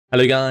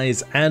Hello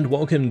guys, and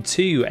welcome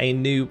to a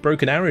new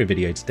Broken Arrow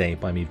video today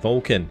by me,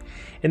 Vulcan.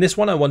 In this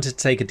one I wanted to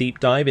take a deep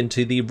dive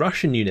into the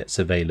Russian units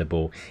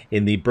available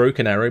in the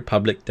Broken Arrow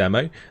public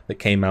demo that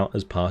came out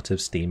as part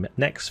of Steam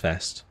Next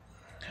Fest.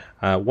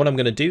 What I'm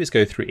going to do is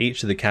go through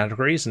each of the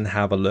categories and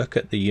have a look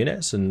at the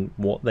units and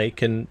what they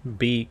can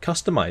be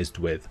customized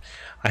with.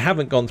 I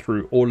haven't gone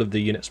through all of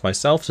the units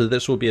myself, so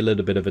this will be a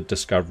little bit of a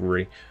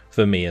discovery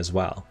for me as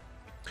well.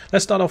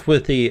 Let's start off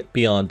with the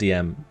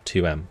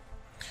BRDM-2M.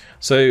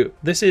 So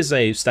this is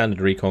a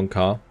standard recon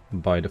car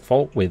by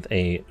default with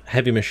a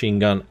heavy machine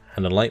gun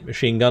and a light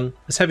machine gun.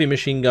 This heavy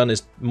machine gun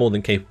is more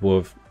than capable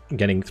of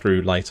getting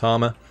through light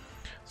armor,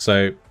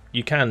 so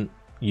you can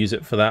use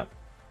it for that.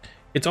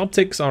 Its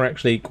optics are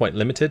actually quite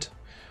limited,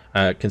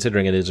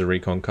 considering it is a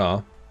recon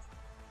car.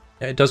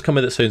 It does come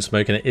with its own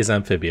smoke and it is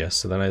amphibious,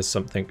 so that is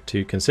something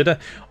to consider.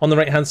 On the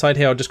right hand side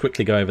here, I'll just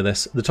quickly go over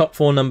this. The top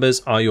four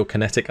numbers are your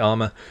kinetic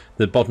armor,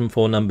 the bottom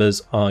four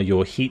numbers are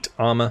your heat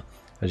armor,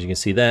 as you can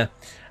see there.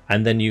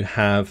 And then you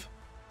have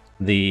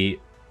the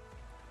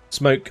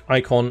smoke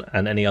icon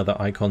and any other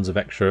icons of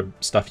extra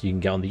stuff you can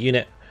get on the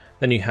unit.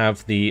 Then you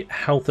have the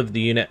health of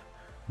the unit,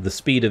 the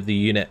speed of the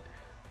unit,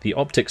 the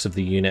optics of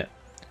the unit,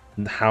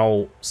 and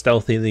how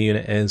stealthy the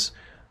unit is,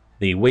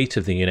 the weight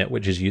of the unit,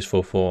 which is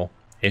useful for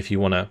if you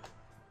want to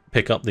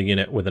pick up the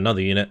unit with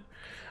another unit,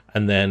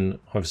 and then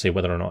obviously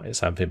whether or not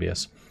it's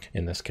amphibious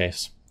in this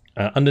case.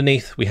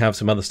 Underneath we have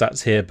some other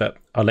stats here, but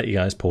I'll let you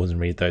guys pause and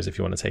read those if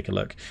you want to take a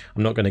look.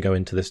 I'm not going to go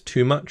into this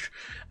too much,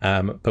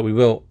 but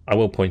I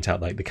will point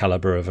out like the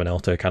caliber of an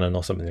autocannon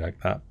or something like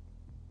that.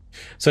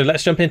 So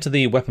let's jump into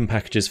the weapon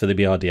packages for the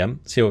BRDM,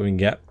 see what we can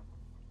get.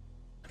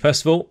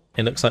 First of all,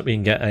 it looks like we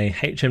can get a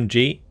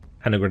HMG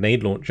and a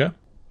grenade launcher.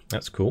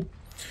 That's cool.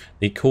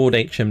 The cord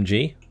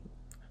HMG.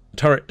 The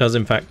turret does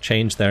in fact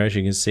change there, as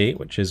you can see,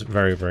 which is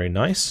very, very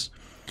nice.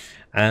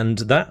 And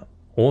that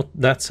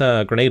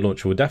grenade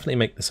launcher will definitely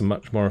make this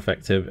much more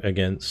effective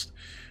against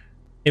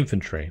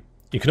infantry.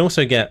 You can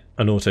also get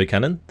an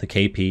autocannon, the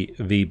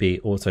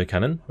KP-VB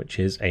autocannon, which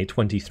is a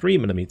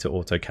 23mm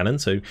autocannon,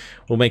 so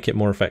will make it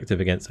more effective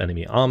against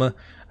enemy armor,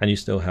 and you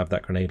still have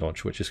that grenade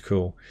launcher, which is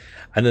cool.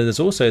 And then there's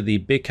also the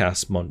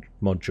BICAS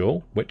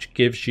module, which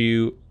gives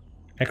you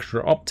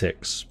extra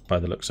optics by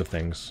the looks of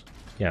things.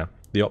 Yeah,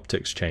 the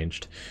optics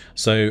changed.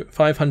 So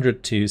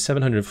 500 to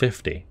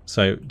 750,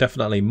 so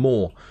definitely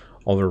more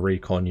of a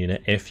recon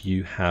unit if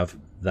you have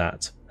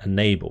that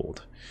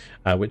enabled,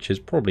 which is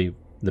probably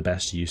the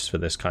best use for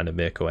this kind of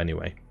vehicle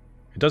anyway.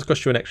 It does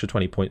cost you an extra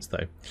 20 points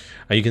though.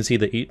 You can see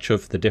that each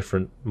of the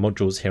different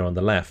modules here on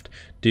the left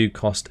do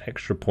cost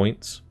extra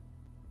points.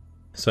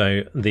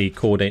 So the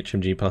cord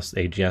HMG plus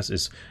AGS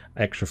is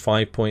extra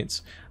 5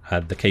 points.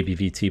 The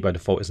KBVT by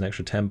default is an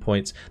extra 10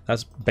 points.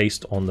 That's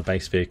based on the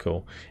base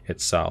vehicle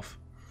itself.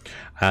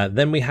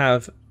 Then we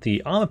have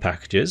the armor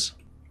packages.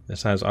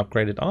 This has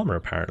upgraded armor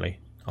apparently.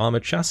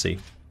 Armored chassis.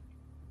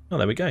 Oh,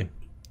 there we go.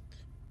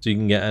 So you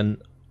can get an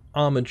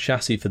armored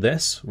chassis for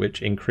this, which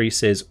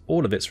increases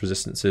all of its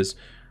resistances,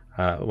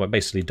 well,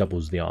 basically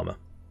doubles the armor.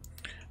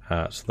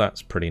 So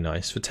that's pretty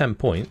nice. For 10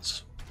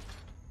 points,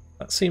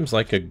 that seems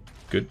like a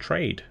good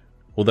trade.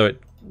 Although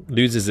it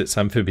loses its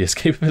amphibious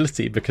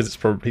capability because it's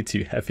probably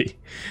too heavy.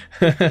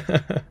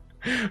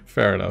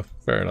 Fair enough,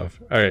 fair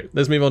enough. Alright,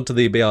 let's move on to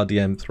the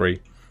BRDM-3.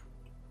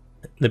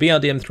 The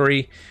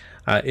BRDM-3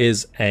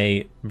 is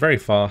a very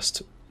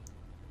fast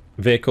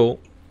vehicle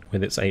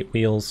with its 8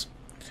 wheels.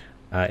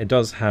 It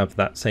does have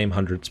that same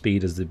 100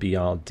 speed as the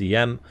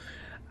BRDM,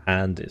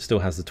 and it still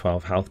has the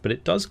 12 health, but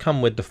it does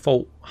come with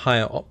default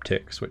higher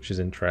optics, which is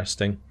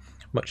interesting.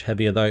 Much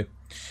heavier though.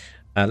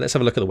 Let's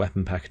have a look at the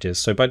weapon packages.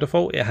 So by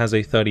default it has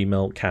a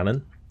 30mm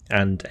cannon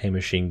and a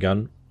machine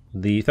gun.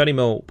 The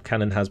 30mm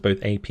cannon has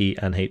both AP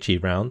and HE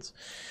rounds.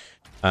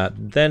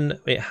 Then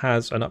it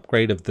has an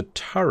upgrade of the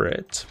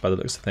turret by the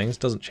looks of things.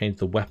 Doesn't change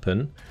the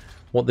weapon.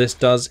 What this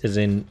does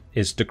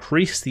is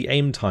decrease the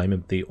aim time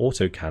of the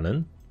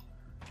autocannon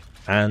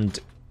and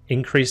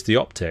increase the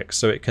optics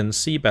so it can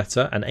see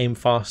better and aim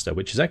faster,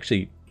 which is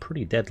actually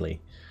pretty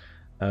deadly.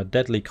 A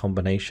deadly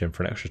combination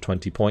for an extra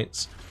 20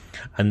 points.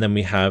 And then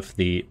we have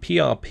the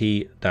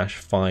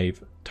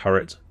PRP-5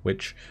 turret,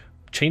 which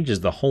changes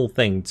the whole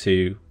thing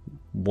to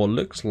what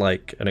looks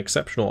like an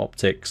exceptional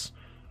optics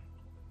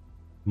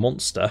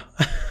monster.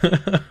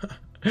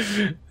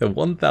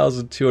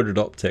 1200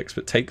 optics,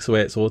 but takes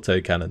away its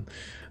autocannon.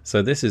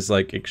 So this is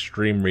like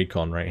extreme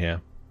recon right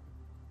here.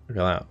 Look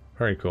at that,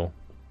 very cool.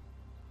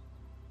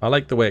 I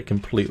like the way it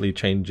completely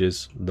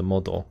changes the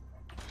model.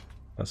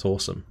 That's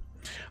awesome.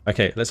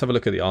 Okay, let's have a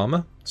look at the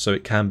armor. So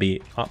it can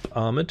be up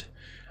armored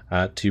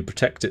to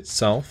protect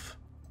itself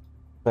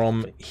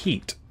from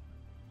heat.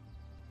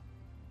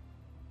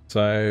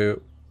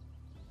 So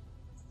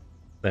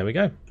there we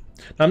go.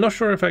 Now, I'm not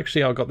sure if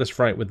actually I got this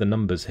right with the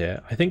numbers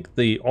here. I think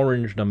the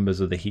orange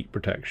numbers are the heat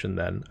protection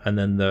then, and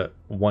then the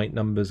white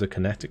numbers are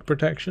kinetic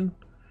protection.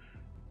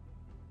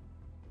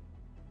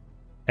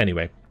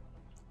 Anyway,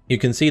 you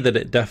can see that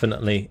it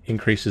definitely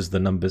increases the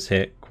numbers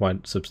here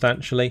quite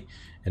substantially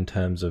in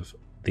terms of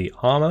the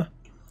armor.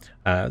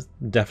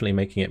 definitely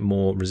making it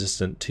more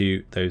resistant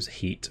to those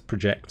heat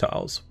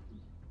projectiles.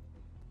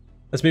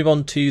 Let's move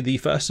on to the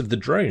first of the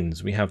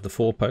drones. We have the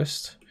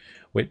four-post,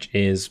 which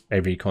is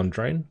a recon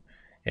drone.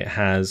 It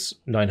has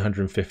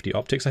 950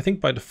 optics. I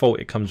think by default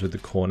it comes with the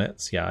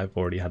cornets. Yeah, I've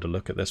already had a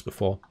look at this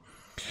before,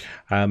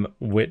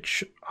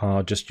 which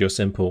are just your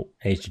simple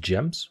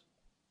HGMs.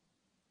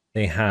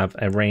 They have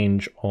a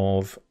range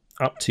of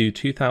up to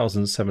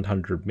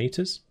 2,700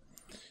 meters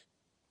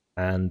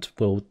and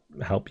will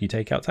help you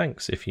take out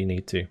tanks if you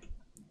need to.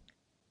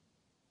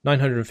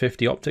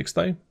 950 optics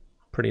though,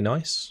 pretty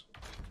nice.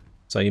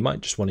 So you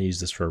might just want to use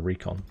this for a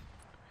recon.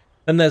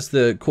 Then there's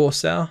the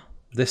Corsair.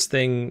 This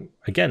thing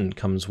again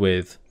comes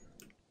with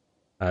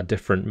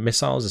different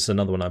missiles. It's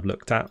another one I've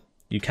looked at.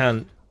 You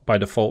can by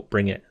default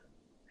bring it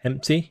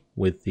empty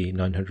with the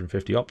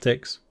 950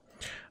 optics.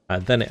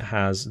 Then it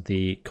has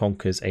the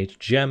Conquer's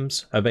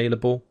HGMs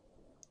available.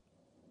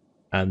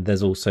 And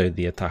there's also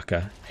the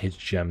Attacker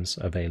HGMs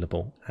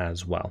available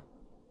as well.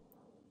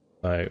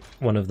 So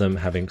one of them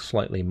having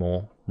slightly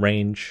more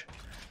range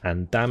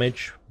and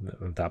damage,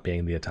 that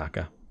being the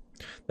Attacker.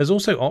 There's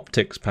also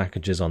optics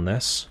packages on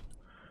this.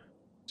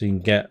 So you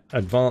can get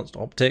advanced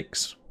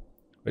optics,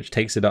 which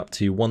takes it up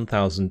to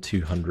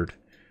 1,200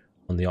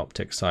 on the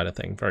optics side of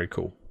thing. Very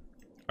cool. All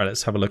right,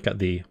 let's have a look at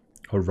the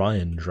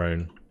Orion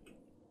drone.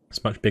 It's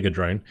a much bigger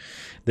drone.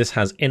 This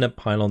has inner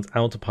pylons,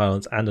 outer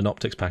pylons, and an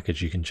optics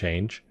package you can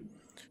change.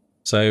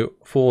 So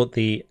for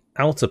the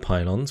outer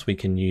pylons, we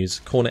can use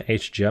corner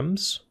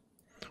HGMs.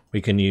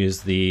 We can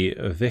use the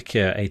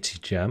Vickers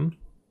HGM.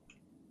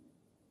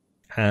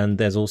 And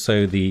there's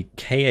also the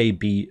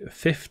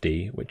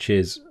KAB-50, which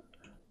is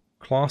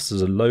classed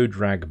as a low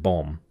drag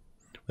bomb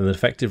with an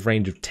effective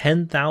range of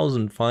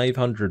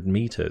 10,500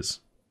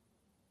 meters.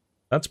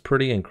 That's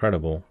pretty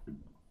incredible.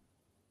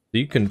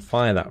 You can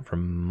fire that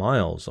from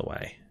miles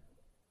away.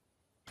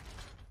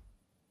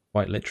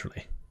 Quite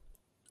literally.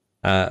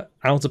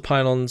 Outer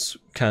pylons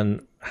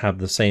can have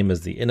the same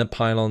as the inner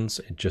pylons.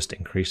 It just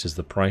increases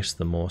the price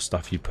the more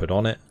stuff you put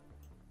on it.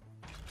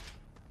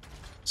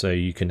 So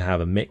you can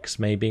have a mix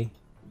maybe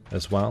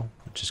as well,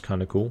 which is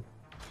kind of cool.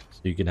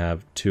 So you can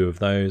have 2 of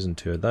those and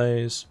 2 of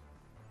those.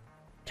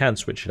 Can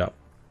switch it up.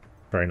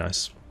 Very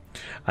nice.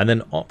 And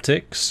then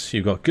optics,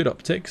 you've got good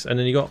optics, and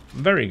then you got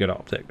very good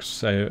optics.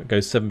 So it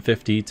goes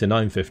 750 to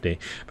 950.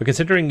 But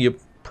considering you're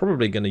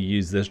probably going to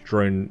use this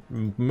drone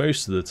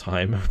most of the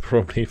time,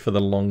 probably for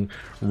the long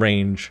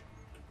range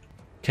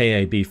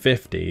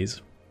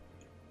KAB-50s,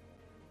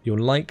 you'll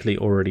likely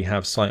already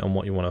have sight on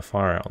what you want to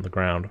fire out on the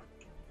ground.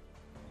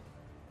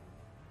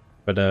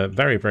 But a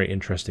very, very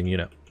interesting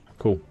unit.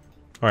 Cool.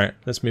 All right,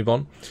 let's move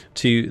on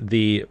to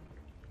the,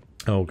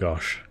 oh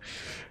gosh,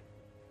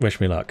 wish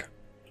me luck.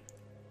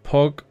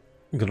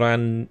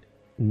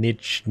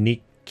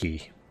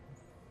 Pogranichniki.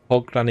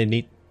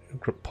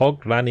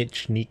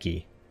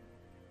 Pogranichniki.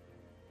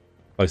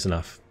 Close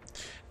enough.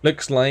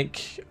 Looks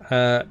like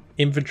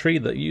infantry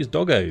that use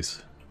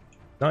doggos.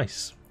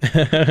 Nice.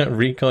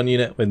 Recon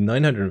unit with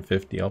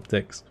 950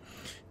 optics.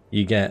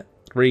 You get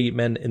 3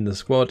 men in the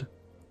squad.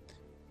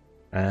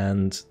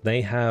 And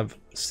they have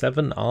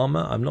 7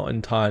 armor. I'm not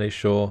entirely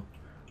sure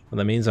what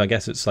that means. I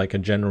guess it's like a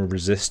general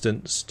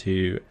resistance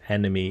to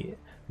enemy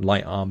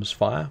light arms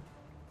fire.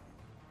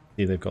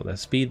 See, they've got their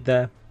speed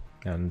there,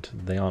 and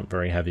they aren't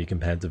very heavy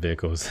compared to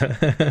vehicles.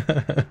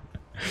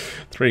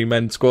 3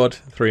 men squad,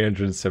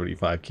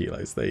 375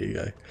 kilos. There you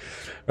go.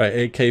 Right,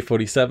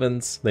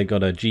 AK-47s. They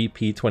got a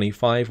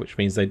GP-25, which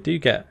means they do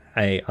get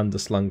a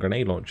underslung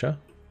grenade launcher.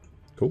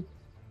 Cool.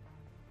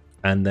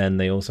 And then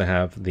they also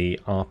have the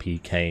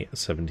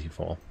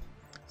RPK-74.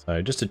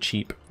 So just a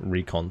cheap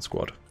recon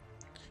squad.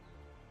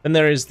 Then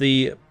there is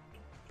the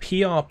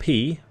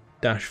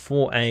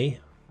PRP-4A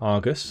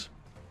Argus.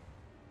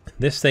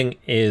 This thing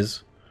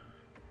is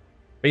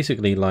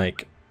basically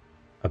like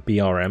a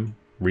BRM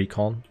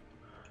recon.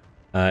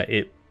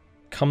 It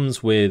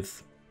comes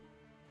with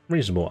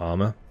reasonable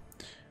armor,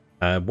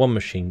 1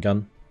 machine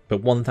gun,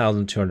 but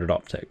 1,200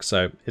 optics.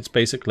 So it's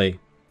basically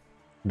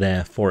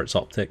there for its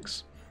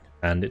optics,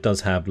 and it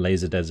does have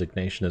laser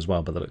designation as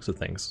well by the looks of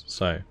things.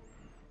 So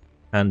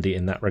handy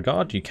in that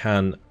regard. You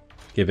can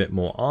give it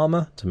more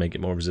armor to make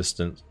it more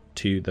resistant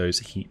to those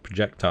heat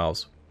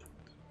projectiles.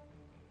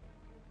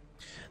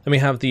 Then we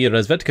have the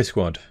Razvedka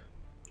squad.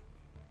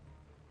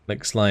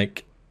 Looks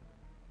like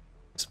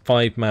it's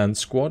 5-man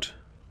squad.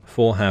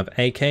 4 have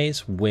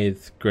AKs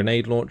with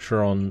grenade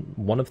launcher on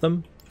one of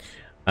them.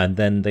 And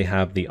then they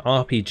have the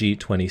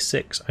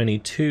RPG-26, only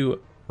 2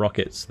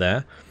 rockets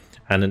there,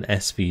 and an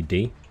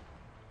SVD.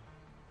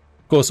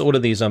 Of course, all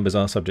of these numbers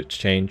are subject to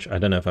change. I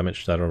don't know if I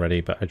mentioned that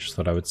already, but I just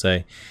thought I would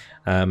say.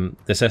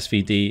 This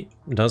SVD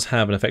does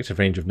have an effective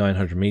range of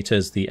 900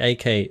 meters. The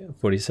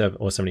AK-47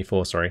 or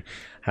 74, sorry,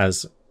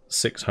 has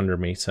 600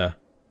 meter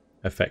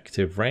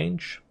effective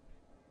range.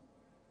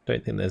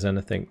 Don't think there's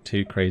anything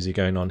too crazy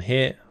going on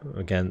here.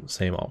 Again,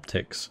 same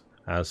optics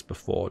as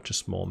before,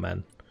 just more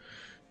men.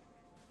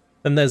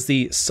 Then there's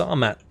the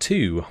Sarmat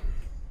 2.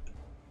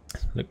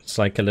 Looks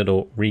like a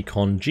little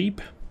recon jeep.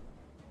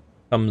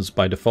 Comes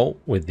by default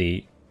with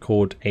the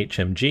Cord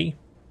HMG.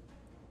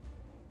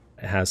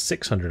 It has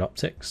 600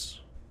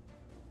 optics.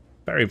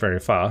 Very, very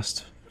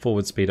fast.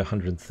 Forward speed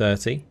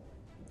 130.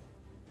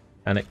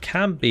 And it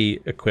can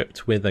be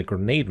equipped with a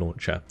grenade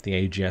launcher, the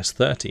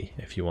AGS-30,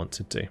 if you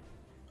wanted to.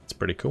 It's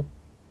pretty cool.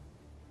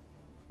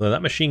 Though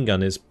that machine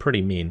gun is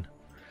pretty mean.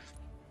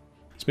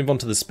 Let's move on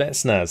to the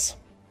Spetsnaz.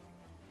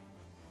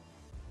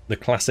 The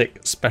classic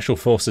Special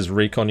Forces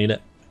Recon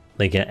unit.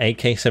 They get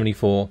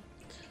AK-74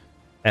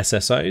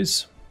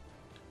 SSOs.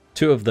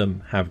 2 of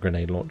them have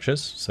grenade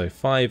launchers. So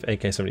 5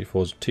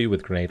 AK-74s, 2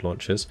 with grenade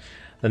launchers.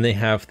 Then they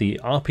have the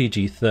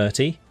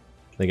RPG-30.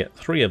 They get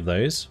 3 of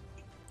those.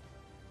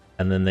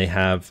 And then they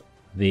have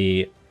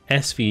the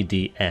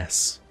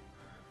SVD-S,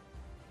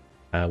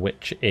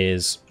 which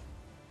is,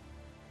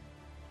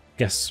 I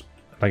guess,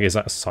 like, is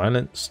that a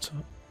silenced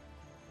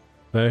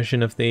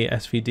version of the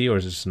SVD, or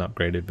is it just an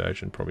upgraded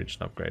version? Probably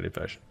just an upgraded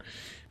version.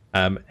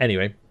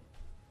 Anyway,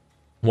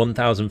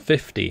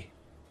 1050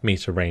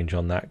 meter range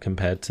on that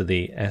compared to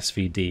the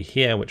SVD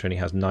here, which only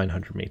has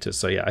 900 meters.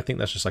 So yeah, I think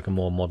that's just like a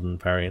more modern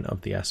variant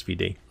of the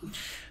SVD.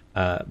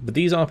 But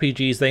these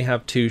RPGs, they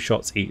have 2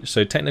 shots each.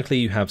 So technically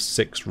you have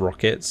 6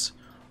 rockets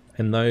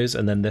in those,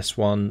 and then this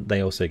one,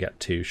 they also get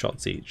 2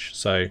 shots each.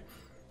 So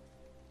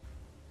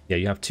yeah,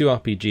 you have 2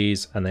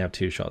 RPGs and they have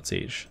 2 shots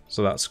each.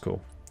 So that's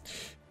cool.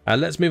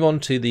 Let's move on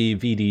to the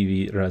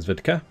VDV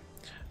Razvedka.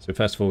 So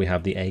first of all, we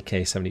have the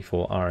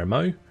AK-74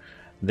 RMO.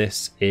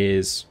 This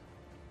is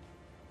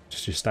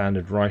just your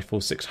standard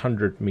rifle,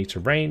 600 meter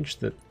range.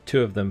 The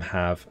 2 of them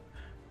have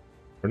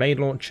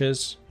grenade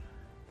launchers.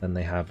 Then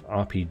they have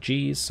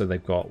RPGs, so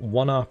they've got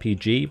 1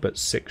 RPG but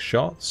 6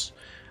 shots,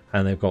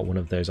 and they've got one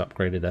of those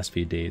upgraded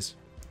SVDs,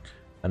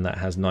 and that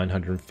has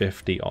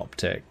 950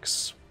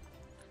 optics.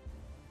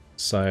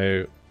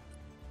 So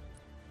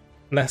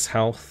less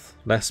health,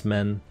 less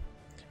men.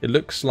 It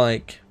looks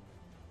like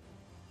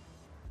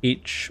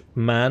each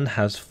man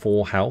has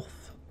 4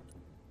 health.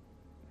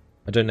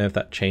 I don't know if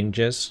that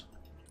changes,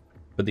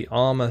 but the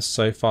armor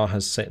so far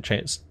has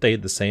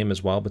stayed the same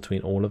as well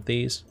between all of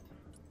these.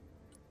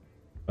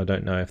 I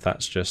don't know if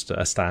that's just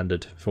a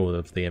standard for all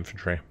of the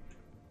infantry.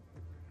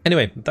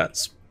 Anyway,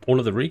 that's all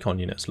of the recon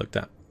units looked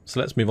at.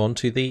 So let's move on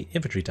to the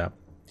infantry tab.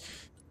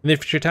 In the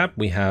infantry tab,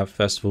 we have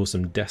first of all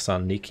some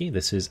Desarniki.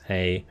 This is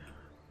a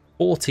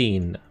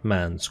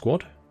 14-man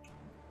squad.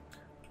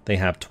 They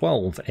have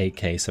 12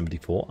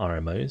 AK-74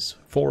 RMOs,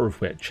 4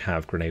 of which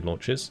have grenade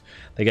launchers.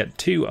 They get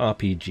 2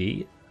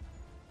 RPG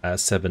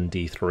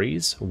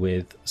 7D3s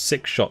with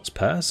 6 shots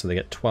per, so they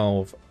get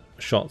 12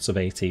 shots of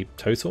AT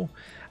total.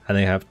 And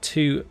they have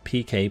 2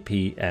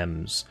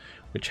 PKPMs,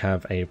 which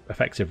have a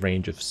effective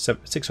range of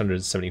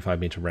 675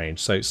 meter range,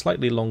 so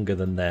slightly longer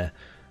than their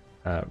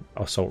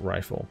assault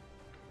rifle.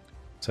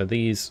 So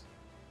these,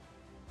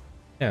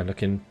 yeah,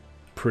 looking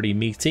pretty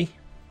meaty.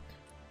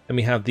 Then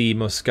we have the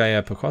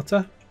Moskaya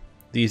Pekota.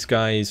 These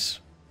guys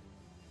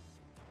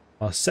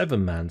are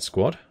 7-man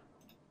squad.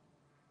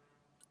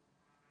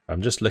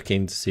 I'm just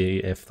looking to see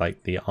if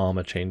like the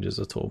armor changes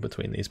at all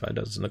between these, but it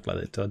doesn't look like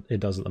it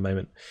does at the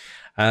moment.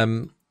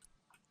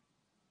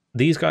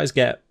 These guys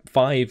get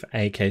 5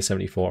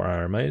 AK-74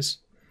 RMOs,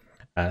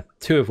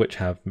 2 of which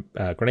have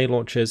grenade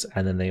launchers,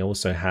 and then they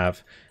also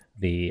have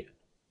the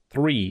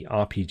 3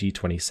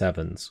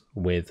 RPG-27s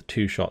with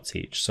 2 shots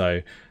each, so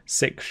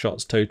 6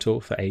 shots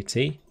total for AT,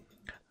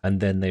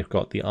 and then they've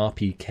got the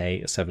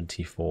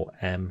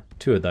RPK-74M,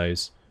 2 of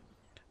those.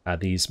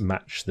 These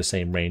match the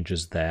same range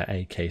as their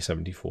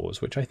AK-74s,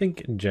 which I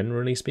think,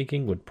 generally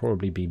speaking, would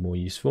probably be more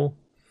useful.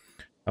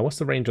 What's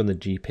the range on the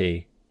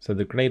GP? So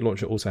the grenade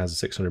launcher also has a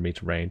 600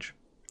 meter range.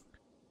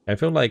 I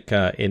feel like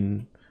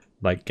in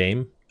like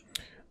game,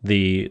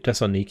 the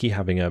Desarniki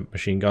having a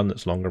machine gun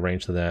that's longer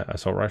range to their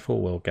assault rifle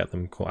will get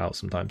them caught out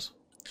sometimes.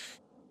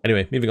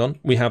 Anyway, moving on,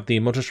 we have the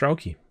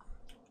Motostrauki.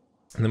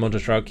 And the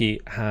Motostrauki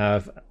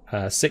have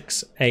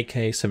 6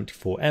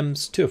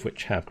 AK-74Ms, 2 of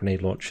which have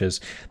grenade launchers.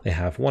 They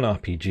have 1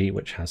 RPG,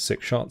 which has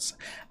 6 shots,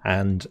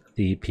 and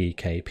the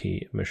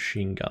PKP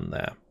machine gun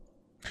there.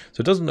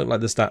 So it doesn't look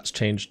like the stats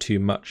change too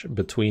much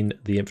between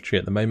the infantry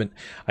at the moment.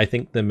 I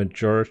think the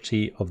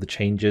majority of the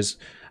changes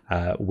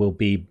will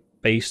be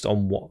based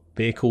on what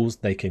vehicles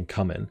they can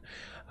come in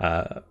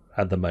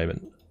at the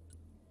moment.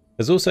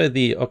 There's also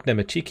the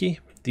Ognemechiki.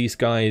 These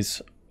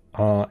guys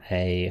are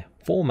a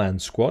 4-man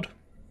squad.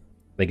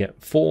 They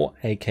get 4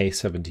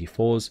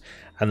 AK-74s,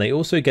 and they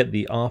also get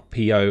the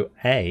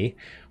RPO-A,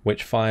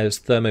 which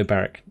fires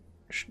thermobaric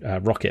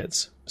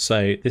rockets.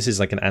 So this is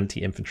like an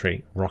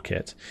anti-infantry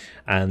rocket,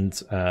 and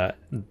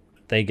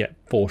they get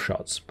 4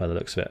 shots by the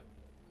looks of it.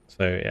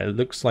 So it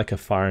looks like a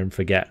fire and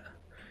forget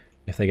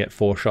if they get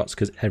 4 shots,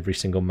 because every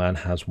single man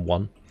has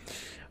 1.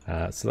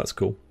 So that's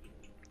cool.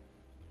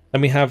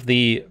 Then we have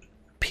the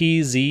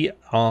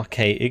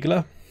PZRK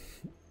Igla.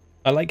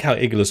 I like how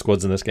Igla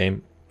squads in this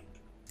game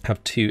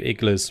have 2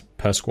 Iglas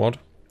per squad.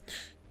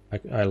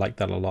 I like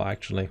that a lot,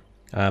 actually.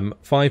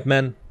 5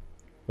 men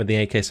with the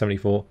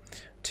AK-74,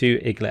 2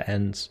 Igla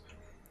ends,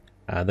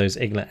 Those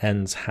Igla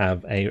ends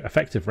have a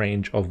effective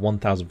range of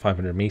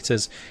 1,500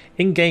 meters.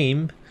 In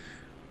game,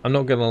 I'm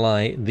not gonna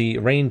lie, the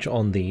range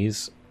on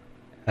these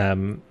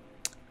AA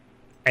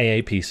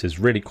pieces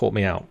really caught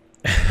me out.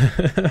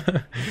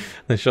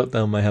 They shot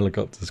down my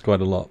helicopters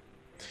quite a lot.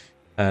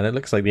 And it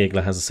looks like the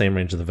Igla has the same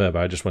range as the Verba.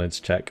 I just wanted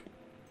to check.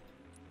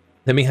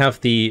 Then we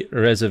have the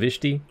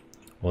Reservisti,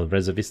 or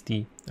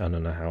Reservisti. I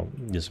don't know how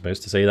you're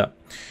supposed to say that.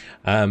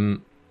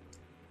 5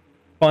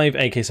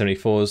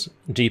 AK-74s,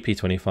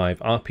 GP-25,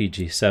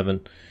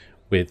 RPG-7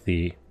 with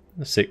the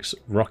 6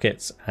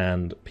 rockets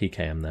and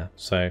PKM there.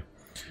 So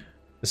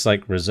it's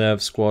like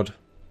reserve squad.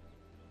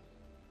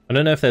 I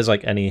don't know if there's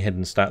like any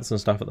hidden stats and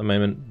stuff at the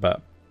moment,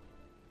 but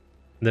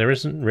there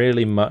isn't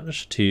really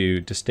much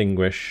to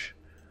distinguish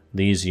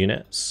these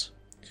units.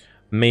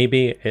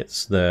 Maybe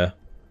it's the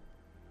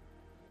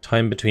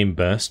time between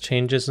burst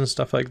changes and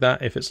stuff like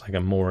that, if it's like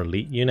a more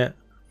elite unit.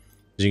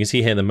 As you can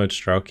see here, the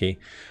Motostrelki,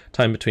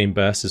 time between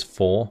bursts is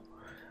 4,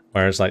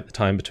 whereas like the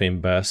time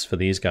between bursts for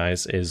these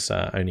guys is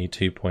only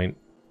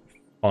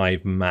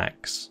 2.5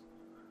 max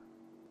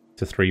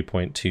to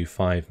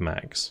 3.25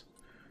 max.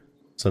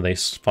 So they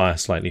fire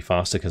slightly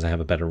faster because they have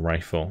a better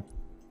rifle.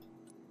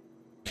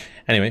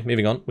 Anyway,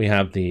 moving on, we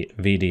have the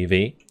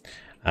VDV.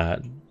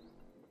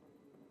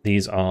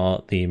 These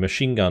are the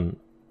machine gun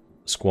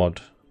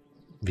squad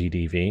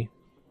VDV. I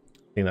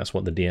think that's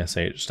what the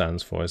DSH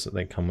stands for, is that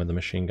they come with a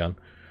machine gun.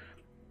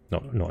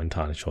 Not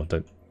entirely sure.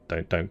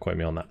 Don't quote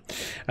me on that.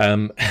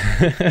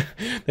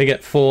 They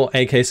get 4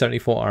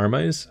 AK-74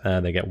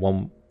 RMOs. They get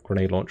 1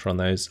 grenade launcher on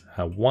those,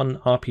 1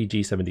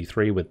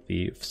 RPG-73 with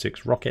the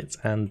 6 rockets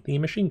and the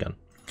machine gun.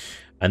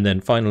 And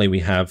then finally we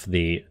have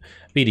the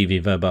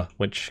VDV Verba,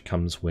 which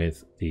comes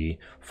with the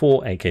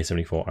 4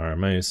 AK-74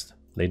 RMOs.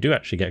 They do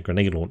actually get a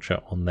grenade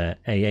launcher on their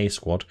AA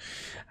squad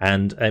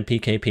and a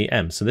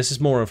PKPM. So this is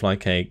more of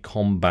like a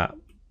combat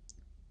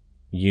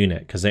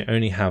unit because they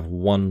only have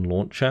 1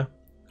 launcher,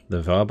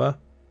 the Verba.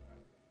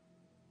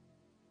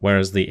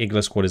 Whereas the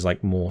Igla squad is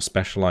like more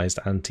specialized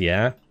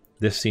anti-air.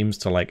 This seems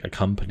to like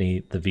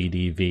accompany the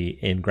VDV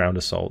in ground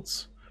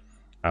assaults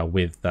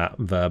with that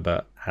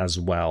Verba as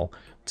well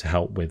to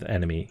help with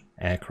enemy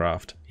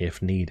aircraft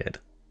if needed.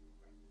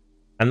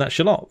 And that's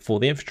your lot for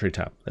the infantry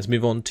tab. Let's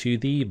move on to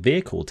the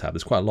vehicle tab.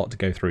 There's quite a lot to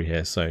go through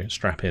here, so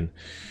strap in.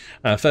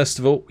 First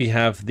of all, we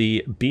have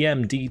the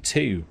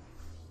BMD-2.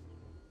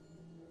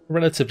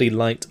 Relatively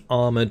light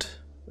armoured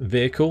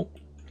vehicle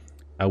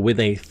with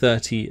a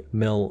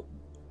 30mm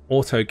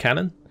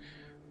autocannon.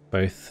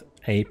 Both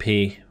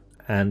AP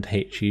and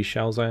HE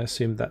shells, I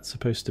assume that's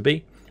supposed to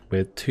be,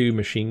 with 2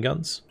 machine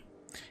guns.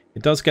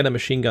 It does get a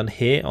machine gun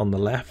here on the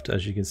left,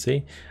 as you can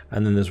see,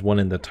 and then there's 1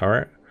 in the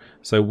turret.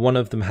 So one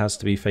of them has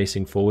to be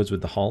facing forwards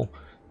with the hull.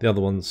 The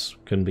other ones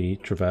can be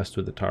traversed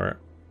with the turret.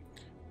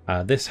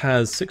 This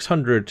has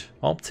 600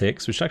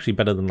 optics, which is actually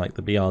better than like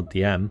the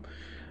BRDM.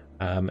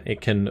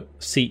 It can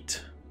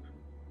seat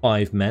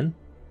 5 men.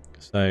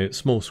 So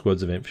small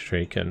squads of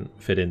infantry can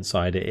fit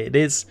inside it. It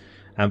is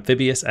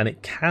amphibious and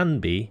it can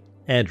be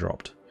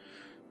airdropped.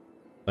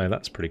 So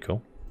that's pretty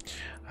cool.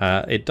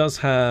 It does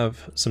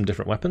have some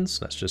different weapons.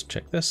 Let's just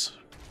check this.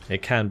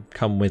 It can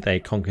come with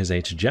a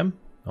Conquersator gem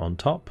on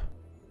top.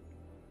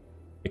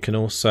 It can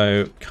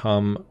also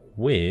come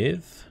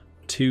with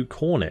 2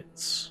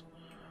 cornets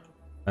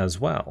as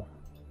well.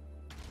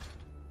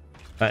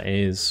 That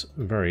is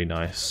very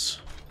nice.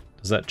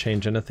 Does that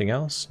change anything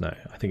else? No,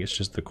 I think it's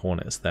just the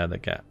cornets there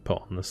that get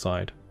put on the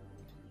side.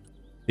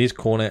 These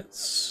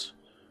cornets,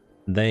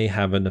 they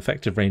have an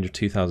effective range of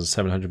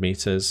 2,700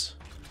 meters.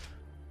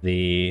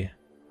 The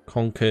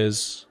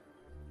Conkers,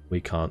 we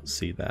can't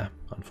see there,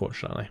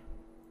 unfortunately.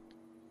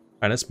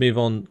 All right, let's move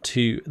on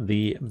to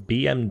the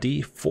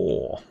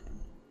BMD-4.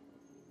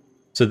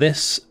 So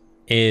this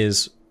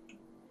is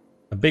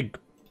a bigger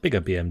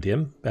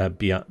BMD, a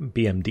bigger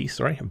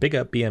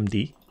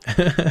BMD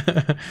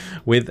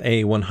with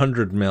a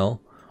 100mm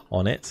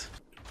on it.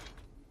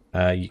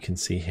 You can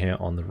see here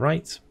on the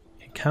right,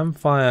 it can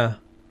fire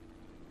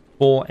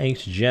 4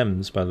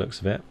 HGems by the looks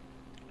of it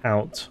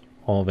out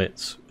of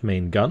its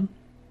main gun,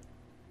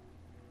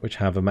 which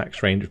have a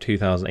max range of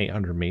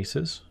 2,800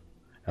 meters,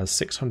 has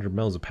 600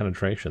 mils of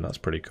penetration. That's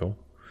pretty cool.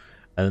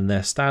 And then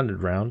their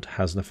standard round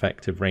has an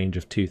effective range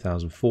of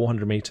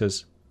 2,400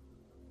 meters.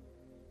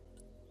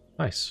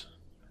 Nice.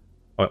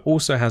 Oh, it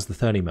also has the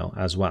 30mm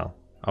as well.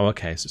 Oh,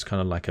 okay, so it's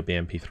kind of like a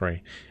BMP-3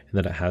 in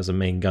that it has a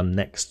main gun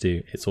next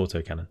to its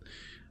autocannon.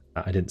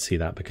 I didn't see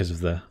that because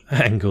of the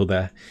angle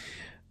there.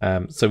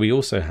 So we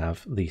also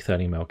have the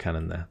 30mm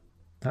cannon there.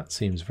 That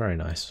seems very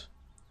nice.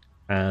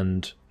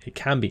 And it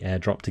can be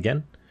airdropped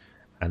again,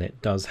 and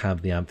it does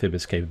have the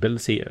amphibious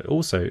capability. It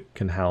also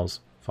can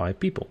house 5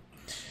 people.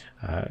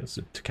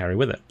 To carry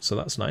with it, so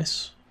that's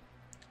nice.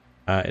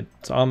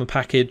 Its armor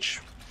package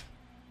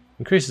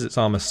increases its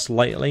armor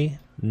slightly,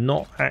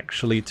 not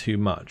actually too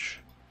much.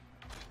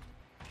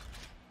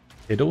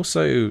 It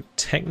also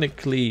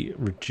technically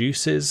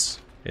reduces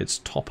its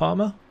top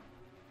armor.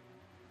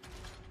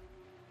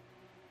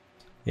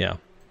 Yeah.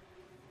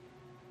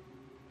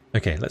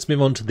 Okay, let's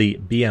move on to the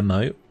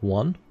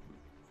BMO-1.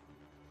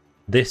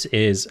 This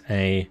is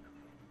a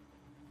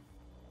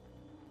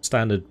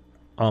standard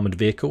armored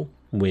vehicle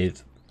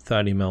with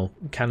 30mm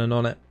cannon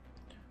on it.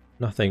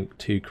 Nothing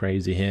too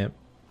crazy here.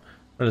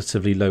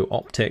 Relatively low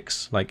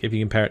optics. Like if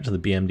you compare it to the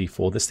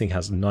BMD4, this thing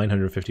has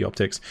 950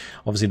 optics.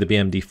 Obviously the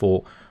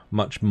BMD4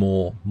 much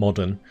more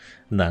modern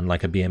than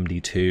like a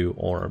BMD2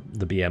 or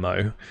the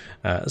BMO.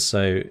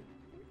 So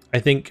I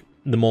think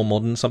the more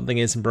modern something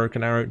is in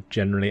Broken Arrow,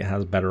 generally it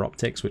has better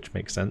optics, which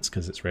makes sense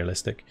because it's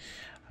realistic.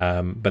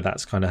 But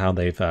that's kind of how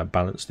they've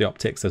balanced the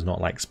optics. There's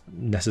not like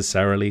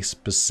necessarily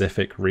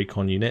specific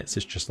recon units.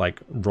 It's just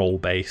like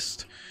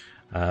role-based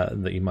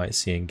that you might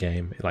see in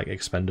game, like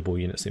expendable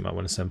units that you might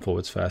want to send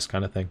forwards first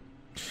kind of thing.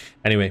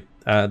 Anyway,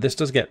 this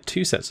does get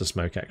 2 sets of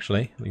smoke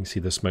actually. You can see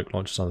the smoke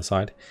launchers on the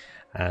side.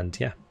 And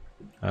yeah,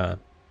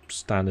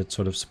 standard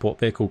sort of support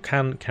vehicle,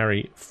 can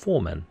carry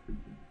 4 men.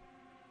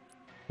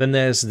 Then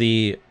there's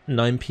the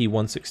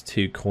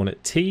 9P162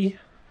 Cornet T,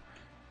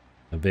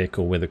 a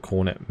vehicle with a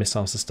Cornet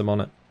missile system on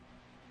it.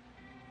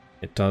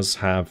 It does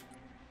have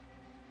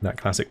that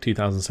classic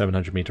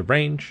 2,700 meter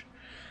range.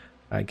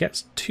 It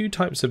gets 2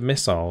 types of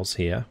missiles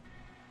here.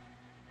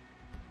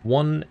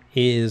 One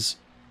is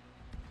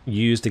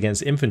used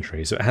against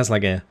infantry, so it has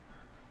like a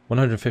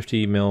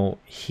 150mm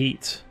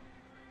heat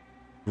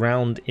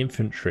ground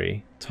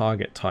infantry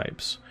target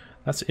types.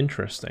 That's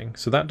interesting.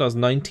 So that does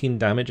 19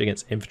 damage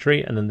against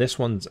infantry, and then this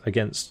one's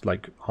against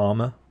like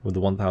armor with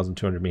the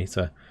 1,200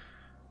 meter,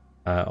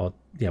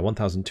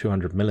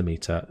 1,200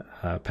 millimeter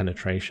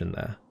penetration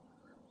there.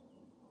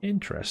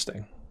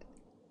 Interesting.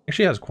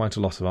 Actually has quite a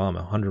lot of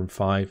armor,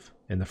 105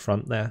 in the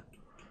front there.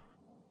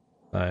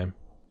 So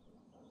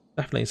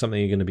definitely something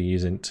you're going to be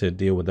using to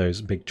deal with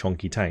those big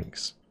chonky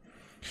tanks.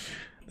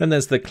 Then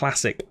there's the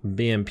classic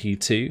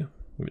BMP2,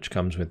 which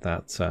comes with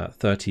that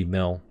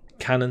 30mm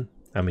cannon,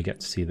 and we get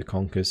to see the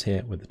Conkers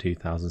here with the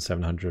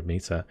 2,700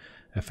 meter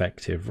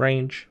effective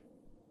range.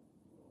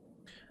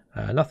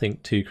 Nothing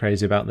too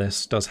crazy about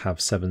this. Does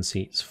have 7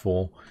 seats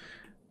for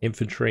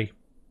infantry,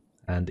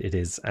 and it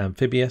is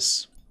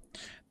amphibious.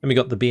 Then we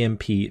got the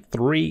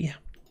BMP3.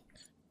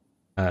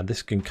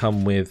 This can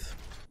come with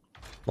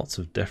lots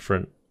of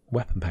different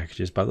weapon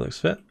packages by the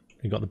looks of it.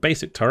 We've got the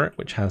basic turret,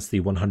 which has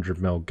the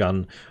 100mm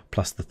gun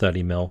plus the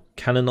 30mm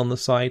cannon on the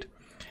side.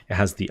 It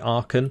has the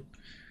Recon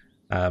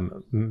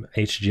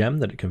HGem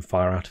that it can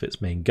fire out of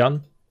its main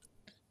gun.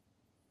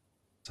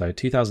 So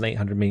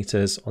 2,800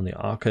 meters on the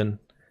Recon,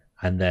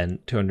 and then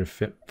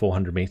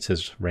 400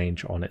 meters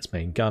range on its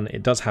main gun.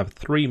 It does have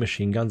 3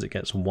 machine guns. It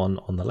gets 1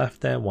 on the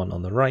left there, 1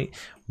 on the right,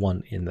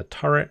 1 in the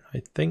turret,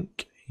 I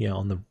think. Yeah,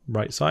 on the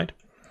right side.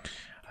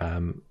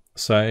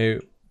 So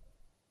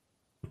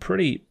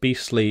pretty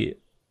beastly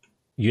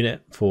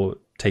unit for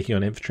taking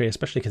on infantry,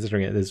 especially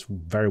considering it is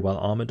very well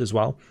armored as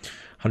well.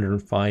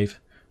 105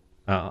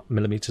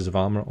 millimeters of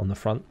armor on the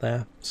front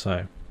there.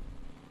 So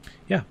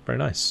yeah, very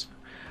nice.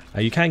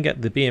 You can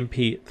get the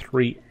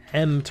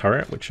BMP-3M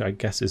turret, which I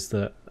guess is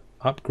the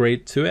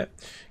upgrade to it.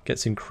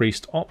 Gets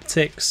increased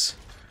optics,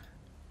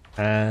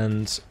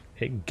 and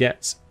it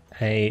gets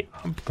a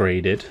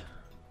upgraded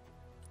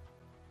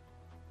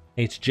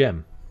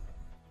HGem.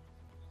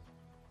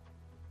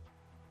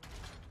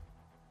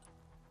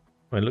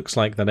 Well, it looks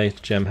like that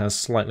HGem has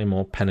slightly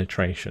more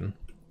penetration.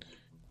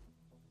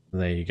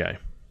 There you go.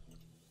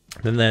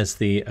 Then there's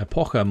the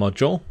Epocha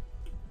module,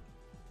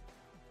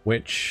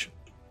 which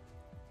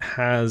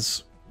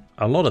has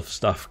a lot of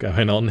stuff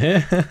going on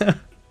here.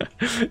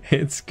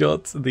 It's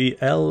got the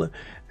LSHO,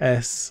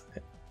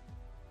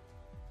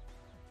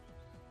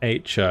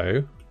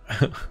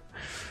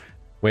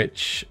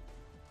 which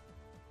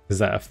is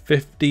that a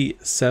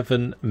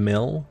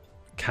 57mm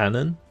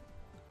cannon.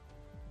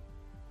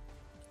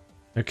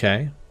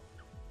 Okay,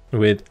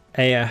 with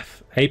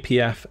APF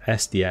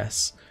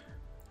SDS,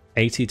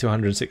 80 to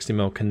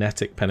 160mm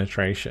kinetic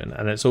penetration,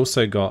 and it's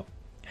also got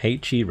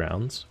HE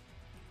rounds.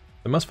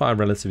 It must fire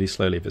relatively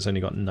slowly if it's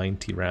only got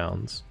 90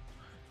 rounds.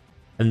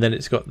 And then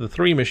it's got the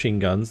 3 machine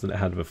guns that it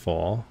had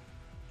before.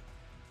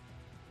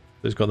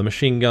 So it's got the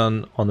machine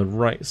gun on the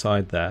right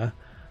side there,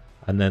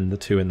 and then the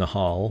 2 in the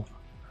hull.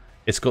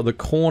 It's got the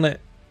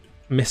Cornet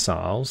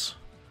missiles.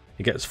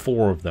 It gets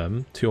 4 of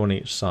them, 2 on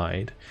each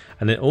side.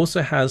 And it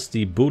also has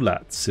the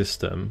Bulat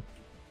system,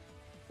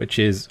 which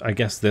is, I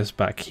guess, this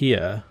back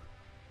here,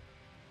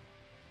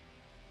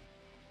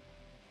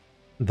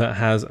 that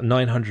has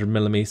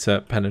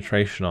 900mm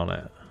penetration on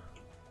it.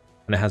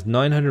 And it has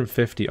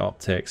 950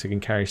 optics. It can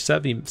carry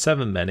 7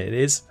 men. It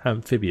is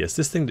amphibious.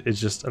 This thing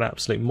is just an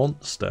absolute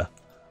monster.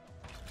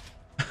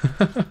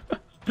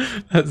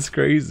 That's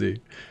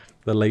crazy.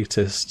 The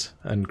latest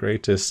and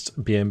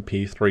greatest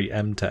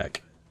BMP-3M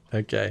tech.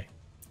 Okay.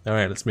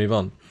 Alright, let's move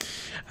on.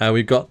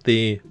 We've got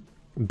the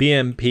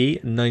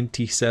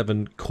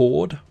BMP-97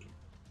 Cord.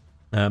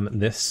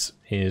 This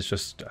is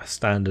just a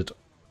standard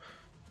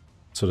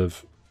sort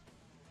of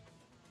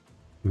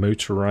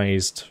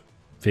motorized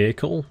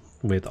vehicle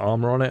with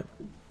armor on it.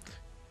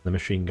 The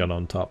machine gun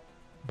on top,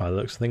 by the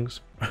looks of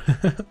things.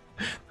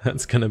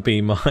 That's going to be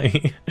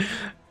my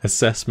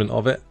assessment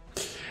of it.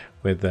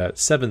 With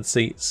 7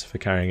 seats for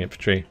carrying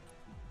infantry.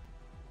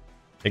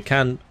 It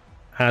can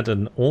add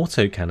an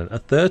autocannon, a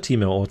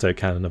 30mm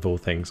autocannon of all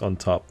things on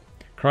top.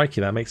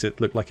 Crikey, that makes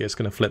it look like it's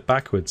going to flip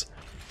backwards.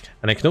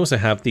 And it can also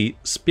have the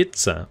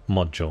Spitzer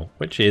module,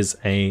 which is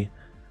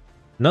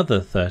another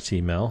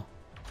 30mm.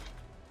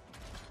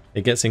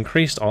 It gets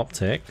increased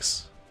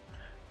optics,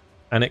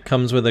 and it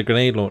comes with a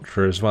grenade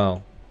launcher as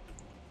well.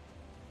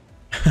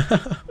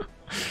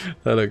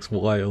 That looks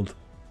wild.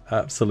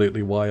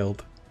 Absolutely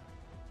wild.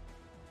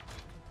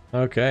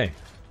 Okay.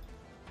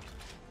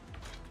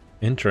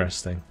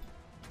 Interesting.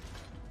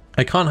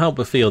 I can't help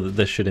but feel that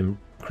this should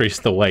increase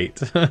the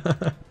weight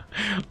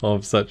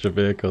of such a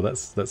vehicle.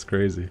 That's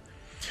crazy.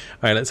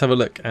 Alright, let's have a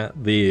look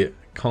at the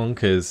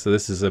Conkers. So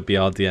this is a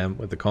BRDM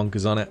with the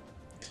Conkers on it.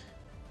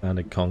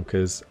 Standard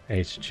Conkers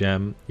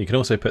HGM. You can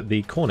also put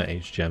the corner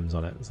HGMs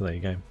on it. So there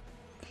you go.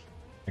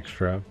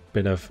 Extra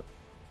bit of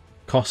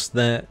cost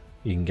there.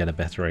 You can get a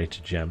better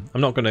HGM.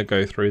 I'm not going to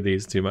go through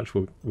these too much.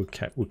 We'll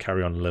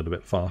carry on a little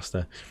bit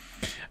faster.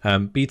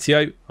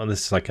 BTO. Oh,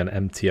 this is like an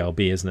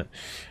MTLB, isn't it?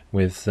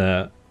 With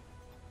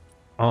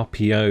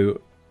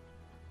RPO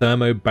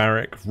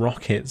thermobaric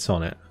rockets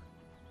on it.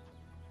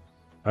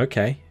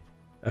 Okay.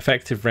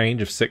 Effective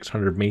range of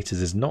 600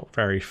 meters is not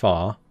very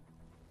far.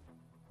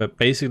 But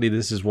basically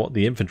this is what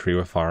the infantry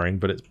were firing,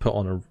 but it's put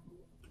on a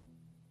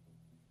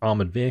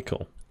armored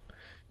vehicle.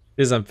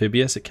 It is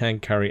amphibious. It can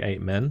carry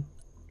 8 men.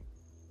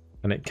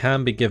 And it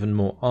can be given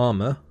more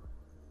armor,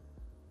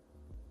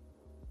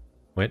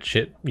 which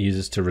it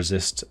uses to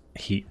resist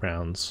heat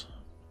rounds.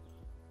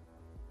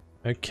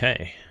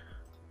 Okay.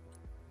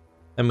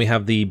 Then we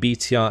have the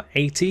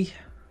BTR-80.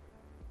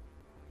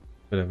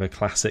 Bit of a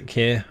classic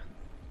here.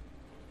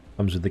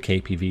 Comes with the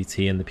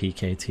KPVT and the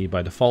PKT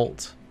by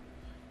default.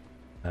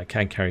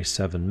 Can carry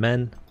 7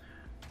 men.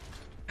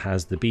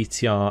 Has the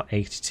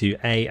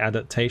BTR-82A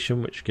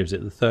adaptation, which gives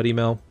it the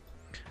 30mm.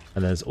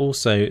 And there's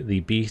also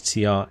the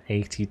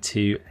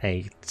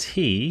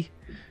BTR-82AT,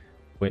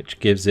 which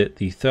gives it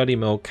the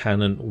 30mm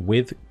cannon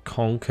with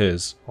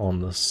conkers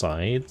on the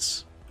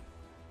sides.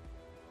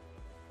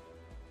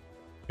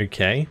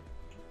 Okay.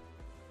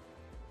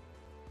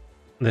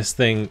 This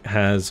thing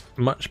has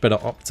much better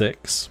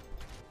optics,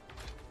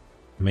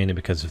 mainly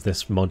because of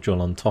this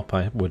module on top,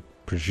 I would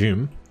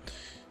presume.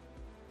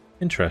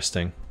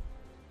 Interesting.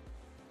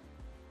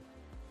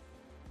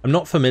 I'm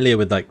not familiar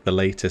with like the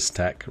latest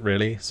tech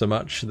really so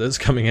much that's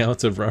coming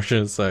out of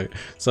Russia, so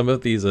some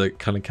of these are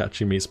kind of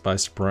catching me by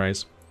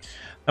surprise.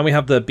 And we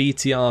have the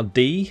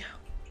BTR-D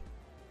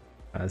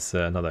as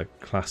another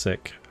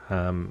classic.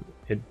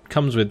 It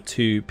comes with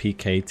 2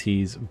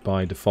 PKTs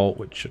by default,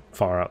 which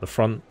fire out the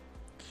front.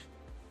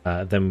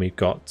 Then we've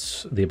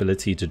got the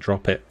ability to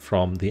drop it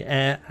from the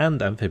air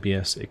and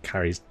amphibious. It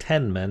carries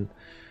 10 men,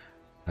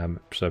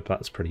 so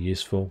that's pretty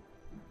useful.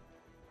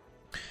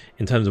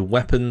 In terms of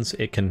weapons,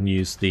 it can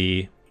use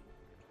the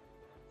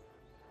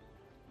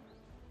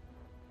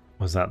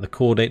the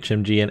Cord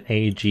HMG and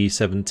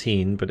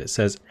AG-17, but it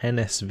says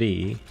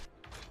NSV.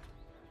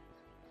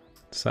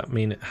 Does that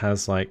mean it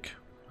has like,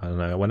 I don't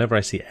know, whenever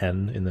I see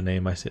N in the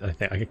name, I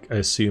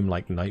assume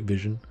like night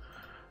vision,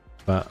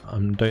 but I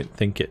don't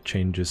think it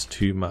changes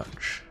too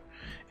much.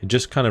 It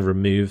just kind of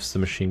removes the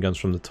machine guns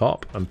from the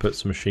top and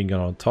puts the machine gun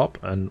on top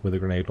and with a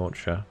grenade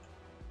launcher.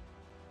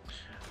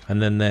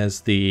 And then there's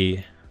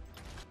the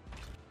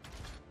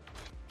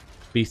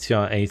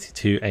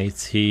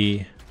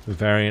BTR-82AT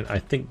variant. I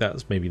think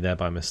that's maybe there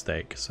by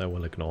mistake, so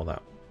we'll ignore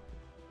that.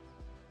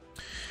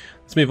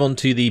 Let's move on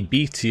to the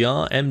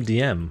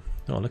BTR-MDM.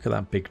 Oh, look at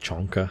that big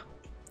chonker.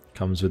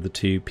 Comes with the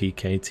 2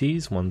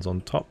 PKTs, one's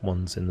on top,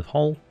 one's in the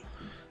hull.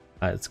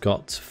 It's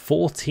got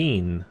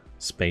 14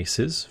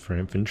 spaces for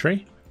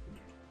infantry.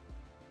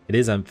 It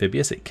is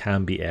amphibious, it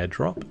can be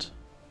airdropped.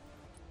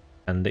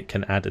 And it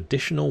can add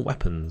additional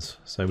weapons.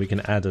 So we can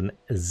add an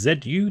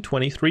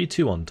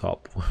ZU-23-2 on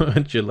top.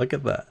 Would you look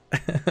at that?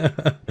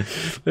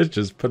 Let's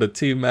just put a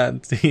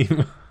 2-man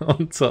team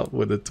on top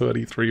with a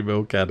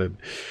 23mm cannon.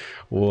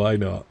 Why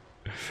not?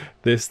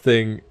 This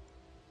thing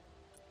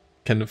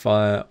can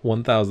fire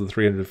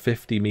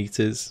 1,350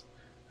 meters,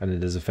 and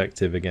it is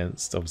effective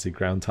against obviously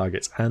ground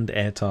targets and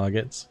air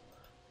targets.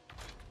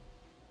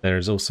 There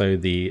is also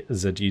the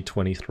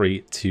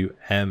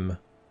ZU-23-2M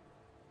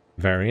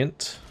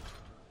variant.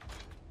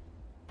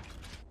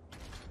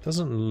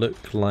 Doesn't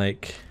look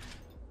like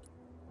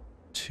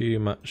too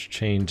much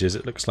changes.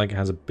 It looks like it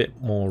has a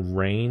bit more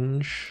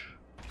range.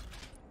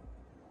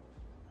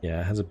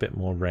 Yeah, it has a bit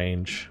more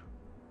range.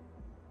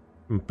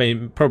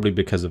 Probably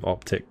because of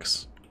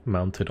optics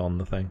mounted on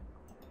the thing.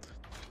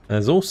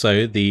 There's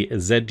also the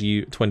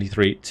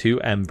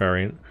ZU-23-2M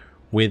variant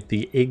with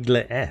the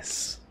Igla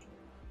S.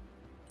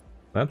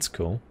 That's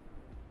cool.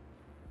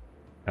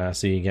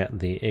 So you get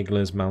the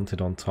Iglas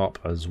mounted on top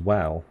as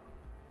well.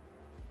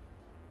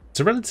 It's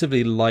a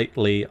relatively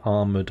lightly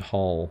armoured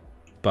hull,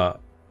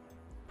 but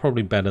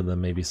probably better than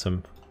maybe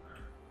some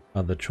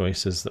other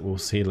choices that we'll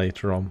see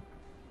later on.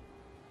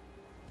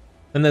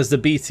 And there's the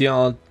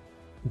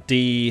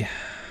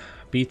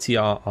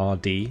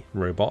BTR-RD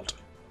robot,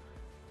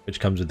 which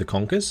comes with the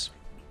conkers.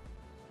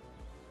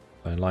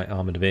 A light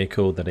armored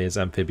vehicle that is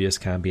amphibious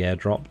can be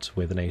airdropped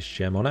with an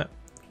HGM on it.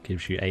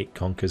 Gives you 8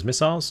 Conkers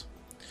missiles.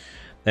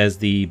 There's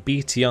the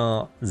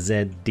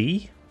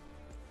BTR-ZD,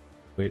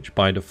 which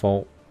by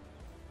default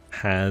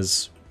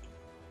has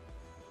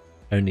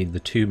only the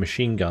 2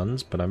 machine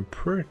guns, but I'm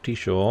pretty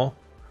sure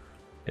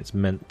it's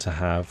meant to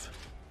have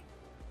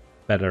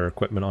better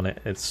equipment on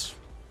it. It's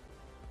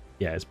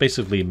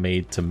basically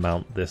made to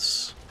mount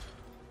this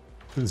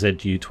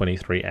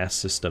ZU-23S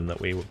system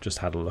that we just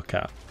had a look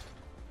at.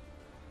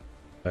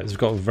 It's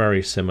got a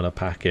very similar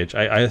package.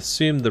 I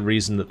assume the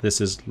reason that this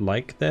is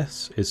like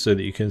this is so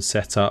that you can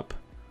set up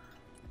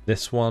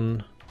this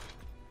one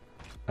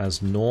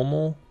as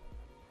normal.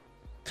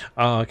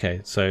 Oh,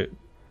 okay, so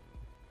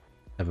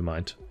never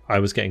mind. I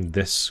was getting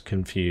this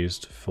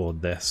confused for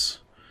this.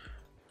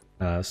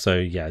 So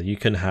yeah, you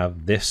can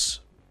have this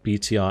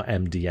BTR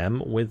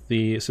MDM with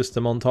the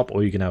system on top,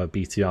 or you can have a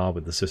BTR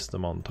with the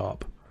system on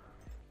top.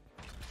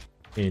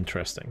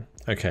 Interesting.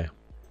 Okay.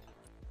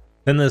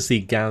 Then there's the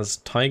Gaz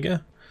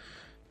Tiger.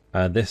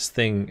 This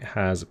thing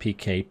has a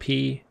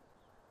PKP.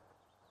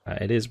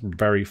 It is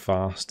very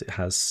fast. It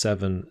has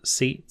 7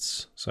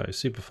 seats, so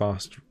super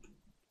fast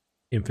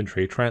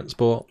infantry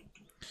transport.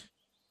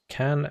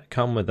 Can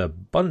come with a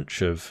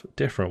bunch of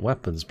different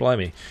weapons.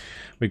 Blimey.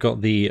 We've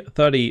got the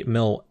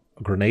 30mm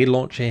grenade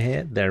launcher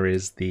here. There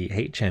is the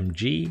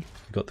HMG.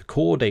 We've got the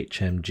Cord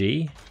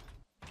HMG.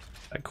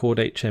 That Cord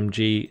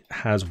HMG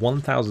has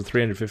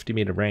 1,350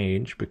 meter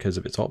range because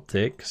of its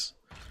optics.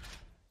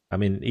 I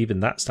mean, even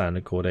that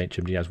standard Cord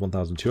HMG has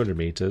 1,200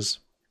 meters.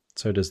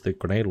 So does the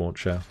grenade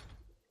launcher.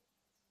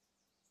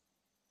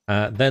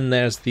 Then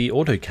there's the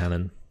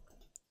autocannon.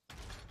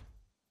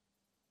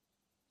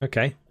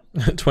 Okay.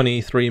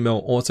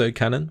 23mm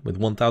autocannon with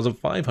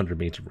 1,500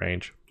 meter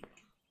range.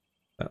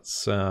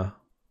 That's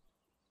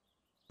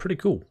pretty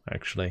cool,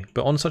 actually.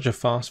 But on such a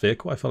fast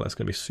vehicle, I feel that's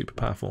going to be super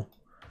powerful.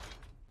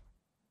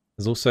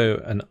 There's also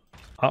an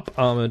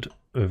up-armored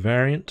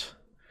variant.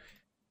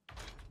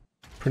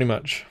 Pretty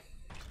much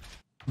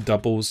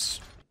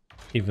doubles,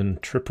 even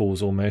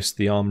triples almost,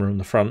 the armor on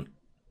the front.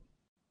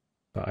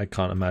 But I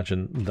can't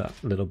imagine that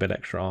little bit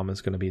extra armor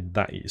is going to be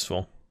that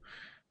useful.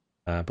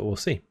 But we'll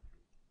see.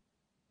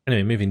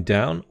 Anyway, moving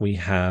down, we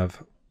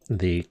have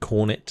the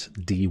Cornet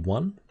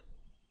D1,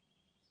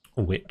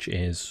 which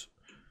is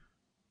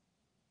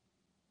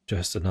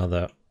just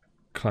another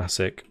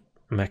classic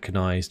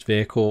mechanized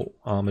vehicle,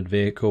 armored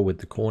vehicle with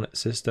the Cornet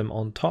system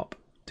on top.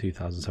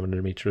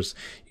 2,700 meters.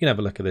 You can have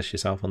a look at this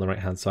yourself on the right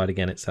hand side.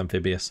 Again, it's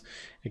amphibious.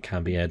 It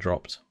can be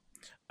airdropped.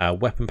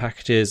 Weapon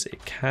packages,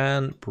 it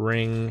can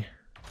bring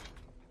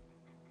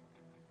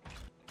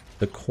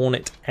the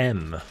Cornet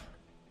M,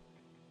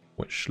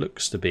 which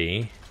looks to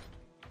be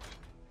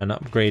an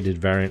upgraded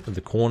variant of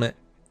the Cornet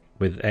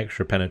with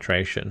extra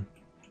penetration.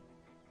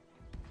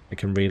 It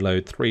can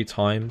reload 3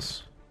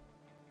 times,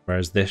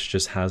 whereas this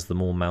just has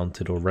them all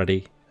mounted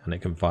already, and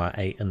it can fire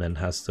 8 and then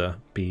has to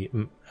be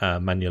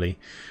manually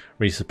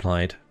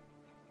resupplied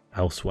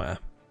elsewhere.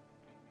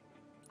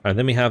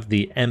 Then we have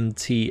the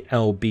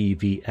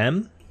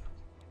MTLB-VM,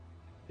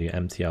 the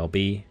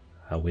MTLB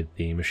with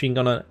the machine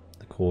gun on it.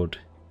 The Cord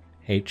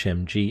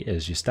HMG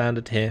is your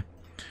standard here.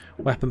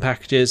 Weapon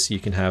packages, you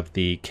can have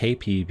the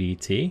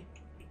KPVT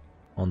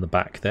on the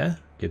back there,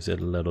 gives it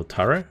a little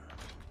turret.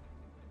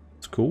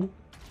 It's cool.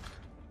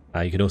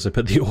 You can also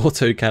put the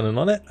autocannon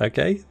on it.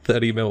 Okay,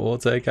 30mm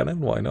autocannon,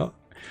 why not?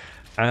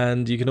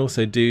 And you can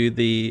also do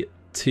the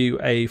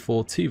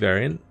 2A42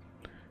 variant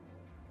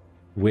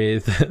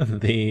with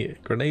the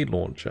grenade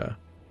launcher.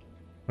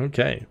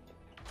 Okay.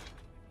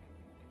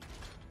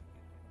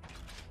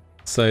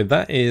 So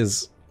that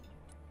is,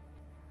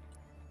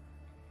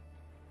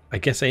 I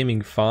guess,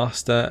 aiming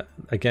faster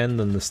again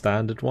than the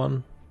standard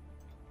one.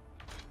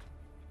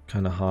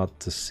 Kind of hard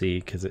to see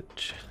because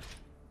it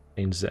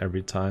changes it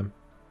every time.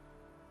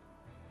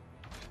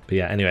 But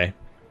yeah, anyway,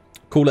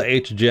 cooler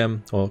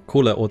HGM, or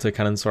cooler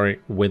autocannon, sorry,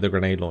 with a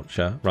grenade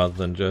launcher rather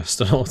than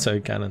just an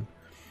autocannon.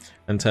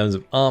 In terms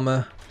of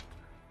armor,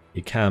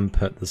 you can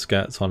put the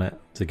skirts on it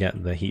to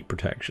get the heat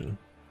protection.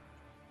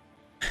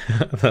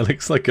 That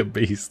looks like a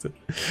beast.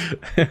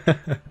 I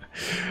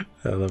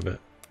love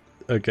it.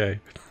 Okay.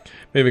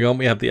 Moving on,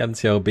 we have the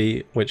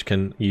MTLB, which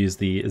can use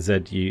the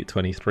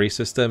ZU-23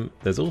 system.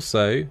 There's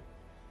also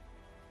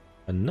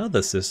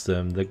another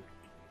system, the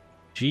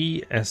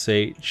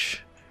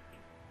GSH-30K,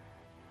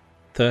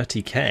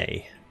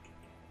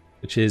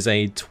 which is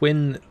a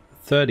twin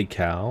 30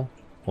 cal,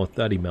 or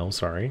 30mm,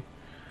 sorry,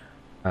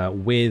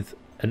 with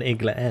an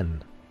Igla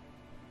N.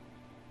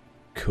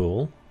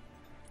 Cool.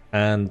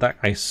 And that,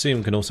 I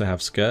assume, can also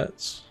have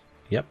skirts.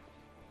 Yep.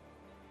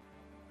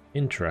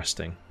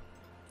 Interesting.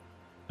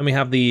 And we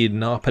have the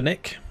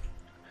Narpanik.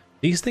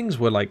 These things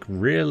were like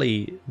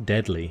really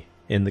deadly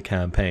in the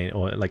campaign,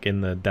 or like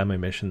in the demo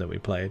mission that we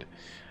played.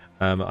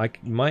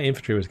 My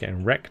infantry was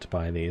getting wrecked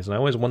by these, and I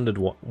always wondered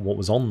what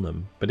was on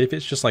them. But if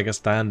it's just like a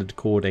standard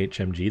Cord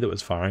HMG that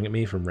was firing at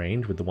me from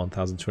range with the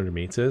 1,200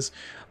 meters,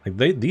 like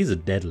these are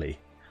deadly.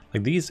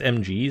 Like these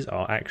MGs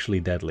are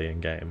actually deadly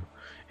in game.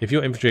 If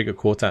your infantry get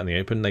caught out in the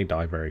open, they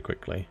die very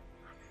quickly.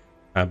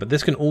 But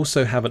this can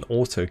also have an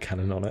auto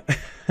cannon on it.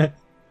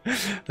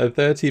 A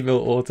 30mm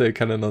auto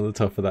cannon on the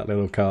top of that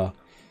little car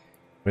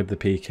with the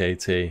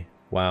PKT.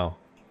 Wow.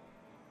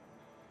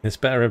 This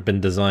better have been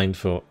designed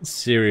for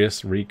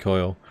serious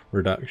recoil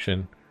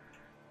reduction.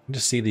 You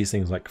just see these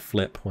things like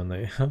flip when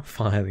they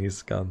fire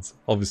these guns.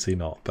 Obviously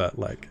not, but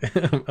like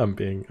I'm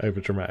being over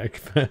dramatic.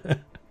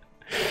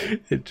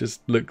 It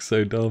just looks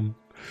so dumb.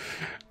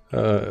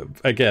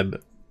 Again,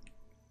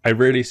 I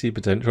really see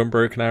potential in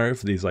Broken Arrow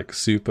for these like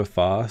super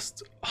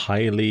fast,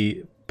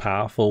 highly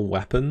powerful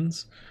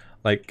weapons.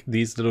 Like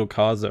these little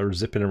cars that are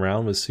zipping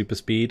around with super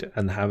speed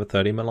and have a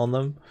 30mm on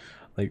them.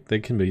 Like they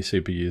can be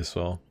super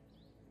useful.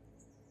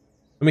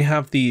 And we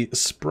have the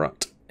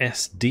Sprut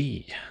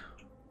SD.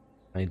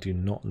 I do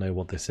not know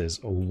what this is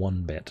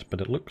one bit,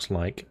 but it looks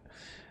like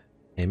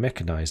a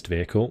mechanized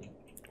vehicle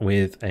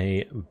with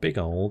a big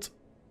old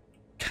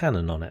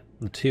cannon on it,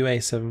 the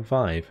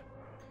 2A75.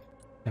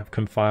 It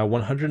can fire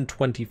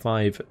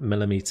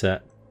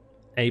 125mm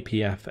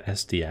APF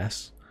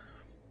SDS.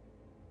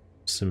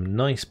 Some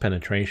nice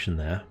penetration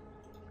there.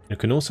 It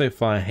can also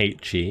fire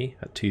HE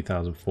at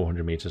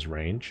 2,400 meters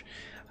range,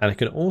 and it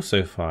can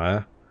also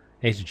fire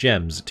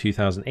HGEMs at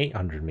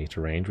 2,800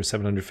 meter range with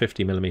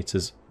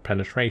 750mm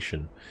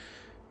penetration.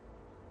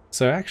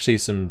 So actually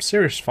some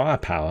serious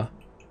firepower,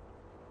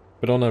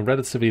 but on a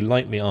relatively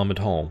lightly armored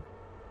hull.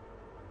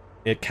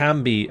 It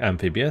can be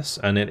amphibious,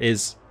 and it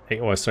is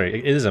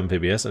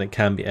amphibious and it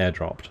can be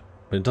airdropped,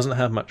 but it doesn't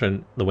have much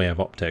in the way of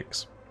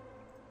optics.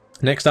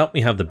 Next up we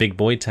have the big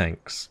boy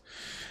tanks.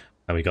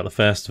 And we got the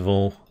first of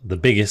all, the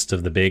biggest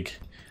of the big,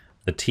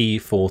 the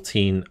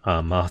T-14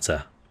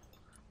 Armata.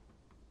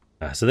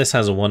 So this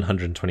has a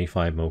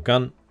 125mm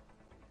gun,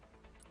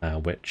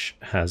 which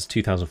has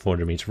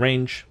 2,400 meter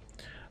range.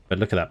 But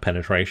look at that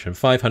penetration,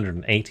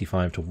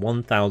 585 to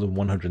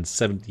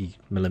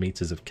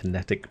 1,170mm of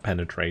kinetic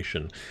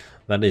penetration.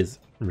 That is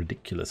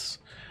ridiculous.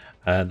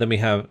 Then we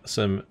have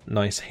some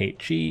nice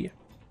HE,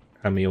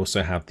 and we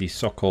also have the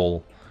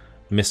Sokol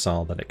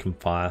missile that it can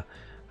fire,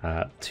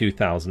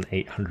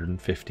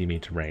 2,850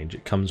 meter range.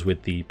 It comes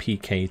with the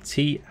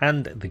PKT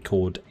and the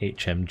Cord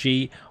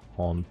HMG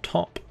on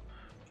top.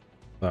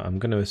 But I'm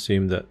going to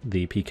assume that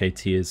the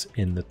PKT is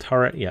in the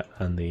turret, yeah,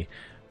 and the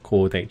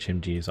Cord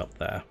HMG is up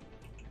there.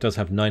 It does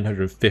have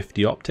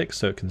 950 optics,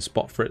 so it can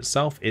spot for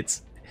itself.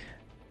 Its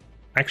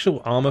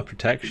actual armor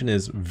protection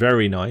is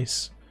very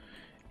nice.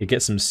 You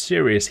get some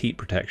serious heat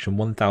protection,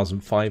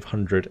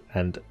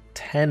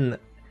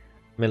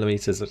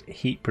 1,510mm of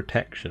heat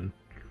protection.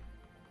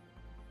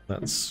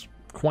 That's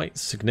quite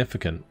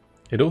significant.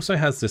 It also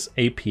has this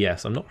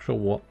APS. I'm not sure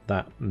what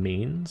that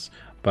means,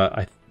 but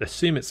I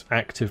assume it's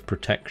active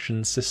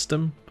protection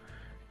system,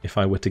 if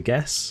I were to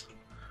guess.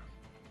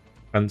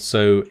 And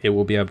so it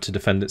will be able to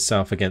defend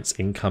itself against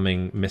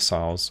incoming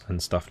missiles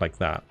and stuff like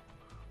that,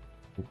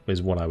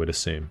 is what I would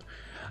assume.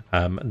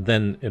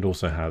 Then it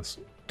also has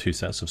 2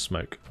 sets of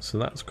smoke, so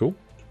that's cool.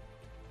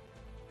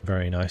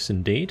 Very nice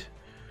indeed.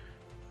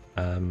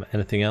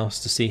 Anything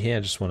else to see here?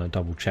 I just want to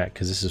double check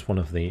because this is one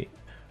of the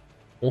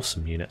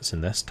awesome units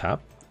in this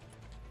tab.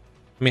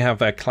 We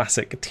have a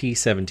classic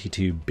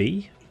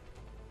T-72B.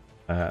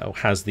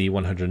 Has the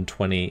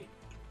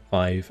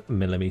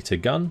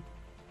 125mm gun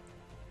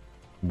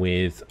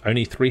with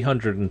only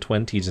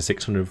 320 to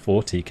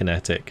 640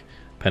 kinetic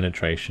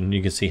penetration.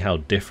 You can see how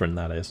different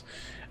that is.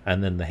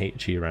 And then the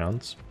HE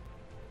rounds.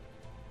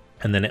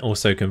 And then it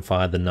also can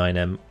fire the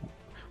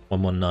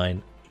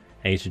 9M119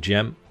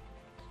 HGM,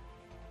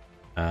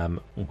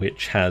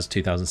 which has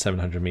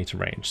 2,700 meter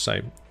range. So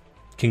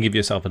can give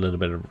yourself a little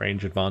bit of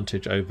range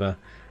advantage over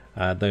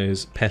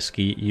those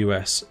pesky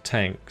US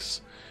tanks.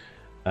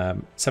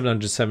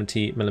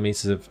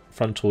 770mm of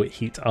frontal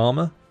heat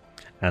armor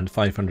and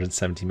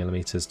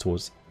 570mm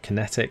towards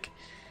kinetic.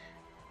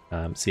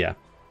 So yeah,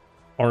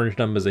 orange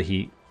numbers are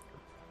heat,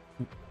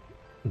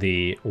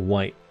 the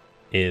white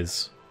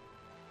is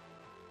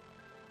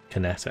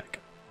kinetic.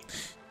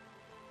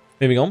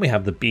 Moving on, we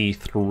have the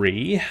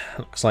B3.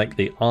 Looks like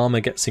the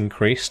armor gets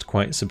increased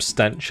quite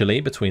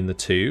substantially between the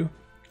two,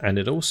 and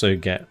it also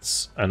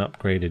gets an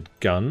upgraded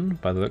gun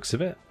by the looks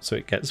of it. So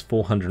it gets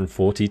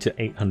 440 to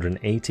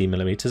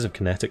 880mm of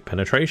kinetic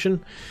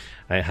penetration.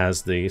 It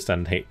has the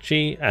standard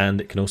HE, and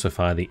it can also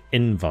fire the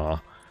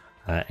Invar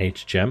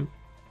HGEM.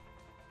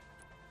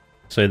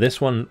 So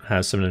this one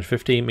has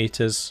 750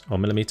 meters or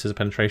millimeters of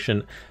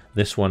penetration.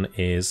 This one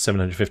is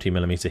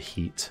 750mm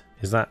heat.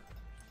 Is that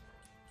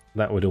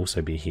would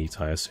also be heat,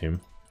 I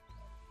assume.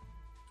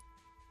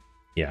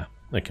 Yeah,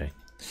 okay.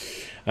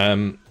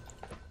 I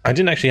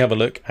didn't actually have a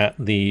look at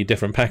the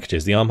different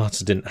packages. The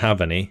Armata didn't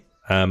have any.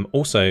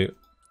 Also,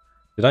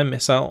 did I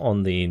miss out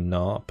on the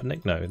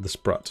Narpnik? No, the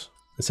Sprut.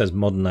 It says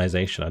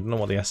modernization. I don't know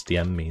what the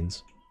SDM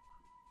means.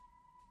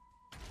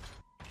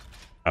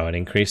 Oh, it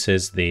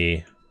increases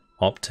the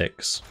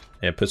optics.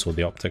 It puts all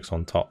the optics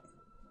on top.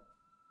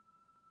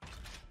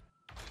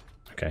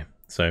 Okay,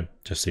 so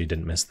just so you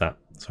didn't miss that.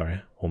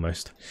 Sorry,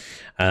 almost.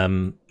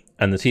 And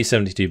the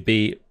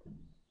T-72B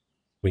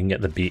We can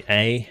get the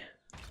BA,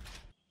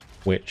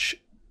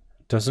 which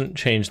doesn't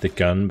change the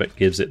gun, but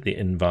gives it the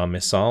Invar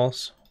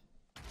missiles.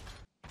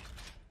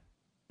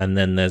 And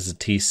then there's the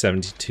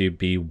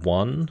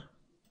T-72B1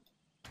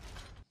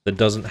 that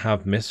doesn't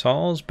have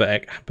missiles,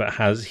 but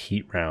has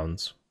heat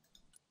rounds.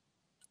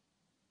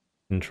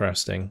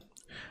 Interesting.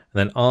 And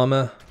then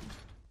armor,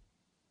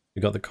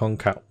 we got the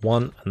Concat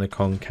 1 and the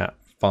Concat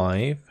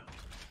 5.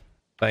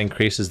 That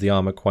increases the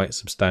armor quite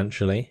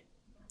substantially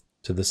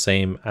to the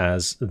same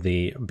as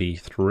the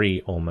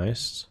B3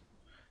 almost.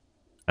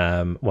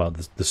 Well,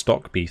 the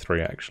stock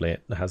B3 actually,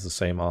 it has the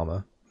same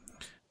armor.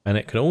 And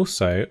it can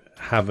also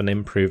have an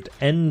improved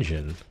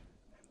engine,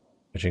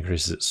 which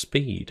increases its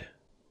speed.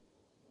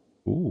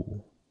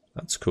 Ooh,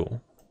 that's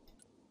cool.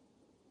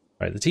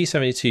 Right, the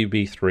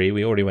T-72B3,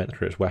 we already went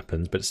through its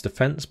weapons, but its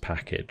defense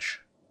package.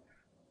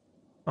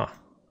 Ah,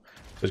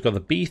 so it's got the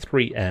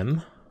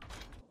B3M,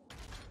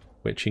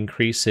 which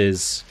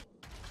increases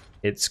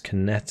its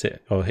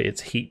kinetic, or its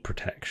heat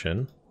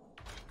protection.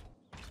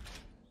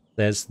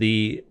 There's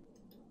the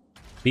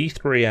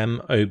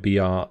B3M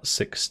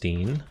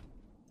OBR-16,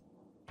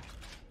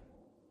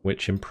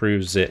 which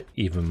improves it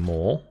even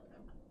more.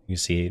 You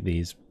see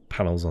these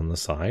panels on the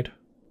side.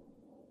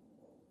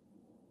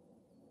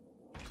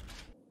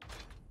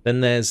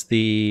 Then there's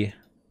the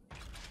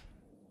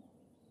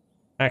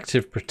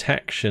active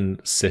protection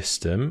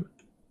system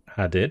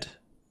added.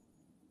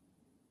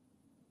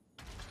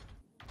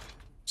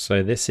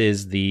 So this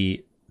is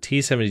the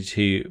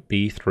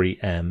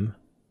T-72B3M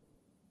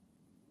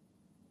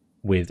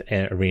with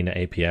Arena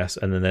APS,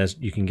 and then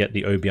you can get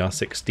the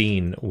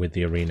OBR-16 with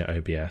the Arena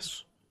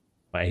OBS.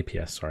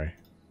 APS, sorry.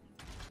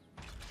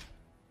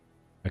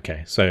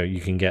 Okay, so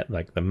you can get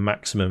like the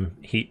maximum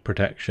heat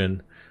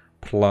protection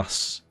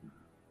plus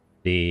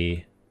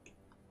the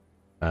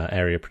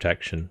area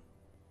protection.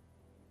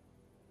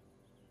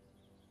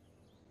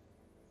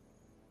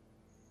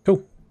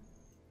 Cool.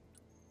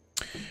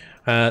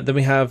 Then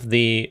we have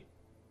the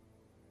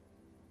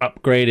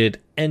upgraded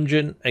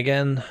engine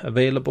again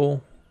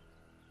available.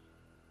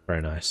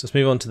 Very nice. Let's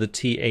move on to the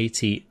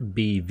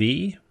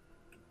T-80BV.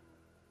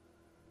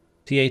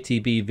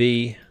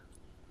 T-80BV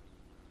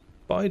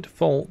by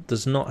default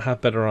does not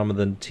have better armor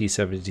than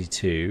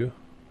T-72,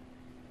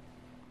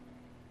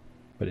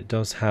 but it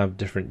does have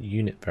different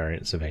unit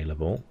variants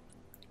available.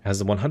 It has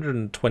the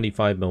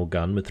 125mm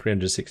gun with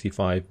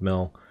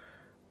 365mm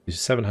to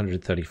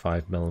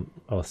 735mm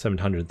or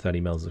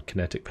 730mm of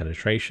kinetic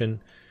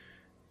penetration.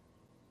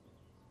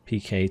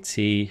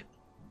 PKT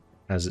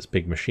has its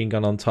big machine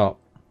gun on top.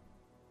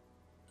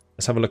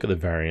 Let's have a look at the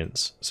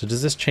variants. So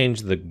does this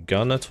change the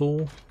gun at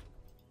all?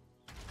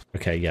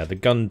 Okay, yeah, the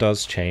gun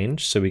does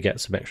change, so we get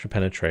some extra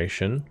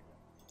penetration.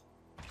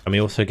 And we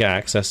also get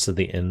access to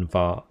the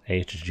Invar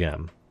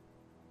HGem.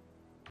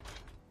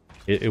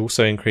 It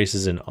also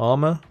increases in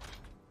armor,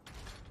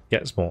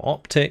 gets more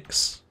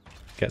optics,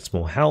 gets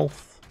more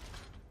health,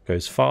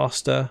 goes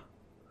faster.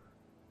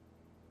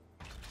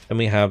 Then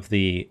we have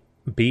the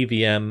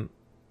BVM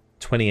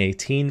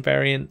 2018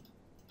 variant,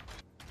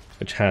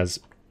 which has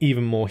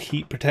even more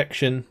heat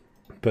protection,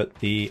 but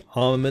the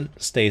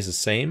armament stays the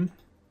same.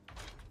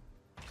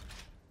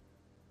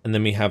 And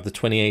then we have the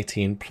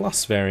 2018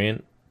 Plus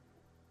variant,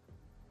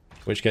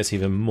 which gets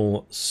even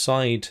more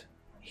side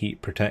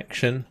heat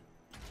protection.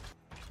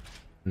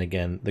 And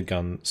again, the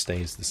gun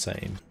stays the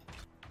same.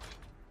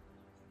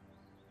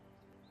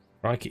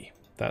 Crikey,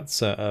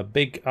 that's a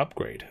big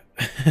upgrade.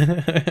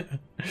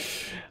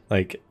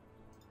 Like,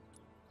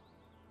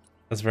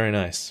 that's very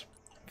nice.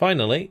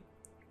 Finally,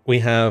 we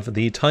have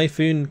the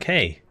Typhoon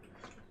K.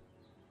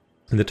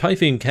 And the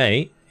Typhoon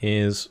K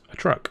is a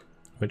truck,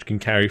 which can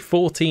carry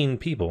 14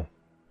 people.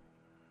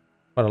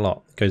 Quite a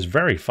lot. It goes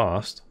very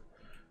fast,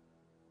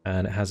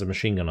 and it has a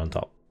machine gun on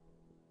top.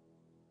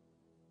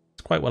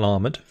 It's quite well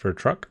armored for a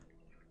truck.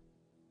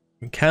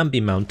 It can be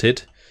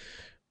mounted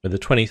with a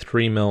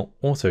 23mm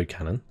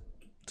autocannon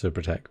to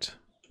protect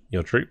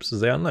your troops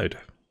as they unload.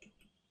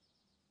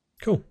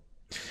 Cool.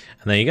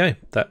 And there you go.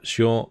 That's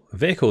your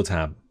vehicle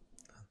tab.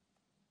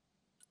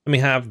 Then we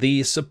have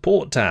the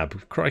support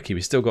tab. Crikey,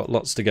 we still got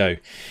lots to go.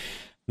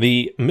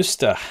 The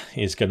Muster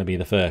is going to be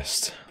the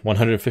first.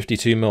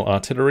 152mm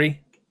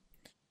artillery.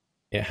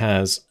 It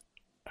has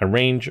a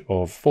range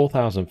of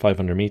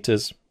 4,500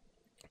 meters,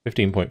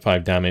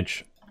 15.5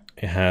 damage.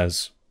 It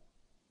has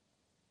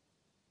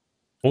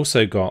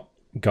also got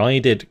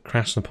guided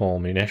Krasnopol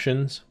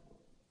munitions,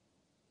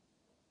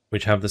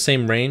 which have the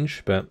same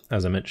range, but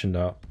as I mentioned,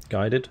 are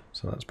guided,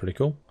 so that's pretty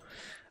cool.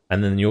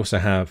 And then you also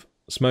have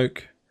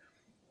smoke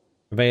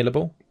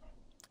available.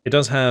 It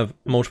does have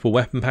multiple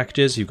weapon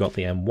packages. You've got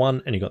the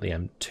M1 and you've got the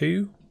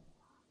M2.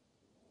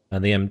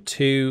 And the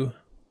M2,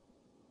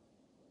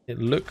 it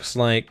looks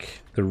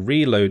like the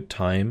reload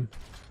time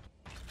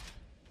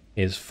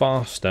is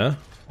faster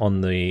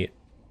on the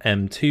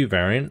M2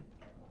 variant.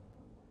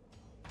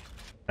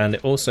 And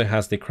it also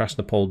has the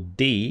Krasnopol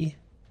D,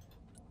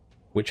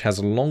 which has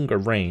a longer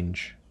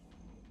range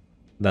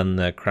than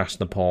the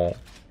Krasnopol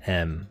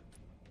M.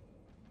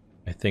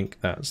 I think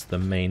that's the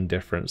main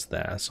difference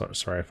there.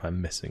 Sorry if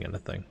I'm missing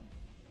anything.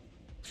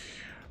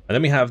 And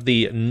then we have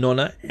the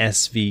Nonna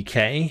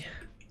SVK.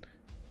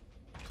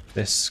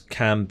 This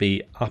can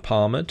be up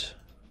armored,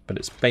 but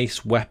its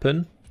base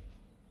weapon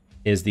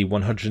is the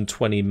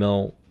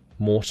 120mm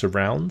mortar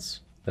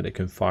rounds that it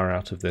can fire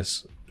out of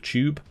this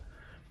tube,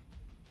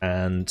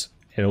 and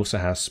it also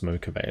has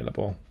smoke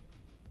available.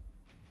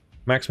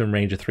 Maximum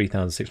range of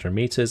 3,600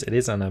 meters. It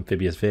is an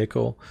amphibious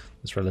vehicle.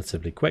 It's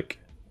relatively quick,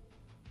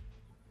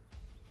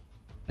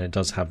 and it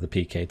does have the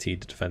PKT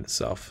to defend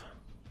itself.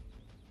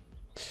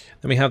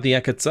 Then we have the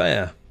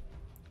Akatsaya,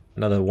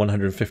 another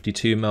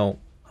 152mm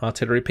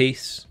artillery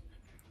piece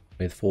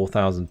with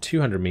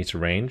 4,200 meter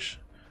range.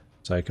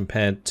 So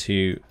compared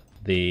to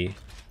the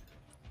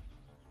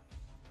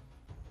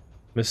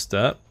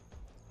Mister,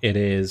 it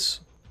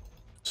is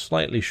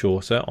slightly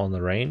shorter on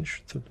the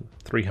range,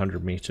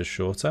 300 meters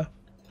shorter.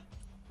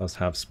 Does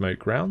have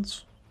smoke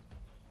rounds.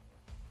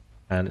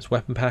 And its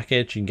weapon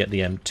package, you can get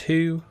the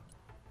M2,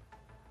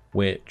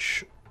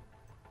 which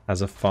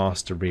has a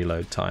faster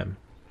reload time.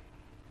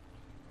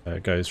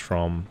 It goes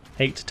from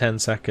 8 to 10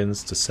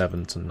 seconds to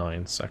 7 to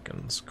 9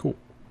 seconds. Cool.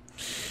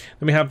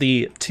 Then we have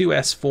the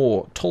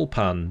 2S4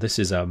 Tulpan. This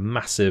is a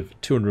massive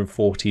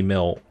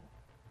 240mm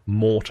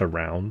mortar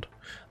round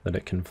that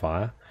it can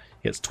fire.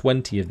 It gets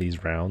 20 of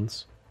these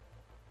rounds.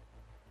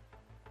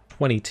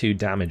 22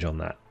 damage on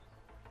that.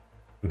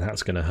 And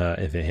that's going to hurt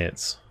if it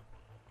hits.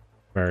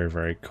 Very,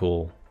 very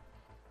cool.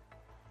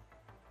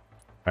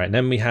 Alright,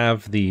 then we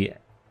have the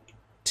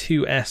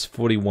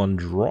 2S41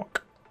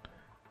 Drock.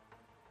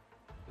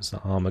 It's an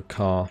armored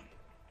car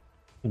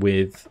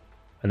with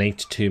an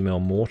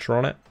 82mm mortar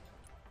on it,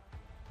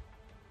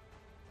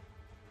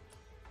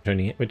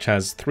 which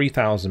has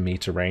 3,000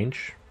 meter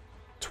range,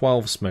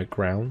 12 smoke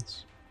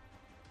rounds.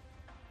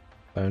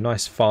 So a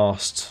nice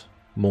fast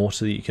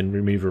mortar that you can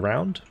remove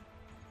around.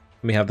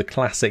 And we have the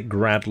classic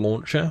Grad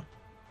launcher,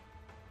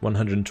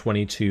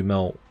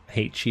 122mm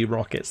HE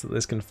rockets that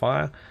this can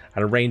fire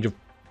at a range of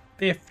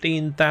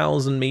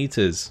 15,000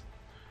 meters.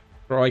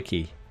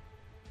 Crikey.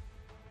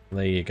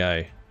 There you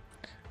go.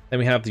 Then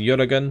we have the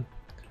Yoragun.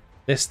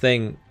 This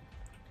thing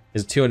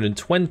is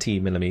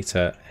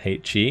 220mm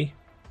HE,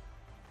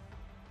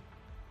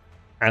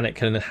 and it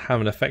can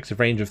have an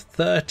effective range of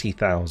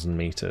 30,000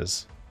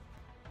 meters.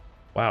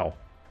 Wow.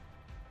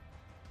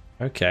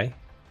 Okay.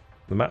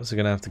 The maps are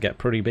going to have to get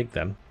pretty big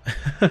then.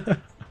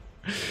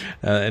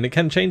 And it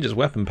can change its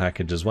weapon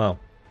package as well.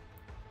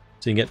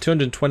 So you can get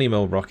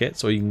 220mm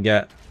rockets, or you can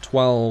get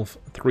 12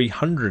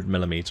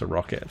 300mm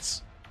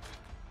rockets.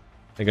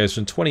 It goes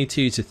from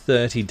 22 to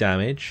 30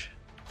 damage.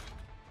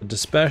 The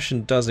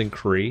dispersion does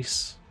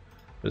increase,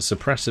 but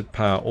suppressive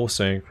power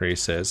also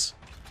increases.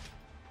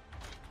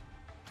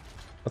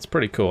 That's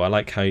pretty cool. I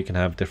like how you can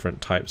have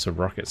different types of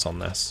rockets on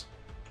this.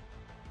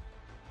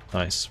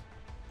 Nice.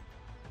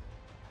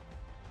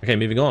 Okay,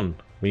 moving on.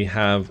 We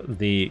have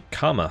the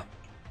Kama.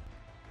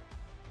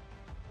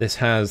 This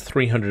has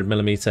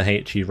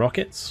 300mm HE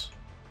rockets.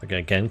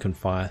 Again, can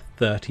fire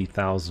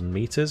 30,000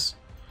 meters.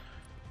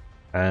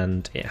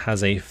 And it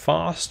has a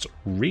fast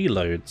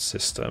reload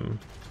system.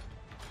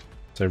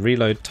 So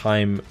reload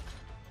time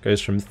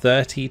goes from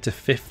 30 to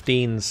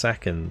 15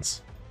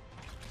 seconds.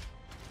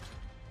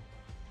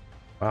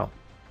 Wow.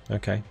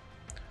 Okay.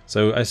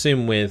 So I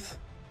assume with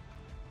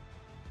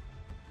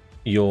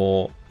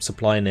your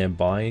supply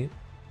nearby,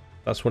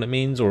 that's what it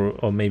means,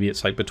 or maybe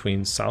it's like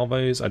between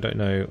salvos. I don't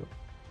know.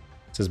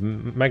 It says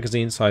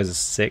magazine size is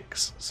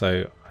 6,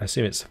 so I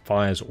assume it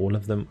fires all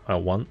of them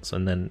at once,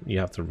 and then you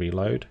have to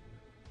reload.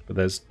 But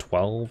there's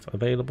 12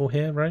 available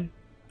here, right?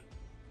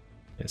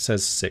 It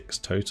says 6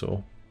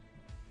 total.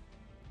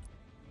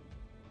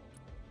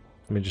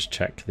 Let me just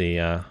check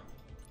the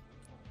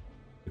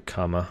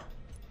Kama.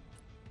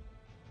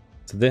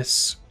 So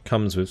this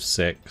comes with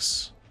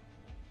 6.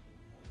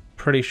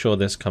 Pretty sure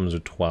this comes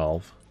with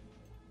 12.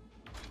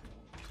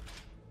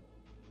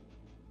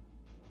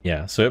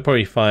 Yeah, so it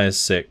probably fires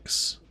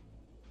 6.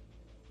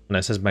 And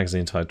it says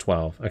magazine size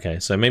 12. Okay,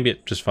 so maybe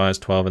it just fires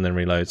 12 and then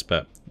reloads,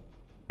 but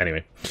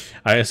anyway.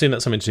 I assume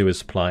that's something to do with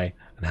supply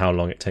and how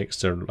long it takes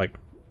to like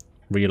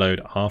reload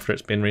after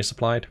it's been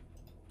resupplied.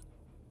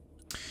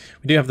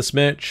 We do have the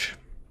Smirch.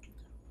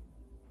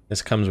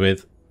 This comes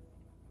with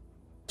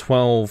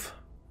 12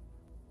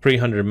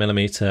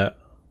 300mm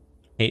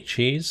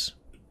HEs.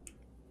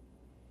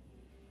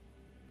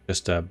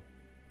 Just a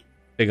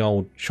big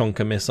old chunk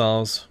of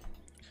missiles.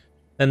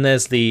 Then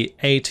there's the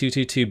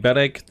A222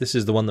 Bereg. This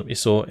is the one that we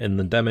saw in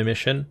the demo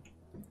mission.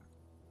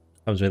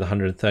 Comes with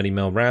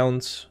 130mm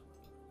rounds.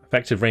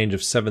 Effective range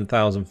of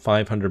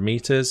 7,500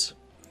 meters.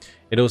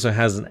 It also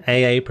has an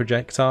AA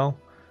projectile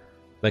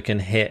that can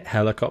hit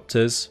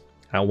helicopters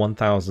at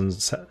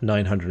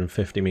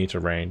 1,950 meter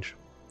range,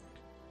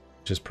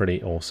 which is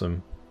pretty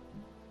awesome.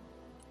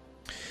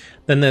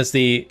 Then there's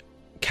the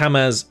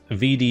Kamaz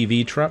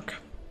VDV truck,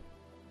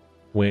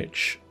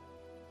 which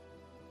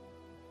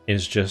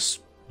is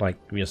just like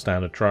your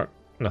standard truck,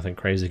 nothing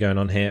crazy going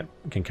on here.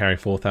 It can carry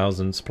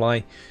 4,000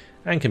 supply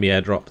and can be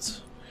airdropped.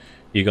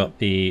 You got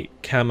the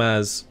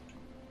Kamaz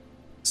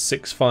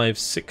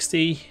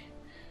 6560,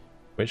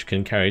 which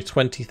can carry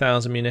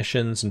 20,000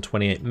 munitions and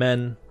 28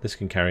 men. This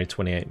can carry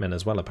 28 men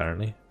as well,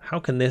 apparently. How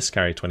can this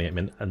carry 28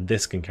 men and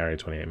this can carry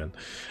 28 men?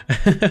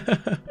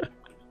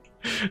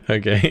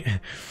 Okay.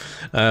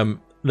 Then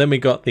we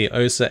got the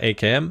OSA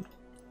AKM.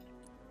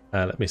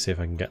 Let me see if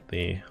I can get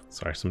the...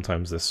 Sorry,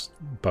 sometimes this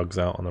bugs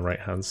out on the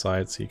right-hand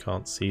side, so you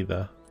can't see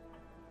the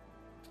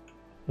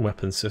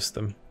weapon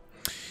system.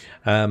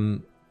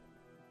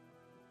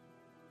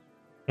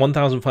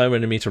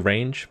 1,500 meter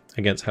range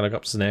against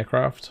helicopters and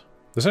aircraft.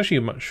 It's actually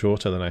much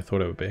shorter than I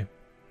thought it would be.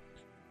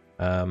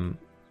 But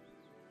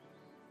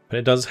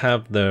it does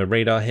have the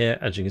radar here,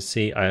 as you can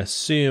see. I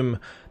assume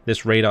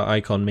this radar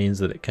icon means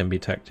that it can be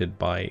detected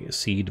by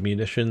seed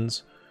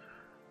munitions.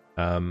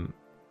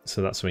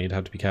 So that's something you'd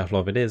have to be careful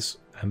of. It is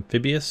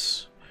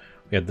amphibious.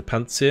 We have the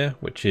Panzer,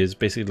 which is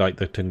basically like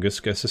the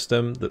Tunguska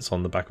system that's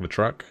on the back of a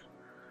truck.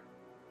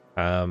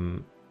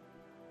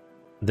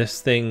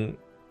 This thing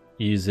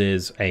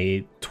uses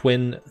a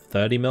twin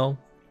 30mm,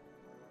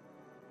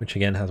 which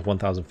again has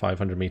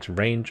 1,500 meter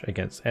range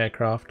against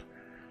aircraft.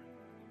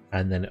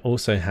 And then it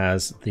also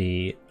has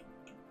the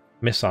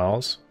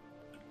missiles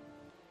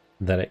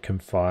that it can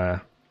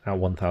fire at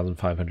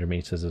 1,500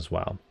 meters as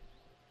well.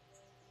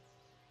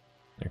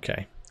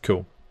 Okay,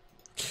 cool.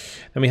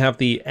 Then we have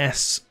the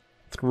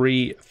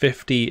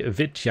S-350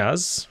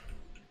 Vityaz.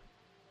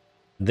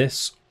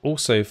 This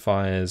also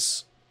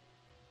fires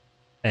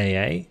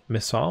AA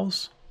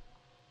missiles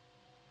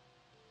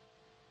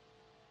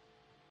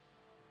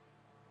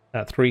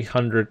at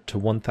 300 to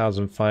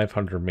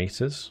 1,500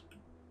 meters.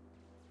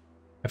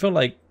 I feel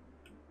like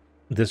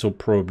this will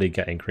probably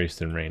get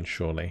increased in range,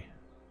 surely.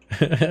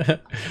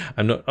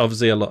 I'm not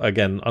obviously a lot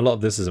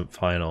of this isn't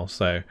final,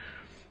 so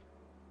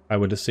I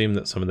would assume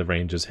that some of the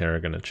ranges here are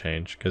going to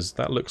change, because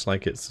that looks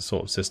like it's the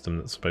sort of system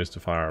that's supposed to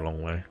fire a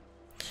long way.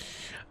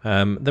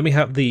 Then we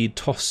have the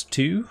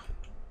TOS-2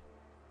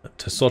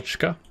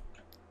 Tosochka.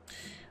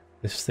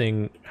 This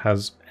thing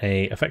has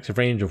a effective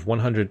range of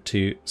 100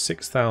 to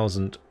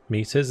 6,000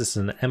 meters. This is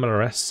an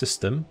MLRS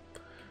system.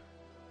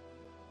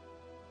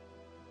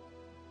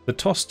 The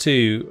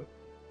TOS-2,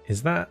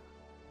 is that...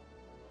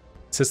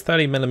 It says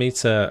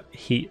 30mm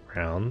heat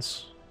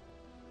rounds.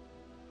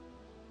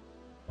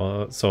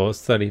 So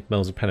it's 30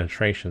 mils of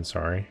penetration,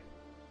 sorry.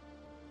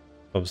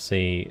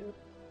 Obviously,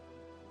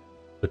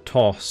 the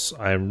TOS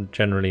I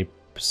generally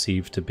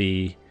perceive to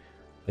be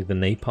like the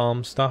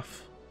napalm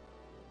stuff.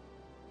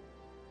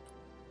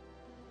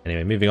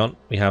 Anyway, moving on,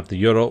 we have the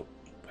Euro,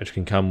 which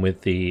can come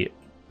with the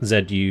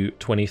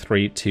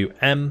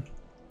ZU-23-2M.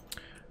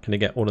 Can it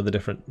get all of the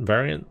different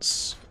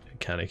variants? It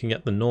can. It can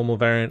get the normal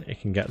variant. It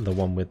can get the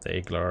one with the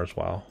Igla as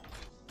well.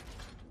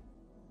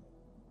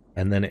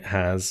 And then it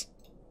has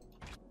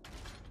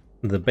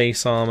the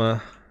base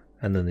armor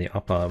and then the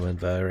up armored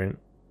variant.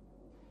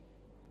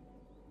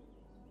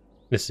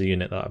 This is a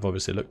unit that I've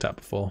obviously looked at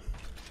before.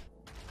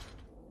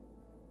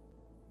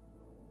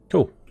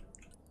 Cool.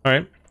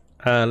 Alright,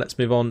 let's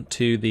move on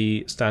to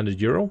the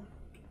standard Ural.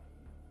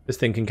 This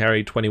thing can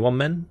carry 21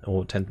 men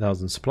or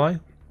 10,000 supply.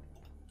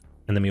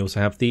 And then we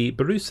also have the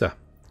Barusa.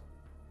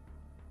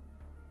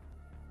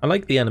 I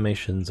like the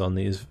animations on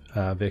these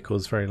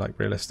vehicles, very like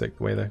realistic,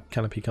 the way the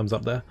canopy comes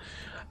up there.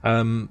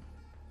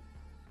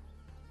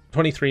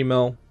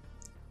 23mm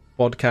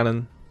quad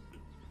cannon,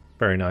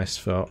 very nice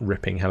for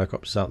ripping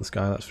helicopters out of the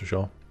sky, that's for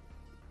sure.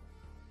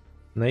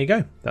 And there you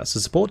go, that's the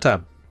support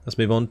tab. Let's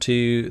move on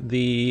to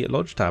the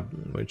Lodge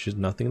tab, which is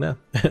nothing there.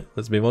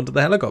 Let's move on to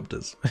the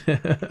helicopters.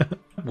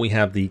 We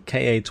have the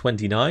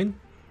KA-29.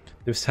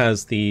 This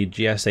has the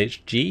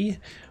GSHG,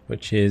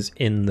 which is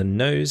in the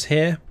nose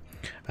here.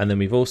 And then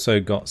we've also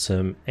got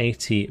some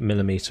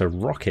 80mm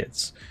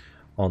rockets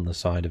on the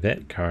side of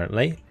it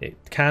currently. It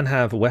can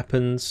have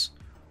weapons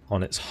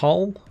on its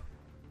hull.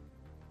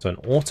 So an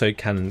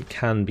autocannon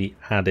can be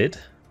added.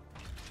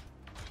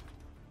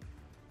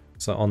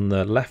 So on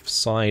the left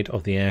side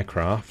of the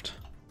aircraft,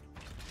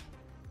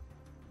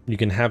 you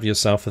can have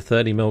yourself a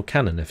 30mm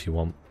cannon if you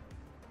want.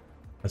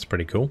 That's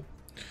pretty cool.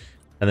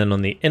 And then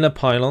on the inner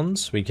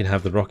pylons, we can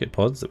have the rocket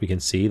pods that we can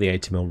see, the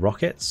 80mm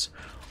rockets,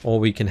 or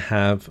we can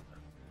have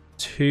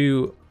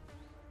two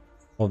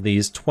of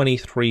these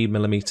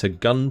 23mm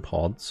gun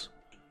pods.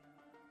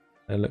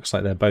 It looks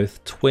like they're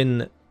both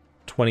twin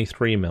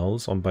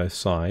 23mm on both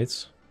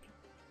sides.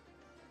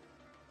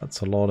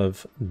 That's a lot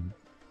of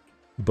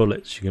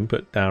bullets you can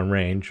put down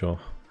range, or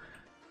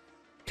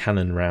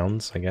cannon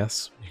rounds, I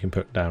guess, you can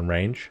put down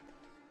range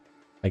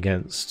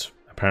against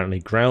apparently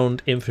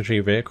ground infantry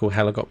vehicle,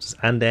 helicopters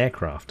and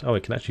aircraft. Oh,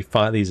 it can actually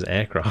fire these at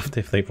aircraft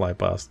if they fly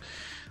past.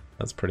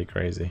 That's pretty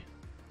crazy.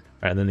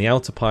 Right, and then the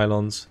outer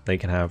pylons, they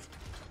can have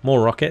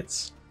more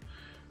rockets,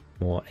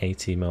 more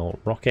 80mm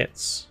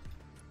rockets,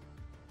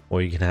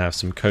 or you can have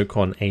some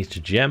Recon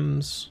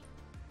HDGams,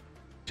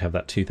 which have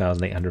that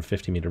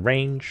 2,850 meter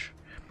range,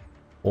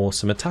 or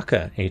some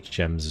Attacker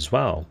HDGams as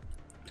well.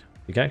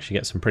 You can actually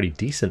get some pretty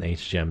decent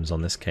HDGams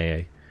on this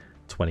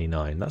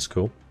KA-29. That's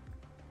cool.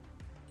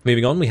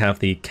 Moving on, we have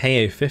the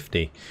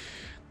KA-50.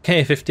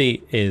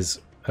 Ka-50 is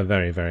a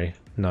very, very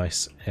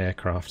nice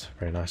aircraft,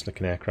 very nice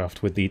looking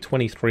aircraft with the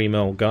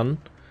 23mm gun,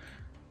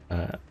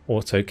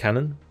 auto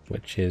cannon,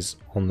 which is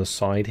on the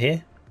side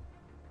here.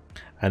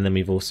 And then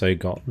we've also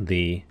got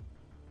the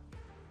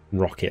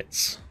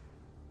rockets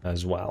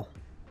as well.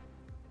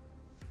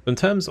 In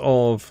terms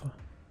of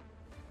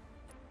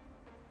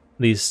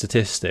these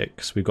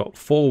statistics, we've got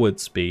forward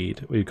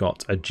speed, we've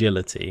got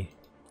agility.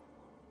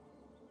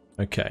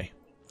 Okay,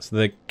 so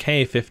the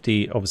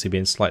Ka-50 obviously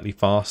being slightly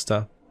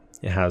faster,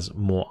 it has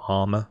more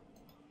armor.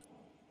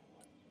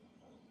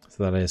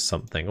 So that is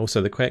something.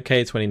 Also, the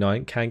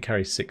Ka-29 can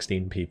carry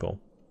 16 people,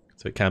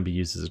 so it can be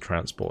used as a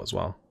transport as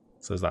well.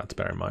 So there's that to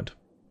bear in mind.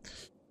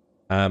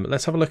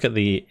 Let's have a look at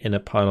the inner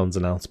pylons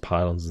and outer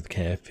pylons of the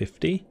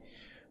Ka-50.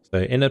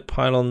 So inner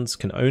pylons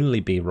can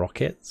only be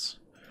rockets,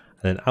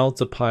 and then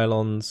outer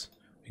pylons,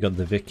 we've got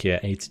the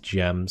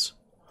VulcanHDGams.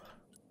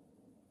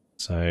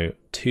 So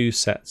 2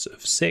 sets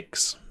of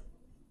 6,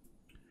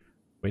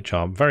 which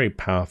are very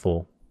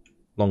powerful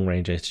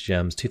long-range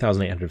HDGams,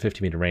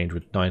 2,850 meter range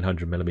with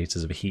 900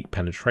 millimeters of heat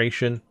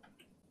penetration.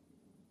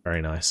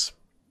 Very nice.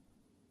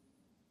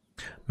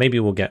 Maybe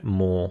we'll get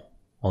more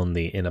on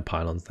the inner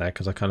pylons there,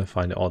 because I kind of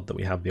find it odd that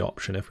we have the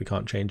option if we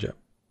can't change it.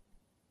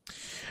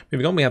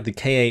 Moving on, we have the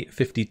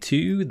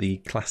Ka-52, the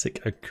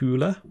classic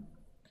Akula.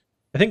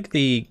 I think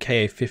the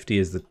Ka-50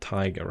 is the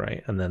Tiger,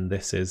 right? And then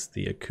this is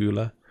the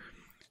Akula.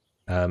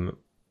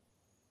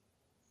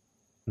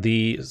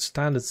 The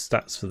standard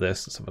stats for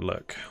this, let's have a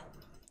look.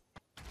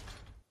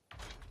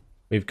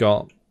 We've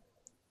got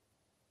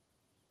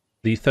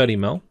the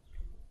 30mm,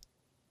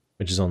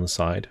 which is on the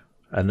side,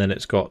 and then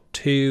it's got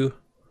 2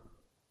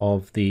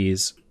 of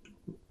these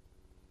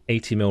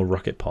 80mm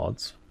rocket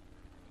pods.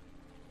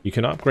 You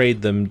can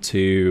upgrade them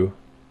to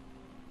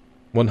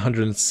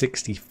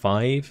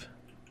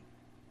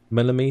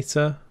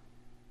 165mm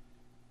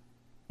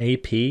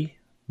AP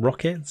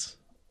rockets. Is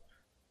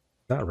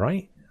that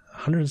right?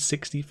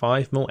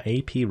 165mm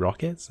AP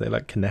rockets? They're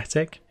like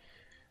kinetic.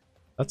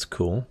 That's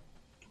cool.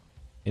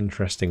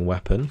 Interesting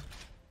weapon.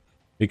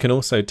 You can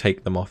also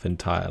take them off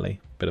entirely.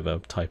 Bit of a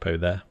typo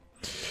there.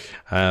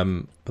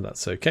 But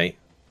that's okay.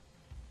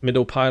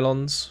 Middle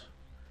pylons.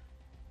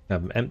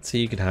 Have them empty.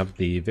 You can have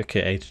the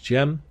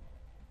VulcanHDGam.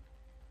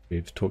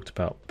 We've talked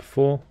about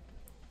before.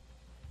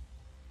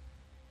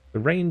 The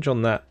range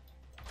on that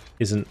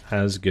isn't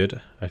as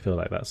good. I feel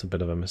like that's a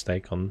bit of a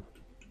mistake on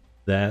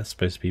there. It's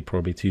supposed to be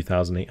probably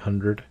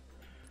 2,800.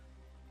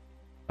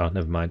 Oh,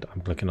 never mind.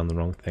 I'm clicking on the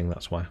wrong thing.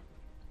 That's why.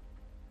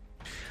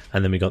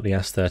 And then we got the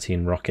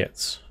S-13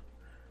 rockets,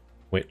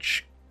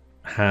 which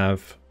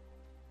have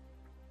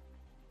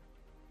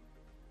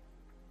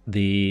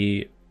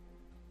the...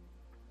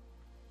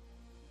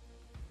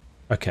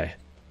 Okay.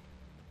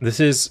 This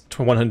is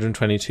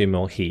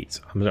 122mm heat.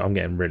 I'm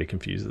getting really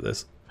confused with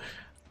this.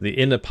 The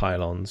inner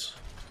pylons...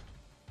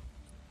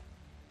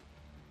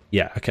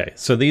 Yeah, okay.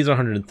 So these are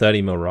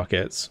 130mm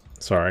rockets.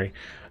 Sorry.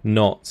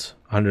 Not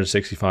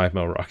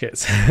 165mm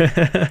rockets.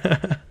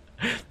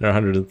 They're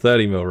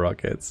 130mm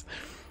rockets,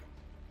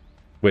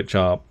 which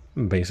are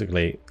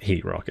basically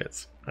heat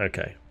rockets.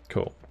 Okay,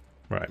 cool.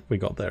 Right, we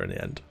got there in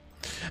the end.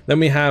 Then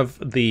we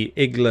have the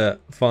Igla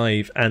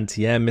 5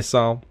 anti-air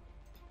missile,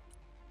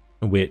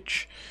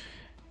 which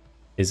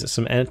is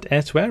some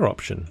air-to-air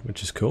option,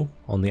 which is cool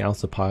on the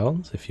outer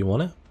pylons if you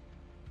want it.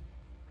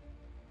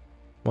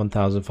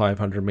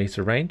 1,500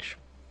 meter range.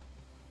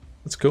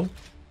 That's cool.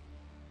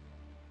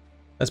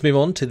 Let's move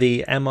on to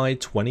the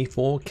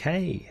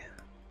Mi-24K.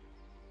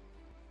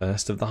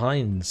 First of the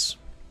Hinds.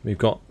 We've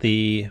got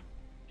the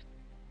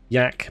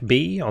Yak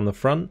B on the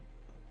front.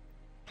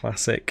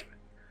 Classic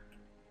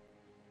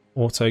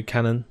auto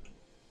cannon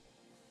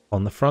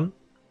on the front.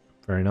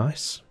 Very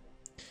nice.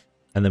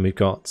 And then we've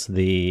got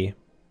the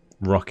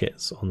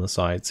rockets on the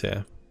sides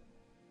here.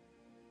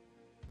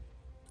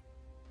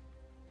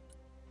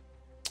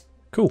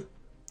 Cool.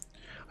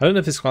 I don't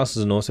know if this class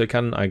is an auto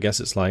cannon. I guess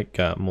it's like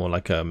more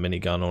like a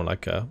minigun or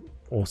like a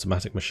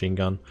automatic machine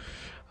gun.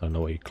 I don't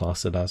know what you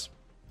class it as.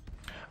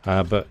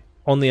 But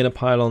on the inner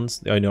pylons,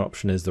 the only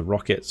option is the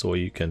rockets, or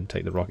you can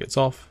take the rockets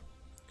off.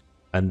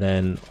 And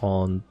then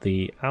on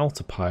the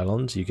outer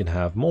pylons, you can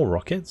have more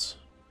rockets.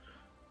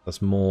 That's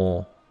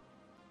more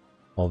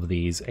of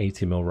these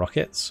 80mm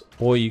rockets,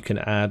 or you can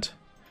add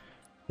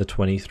the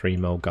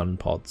 23mm gun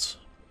pods.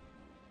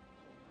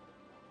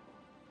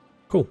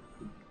 Cool.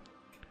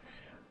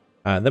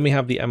 Then we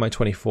have the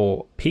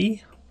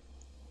Mi-24P.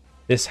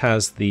 This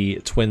has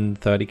the twin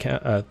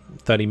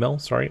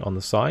 30mm on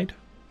the side,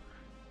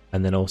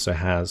 and then also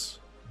has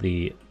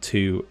the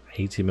 2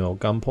 80mm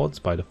gun pods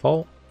by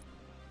default.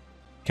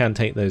 Can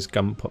take those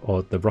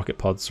the rocket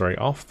pods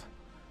off.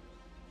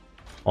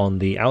 On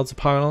the outer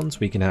pylons,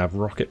 we can have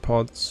rocket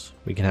pods.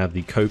 We can have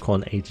the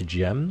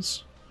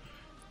VulcanHDGams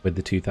with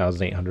the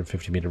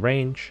 2,850 meter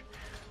range,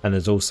 and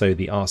there's also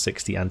the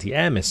R-60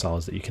 anti-air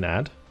missiles that you can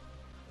add,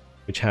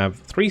 which have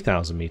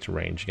 3,000 meter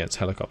range against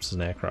helicopters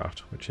and aircraft,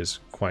 which is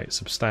quite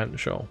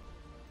substantial.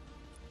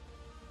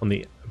 On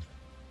the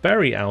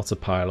very outer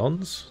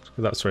pylons,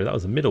 that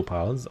was the middle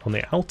pylons. On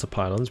the outer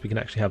pylons, we can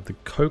actually have the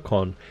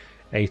Recon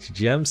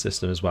HDGM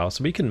system as well.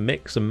 So we can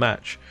mix and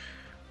match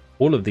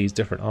all of these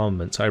different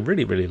armaments. I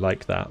really, really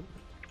like that.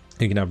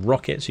 You can have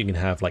rockets, you can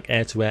have like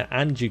air-to-air,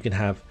 and you can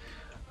have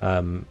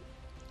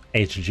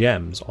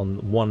HGMs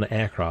on one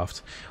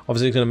aircraft.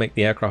 Obviously, it's going to make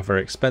the aircraft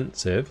very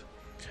expensive,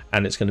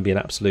 and it's going to be an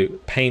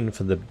absolute pain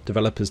for the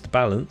developers to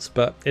balance,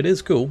 but it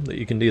is cool that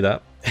you can do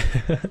that.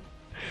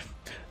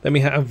 Then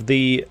we have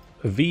the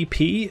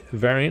VP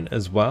variant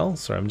as well.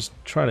 So I'm just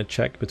trying to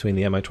check between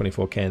the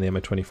Mi-24K and the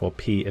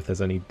Mi-24P if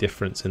there's any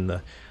difference in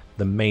the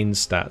main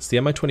stats. The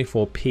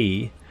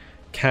Mi-24P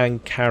can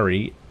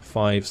carry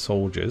 5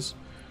 soldiers.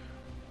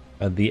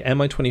 The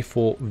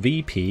Mi-24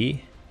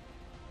 VP,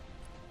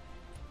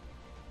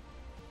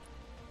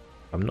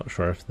 I'm not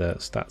sure if the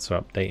stats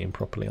are updating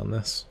properly on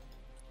this.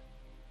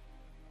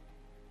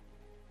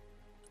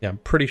 Yeah, I'm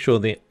pretty sure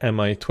the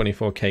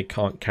Mi-24K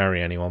can't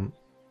carry anyone.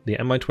 The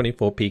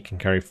Mi-24P can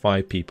carry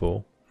 5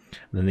 people,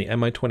 and then the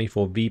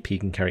Mi-24 VP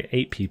can carry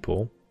 8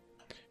 people.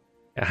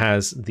 It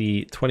has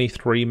the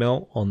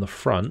 23mm on the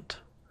front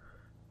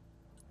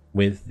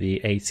with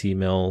the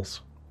 80mm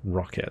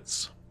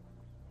rockets.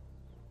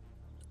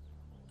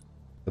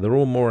 So they're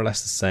all more or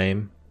less the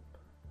same.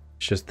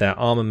 It's just their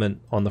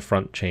armament on the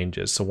front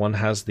changes. So one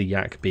has the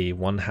Yak-B,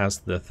 one has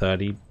the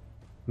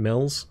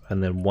 30mm,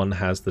 and then one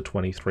has the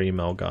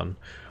 23mm gun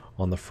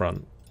on the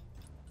front.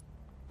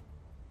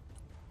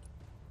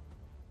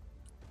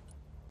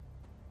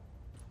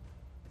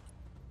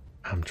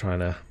 I'm trying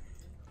to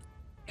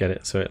get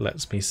it so it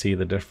lets me see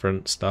the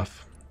different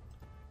stuff.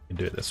 You can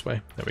do it this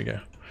way. There we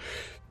go.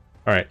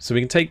 Alright, so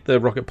we can take the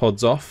rocket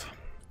pods off.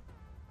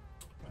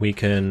 We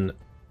can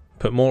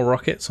put more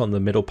rockets on the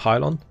middle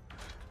pylon,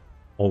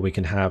 or we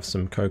can have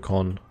some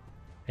Recon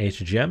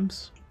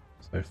HGMs.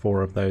 So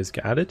 4 of those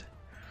get added.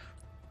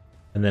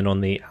 And then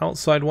on the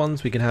outside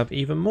ones, we can have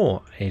even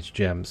more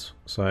HGMs.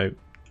 So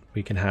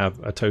we can have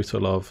a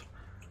total of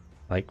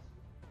like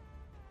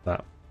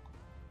that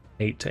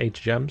 8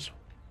 HGMs.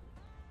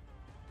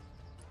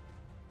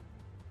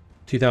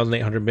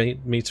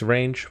 2,800 meter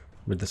range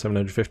with the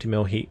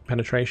 750mm heat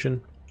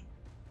penetration.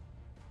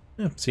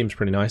 Yeah, seems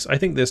pretty nice. I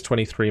think this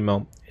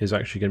 23mm is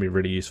actually going to be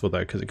really useful though,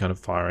 because it kind of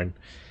fire in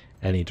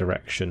any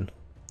direction.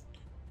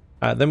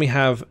 Then we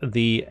have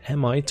the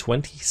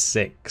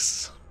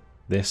Mi-26.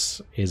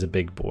 This is a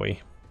big boy.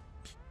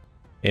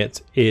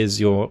 It is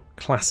your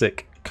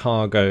classic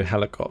cargo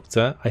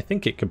helicopter. I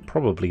think it could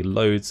probably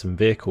load some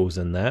vehicles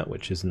in there,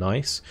 which is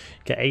nice.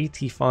 Get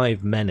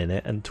 85 men in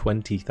it and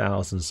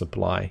 20,000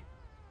 supply.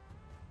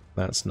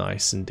 That's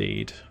nice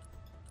indeed.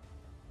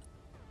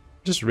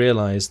 Just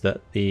realized that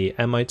the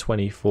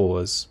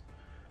Mi-24s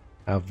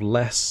have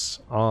less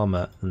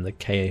armor than the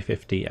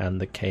Ka-50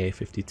 and the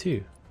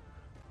Ka-52.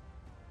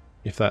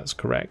 If that's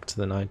correct,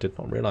 then I did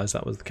not realize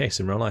that was the case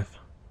in real life.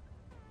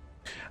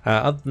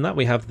 Other than that,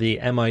 we have the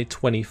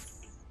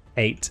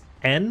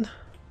Mi-28N,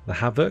 the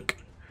Havoc.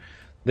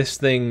 This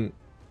thing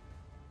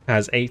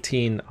has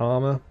 18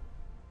 armor,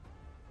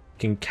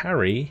 can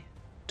carry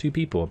 2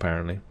 people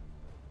apparently.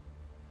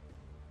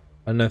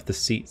 I don't know if the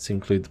seats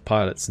include the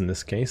pilots in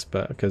this case,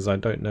 but because I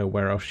don't know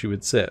where else you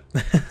would sit.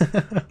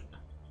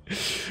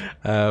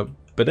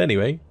 But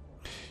anyway,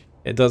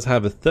 it does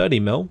have a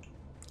 30mm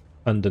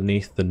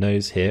underneath the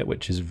nose here,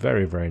 which is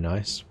very, very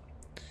nice.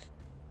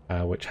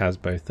 Which has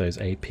both those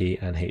AP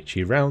and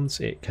HE rounds.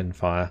 It can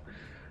fire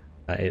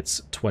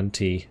its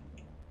 2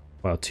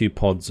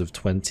 pods of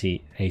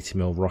 20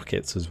 80mm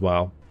rockets as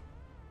well.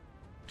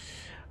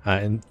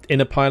 And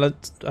inner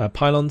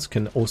pylons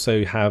can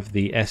also have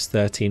the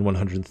S13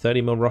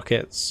 130mm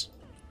rockets,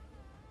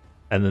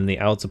 and then the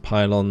outer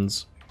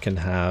pylons can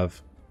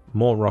have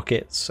more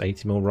rockets,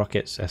 80mm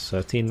rockets,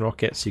 S13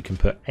 rockets. You can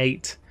put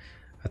 8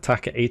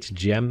 attacker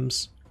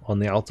HGMs on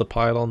the outer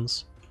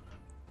pylons.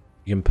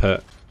 You can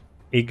put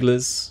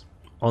Iglas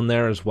on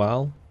there as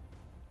well,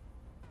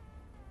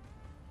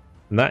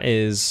 and that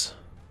is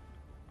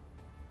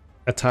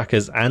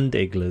attackers and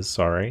Iglas,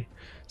 sorry.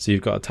 So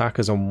you've got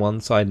attackers on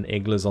one side and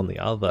Iglas on the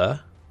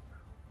other.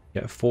 You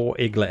get 4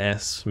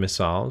 Igla-S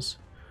missiles,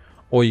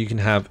 or you can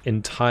have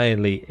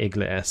entirely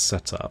Igla-S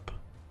setup.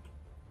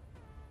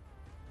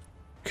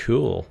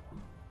 Cool.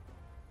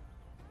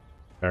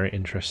 Very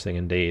interesting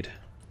indeed.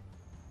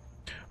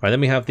 Right,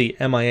 then we have the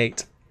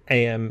Mi-8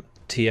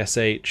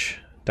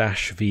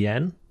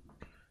 AMTSH-VN.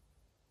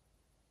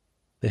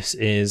 This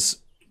is,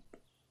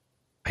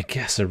 I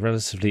guess, a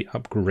relatively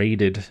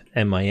upgraded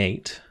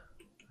Mi-8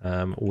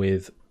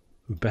 with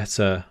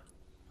better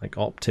like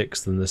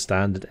optics than the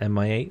standard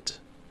Mi-8.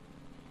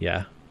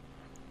 Yeah.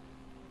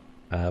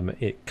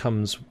 It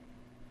comes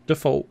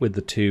default with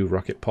the 2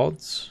 rocket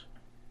pods.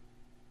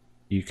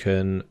 You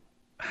can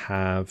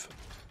have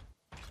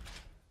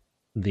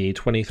the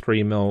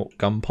 23mm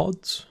gun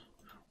pods,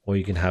 or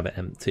you can have it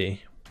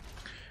empty.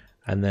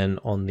 And then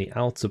on the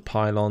outer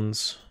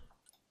pylons,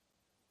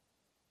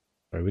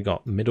 sorry, we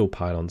got middle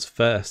pylons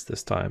first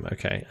this time.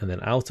 Okay, and then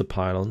outer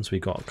pylons, we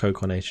got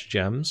Recon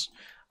HGMs,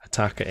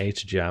 attacker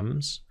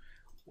HGMs,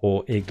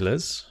 or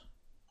Iglas.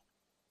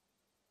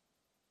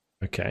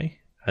 Okay.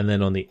 And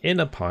then on the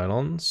inner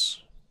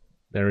pylons,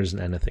 there isn't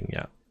anything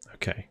yet.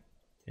 Okay.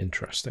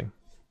 Interesting.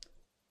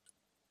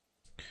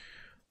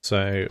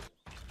 So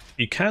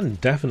you can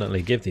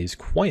definitely give these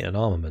quite an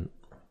armament.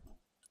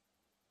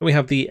 We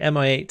have the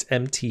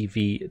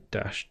Mi-8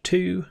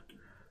 MTV-2.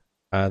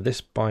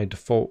 This by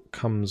default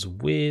comes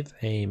with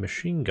a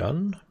machine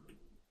gun.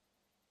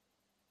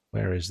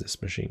 Where is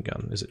this machine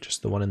gun? Is it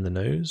just the one in the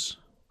nose?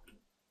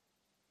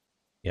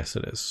 Yes,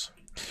 it is.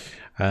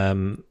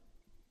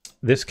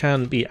 This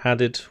can be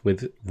added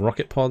with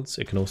rocket pods.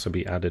 It can also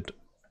be added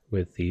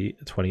with the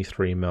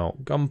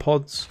 23mm gun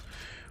pods.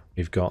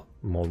 We've got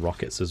more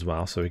rockets as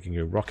well, so we can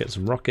go rockets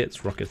and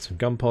rockets, rockets and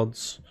gun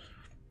pods.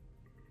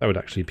 That would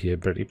actually be a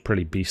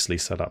pretty beastly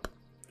setup,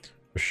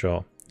 for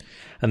sure.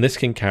 And this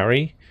can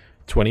carry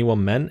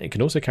 21 men. It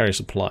can also carry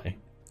supply,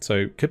 so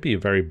it could be a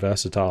very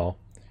versatile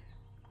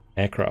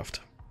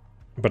aircraft.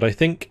 But I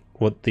think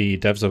what the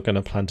devs are going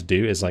to plan to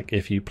do is, like,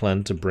 if you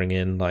plan to bring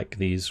in like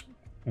these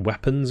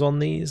weapons on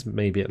these,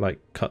 maybe it like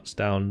cuts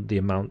down the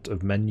amount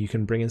of men you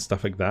can bring in,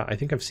 stuff like that. I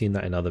think I've seen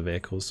that in other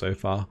vehicles so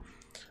far,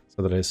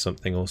 so that is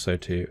something also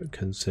to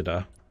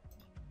consider.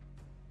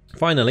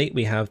 Finally,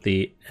 we have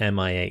the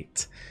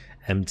Mi-8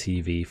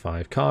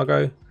 MTV-5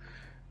 cargo,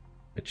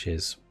 which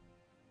is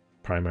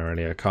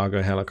primarily a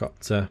cargo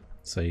helicopter.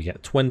 So you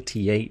get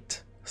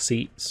 28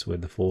 seats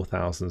with the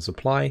 4,000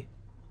 supply.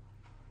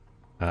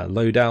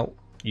 Loadout,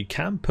 you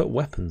can put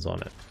weapons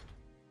on it.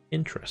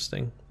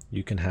 Interesting.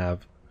 You can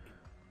have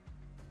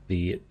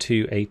the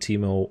 2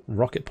 80mm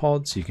rocket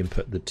pods, you can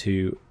put the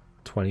 2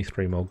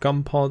 23mm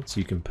gun pods,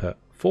 you can put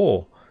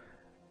 4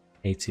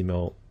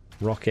 80mm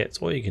rockets,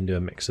 or you can do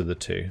a mix of the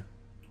two.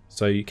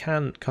 So you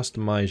can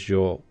customize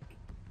your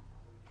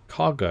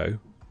cargo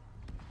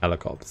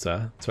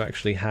helicopter to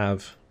actually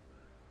have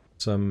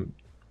some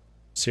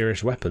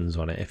serious weapons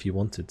on it if you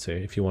wanted to,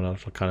 if you want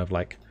to kind of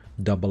like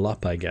double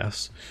up, I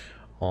guess,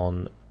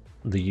 on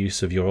the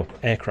use of your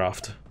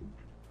aircraft.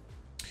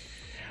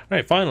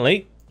 Alright,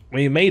 finally,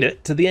 we made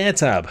it to the air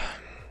tab.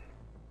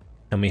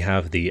 And we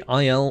have the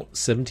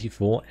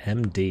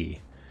IL-74MD.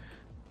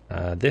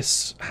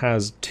 This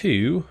has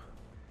 2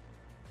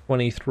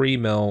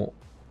 23mm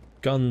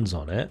guns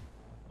on it.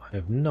 I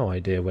have no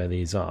idea where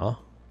these are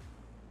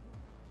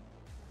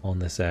on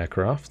this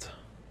aircraft.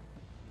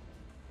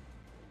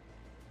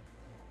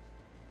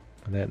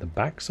 Are they at the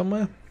back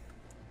somewhere?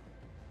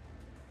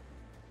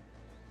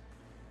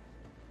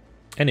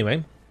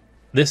 Anyway,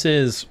 this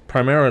is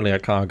primarily a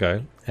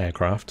cargo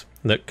aircraft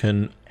that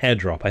can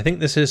airdrop. I think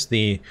this is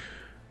the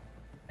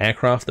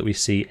aircraft that we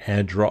see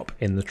airdrop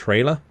in the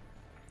trailer.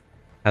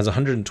 Has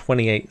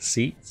 128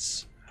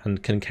 seats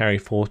and can carry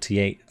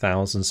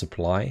 48,000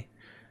 supply.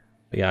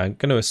 But yeah, I'm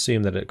going to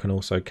assume that it can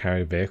also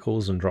carry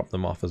vehicles and drop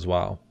them off as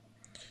well.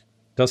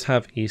 It does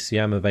have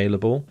ECM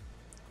available,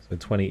 so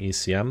 20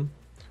 ECM.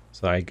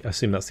 So I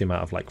assume that's the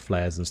amount of like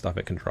flares and stuff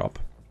it can drop.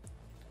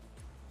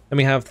 Then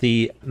we have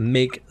the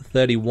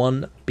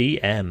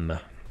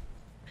MiG-31BM.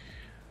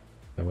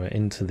 So we're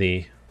into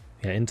the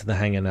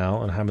hangar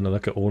now and having a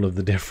look at all of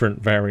the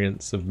different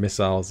variants of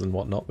missiles and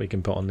whatnot we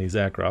can put on these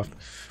aircraft.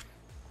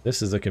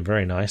 This is looking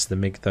very nice, the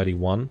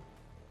MiG-31.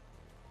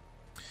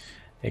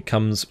 It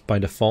comes by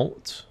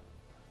default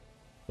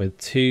with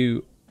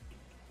 2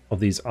 of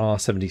these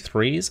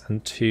R-73s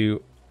and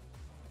 2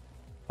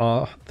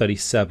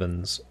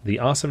 R-37s. The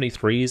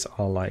R-73s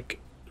are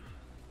like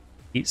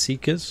heat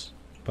seekers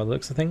by the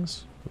looks of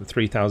things, with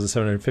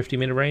 3,750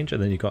 meter range,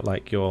 and then you've got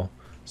like your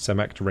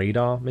SEMAC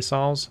radar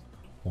missiles,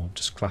 or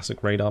just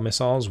classic radar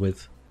missiles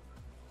with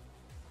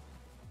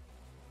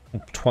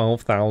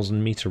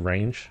 12,000 meter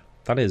range.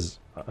 That is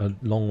a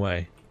long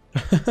way.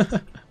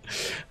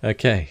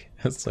 Okay,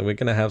 so we're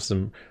going to have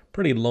some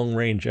pretty long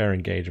range air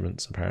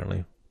engagements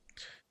apparently.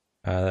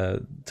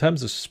 In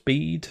terms of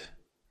speed, it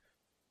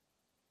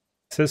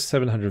says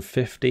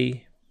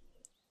 750.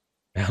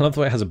 I love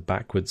the way it has a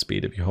backward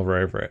speed if you hover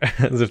over it,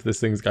 as if this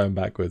thing's going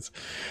backwards.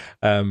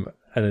 And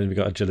then we've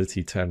got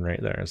agility turn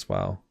rate there as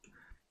well.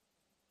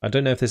 I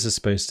don't know if this is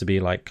supposed to be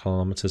like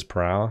kilometers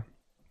per hour.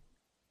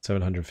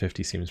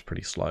 750 seems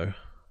pretty slow. I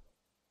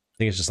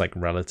think it's just like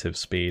relative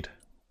speed.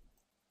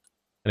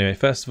 Anyway,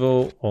 first of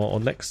all, or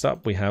next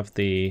up, we have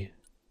the...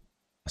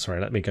 Sorry,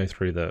 let me go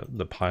through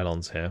the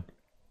pylons here.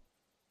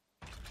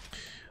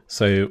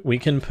 So we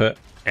can put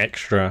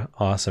extra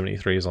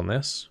R-73s on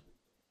this,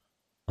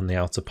 on the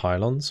outer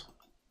pylons.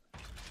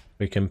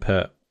 We can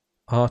put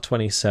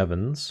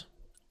R-27s.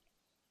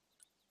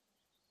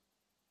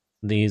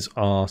 These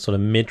are sort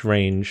of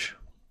mid-range.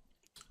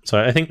 So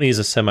I think these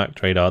are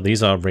SEMAC radar.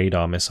 These are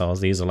radar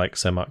missiles. These are like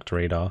SEMAC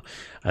radar.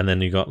 And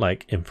then you got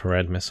like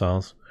infrared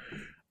missiles.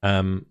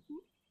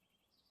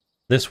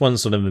 This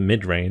one's sort of a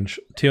mid-range,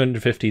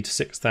 250 to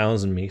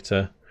 6,000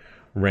 meter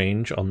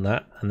range on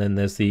that. And then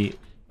there's the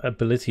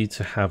ability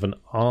to have an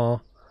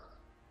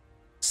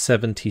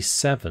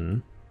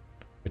R-77,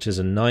 which is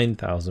a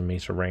 9,000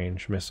 meter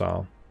range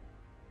missile.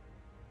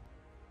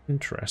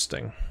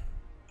 Interesting.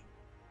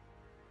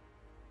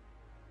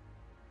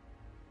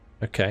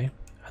 Okay,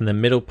 and then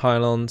middle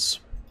pylons.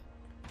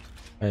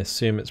 I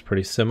assume it's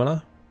pretty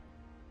similar.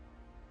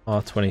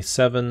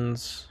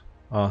 R27s,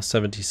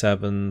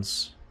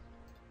 R77s,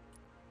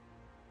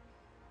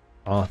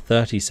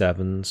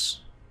 R37s,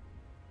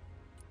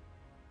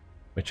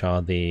 which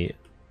are the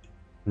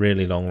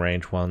really long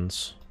range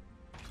ones.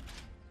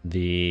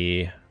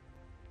 The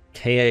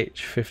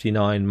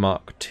KH-59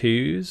 Mark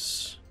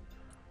IIs.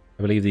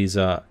 I believe these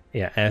are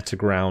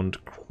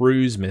air-to-ground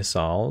cruise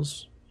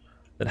missiles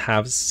that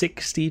have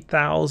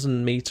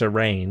 60,000 meter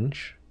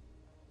range.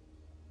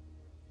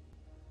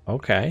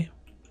 Okay.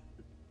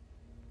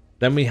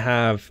 Then we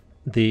have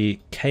the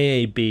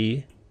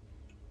KAB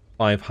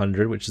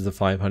 500, which is the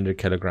 500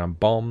 kilogram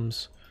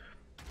bombs.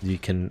 You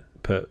can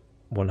put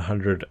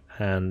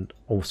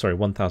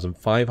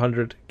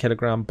 1,500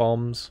 kilogram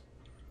bombs.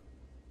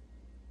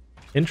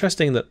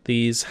 Interesting that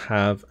these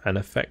have an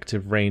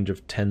effective range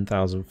of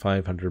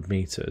 10,500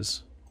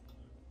 meters.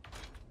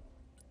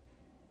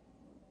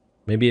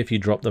 Maybe if you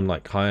drop them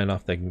like high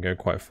enough, they can go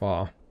quite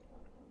far.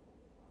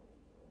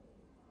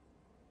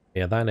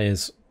 Yeah, that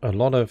is a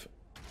lot of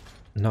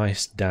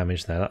nice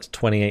damage there. That's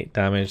 28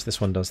 damage.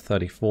 This one does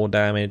 34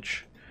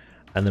 damage.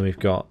 And then we've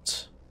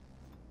got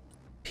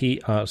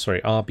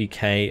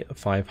RBK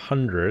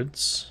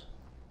 500s,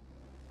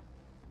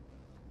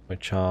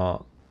 which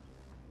are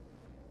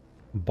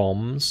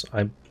bombs.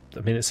 I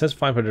mean, it says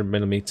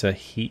 500mm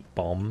heat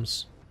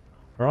bombs.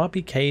 Are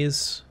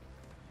RBKs?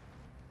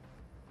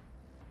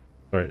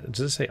 Sorry, does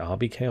it say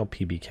RBK or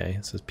PBK?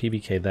 It says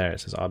PBK there.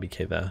 It says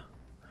RBK there.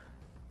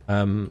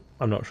 I'm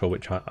not sure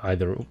which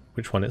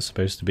one it's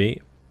supposed to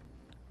be,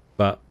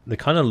 but they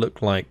kind of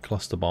look like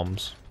cluster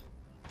bombs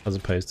as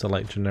opposed to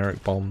like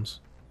generic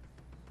bombs.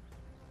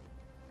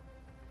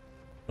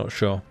 Not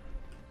sure.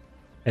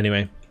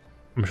 Anyway,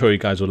 I'm sure you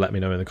guys will let me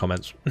know in the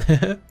comments.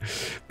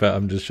 But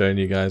I'm just showing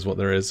you guys what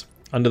there is.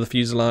 Under the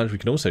fuselage, we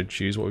can also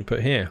choose what we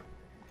put here.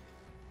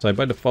 So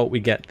by default, we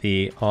get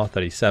the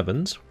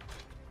R37s.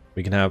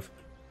 We can have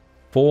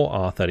 4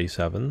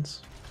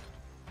 R37s.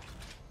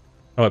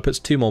 Oh, it puts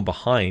 2 more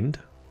behind.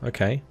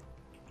 Okay.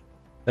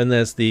 Then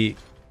there's the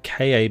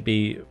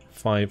KAB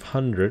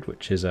 500,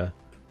 which is a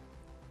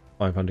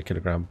 500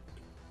 kilogram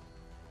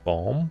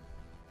bomb.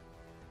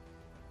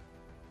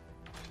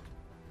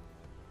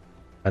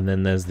 And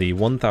then there's the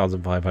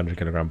 1,500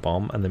 kilogram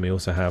bomb, and then we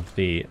also have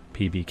the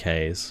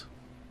PBKs.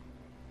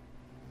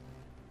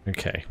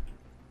 Okay.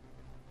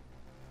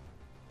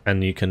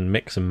 And you can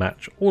mix and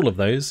match all of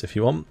those if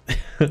you want.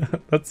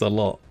 That's a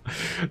lot.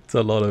 It's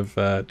a lot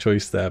of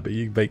choice there, but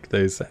you make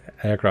those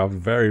aircraft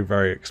very,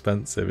 very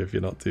expensive if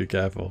you're not too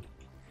careful.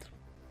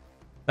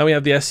 Now we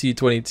have the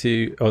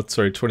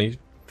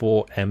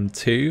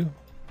Su-24M2.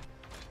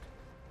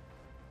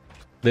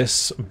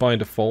 This, by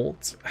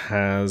default,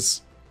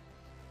 has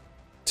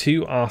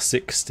 2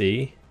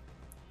 R60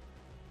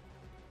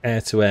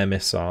 air-to-air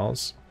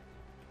missiles.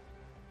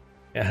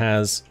 It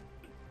has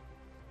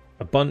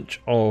a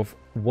bunch of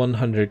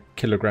 100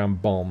 kilogram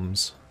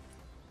bombs.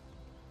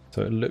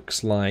 So it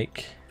looks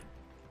like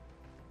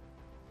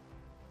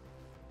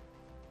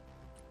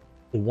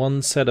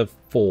one set of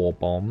 4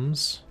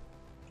 bombs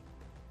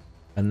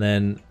and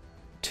then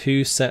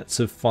 2 sets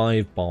of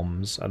 5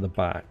 bombs at the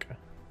back.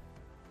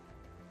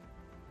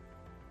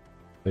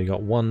 So you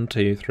got 1,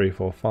 2, 3,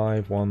 4,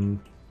 5. 1,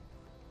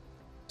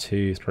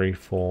 2, 3,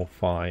 4,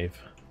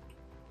 5.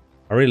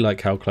 I really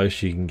like how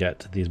close you can get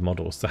to these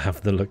models to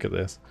have the look at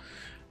this.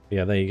 But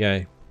yeah, there you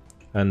go.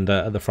 And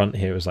at the front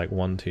here is like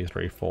 1, 2,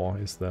 3, 4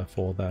 is the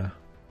 4 there.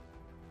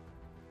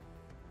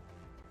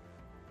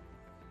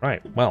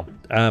 Right, well,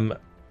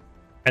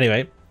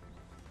 anyway,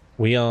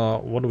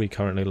 what are we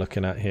currently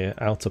looking at here?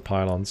 Outer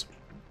pylons.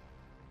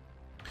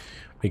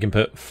 We can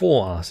put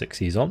 4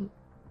 R60s on.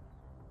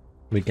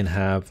 We can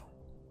have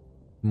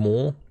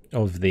more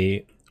of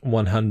the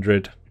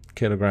 100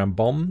 kilogram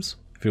bombs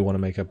if you want to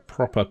make a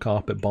proper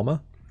carpet bomber.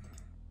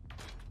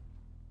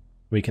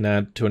 We can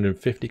add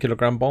 250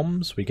 kilogram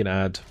bombs. We can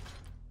add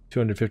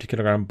 250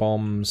 kilogram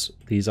bombs.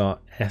 These are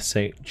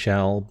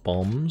SHL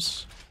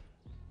bombs.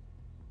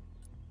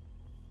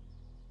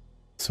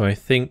 So I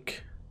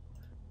think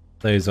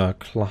those are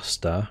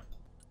cluster.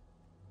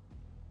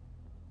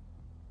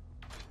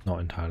 Not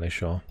entirely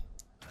sure.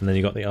 And then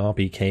you got the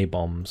RBK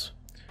bombs.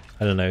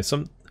 I don't know.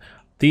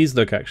 These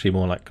look actually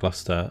more like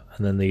cluster,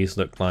 and then these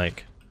look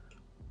like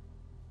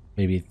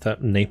maybe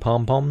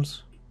napalm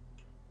bombs.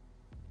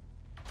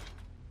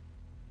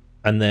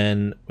 And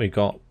then we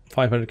got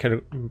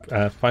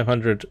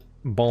 500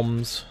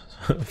 bombs,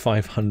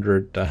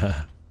 500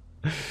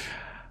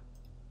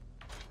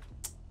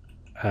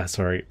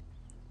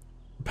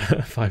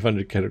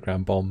 500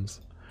 kilogram bombs.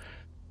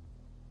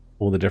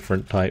 All the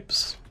different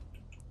types.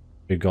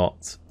 We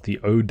got the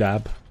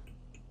ODAB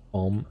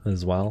bomb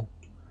as well.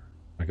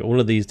 Like all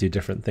of these do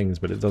different things,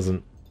 but it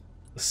doesn't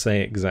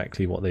say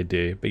exactly what they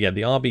do. But yeah,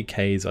 the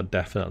RBKs are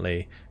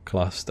definitely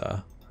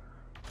cluster.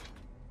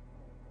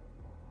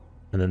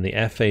 And then the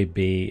FAB,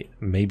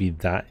 maybe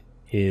that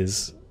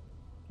is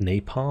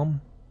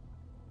napalm.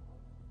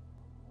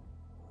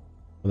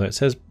 Although it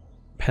says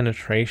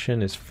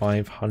penetration is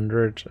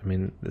 500. I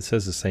mean, it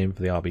says the same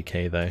for the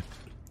RBK though.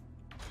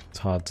 It's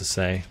hard to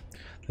say.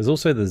 There's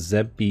also the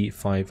ZB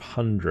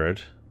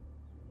 500,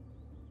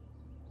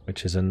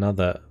 which is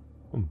another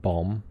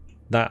bomb.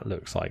 That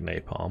looks like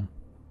napalm,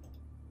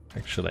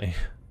 actually.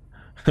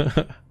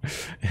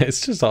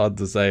 It's just hard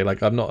to say.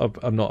 Like, I'm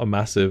not a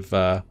massive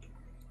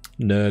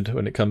nerd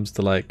when it comes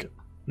to like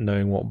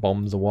knowing what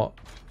bombs are what.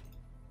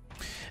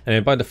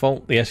 Anyway, by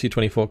default, the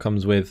Su-24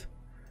 comes with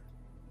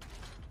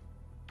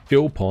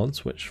fuel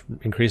pods, which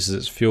increases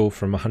its fuel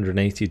from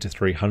 180 to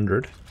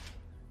 300.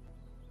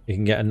 You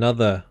can get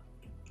another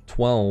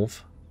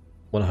 12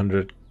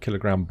 100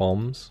 kilogram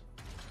bombs.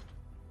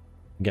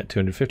 You can get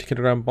 250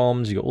 kilogram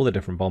bombs. You got all the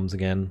different bombs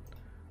again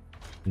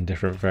in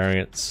different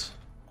variants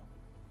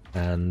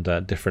and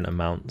different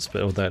amounts.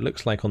 But although it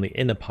looks like on the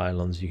inner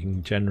pylons you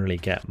can generally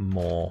get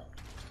more.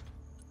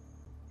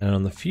 And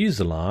on the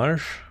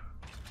fuselage,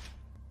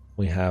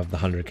 we have the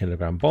 100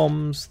 kilogram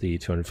bombs, the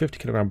 250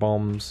 kilogram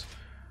bombs,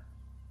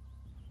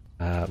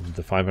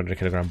 the 500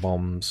 kilogram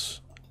bombs,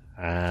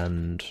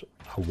 and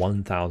a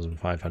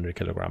 1,500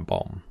 kilogram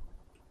bomb.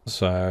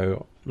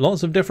 So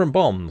lots of different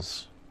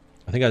bombs.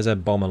 I think I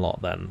said bomb a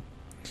lot then.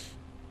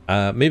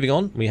 Moving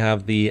on, we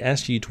have the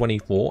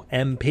Su-24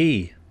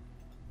 MP.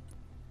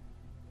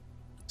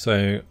 So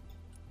I'm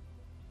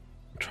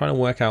trying to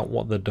work out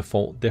what the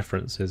default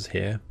difference is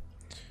here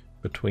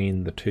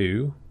between the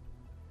two.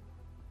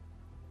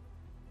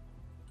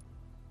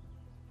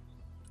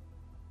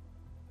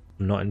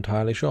 I'm not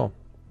entirely sure.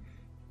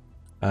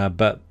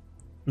 But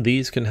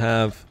these can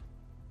have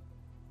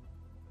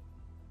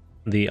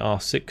the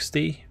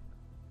R60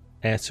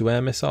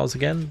 air-to-air missiles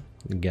again.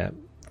 You can get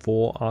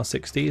 4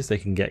 R60s. They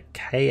can get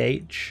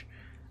KH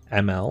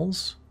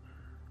MLs,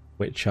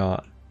 which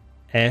are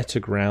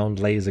air-to-ground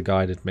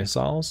laser-guided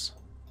missiles.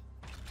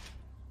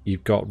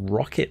 You've got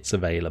rockets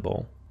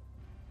available.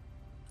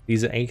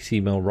 These are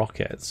 80mm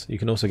rockets. You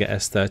can also get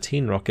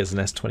S-13 rockets and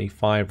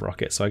S-25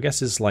 rockets. So I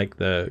guess it's like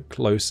the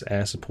close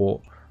air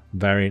support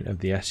variant of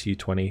the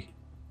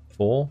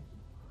Su-24.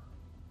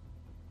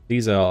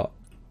 These are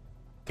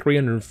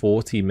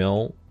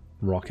 340mm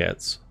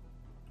rockets.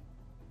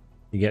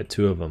 You get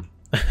 2 of them.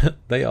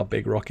 They are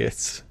big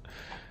rockets.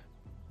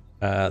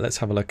 Let's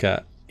have a look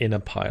at inner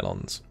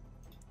pylons.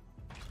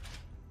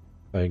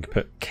 So you can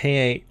put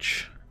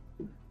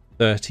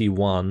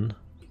KH-31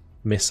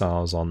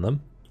 missiles on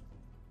them.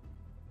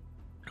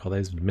 God,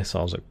 those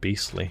missiles look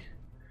beastly.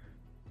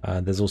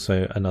 There's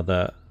also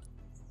another.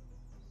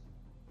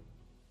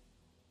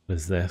 What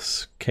is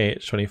this?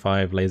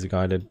 KH-25 laser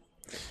guided.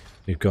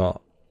 We've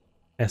got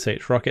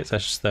SH rockets,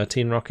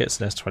 S-13 rockets,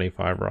 and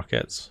S-25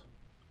 rockets.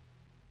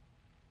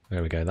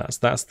 There we go.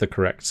 That's the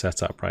correct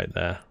setup right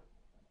there.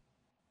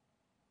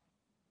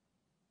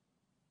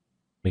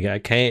 We get a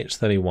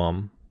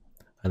KH-31,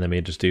 and then we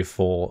just do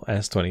 4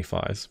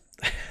 S-25s.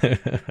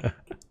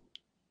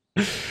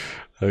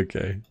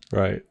 Okay,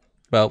 right.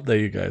 Well, there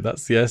you go.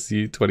 That's the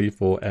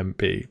Su-24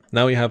 MP.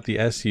 Now we have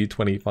the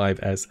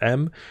Su-25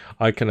 SM.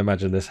 I can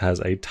imagine this has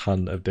a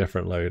ton of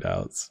different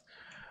loadouts.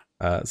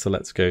 So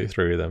let's go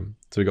through them.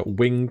 So we've got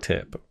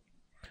wingtip.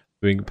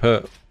 We can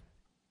put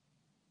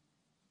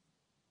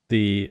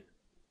the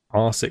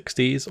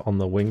R60s on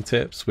the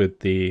wingtips with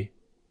the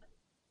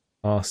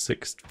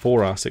four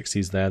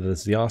R60s there.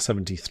 There's the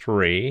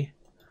R73,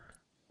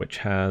 which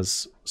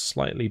has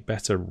slightly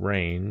better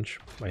range,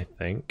 I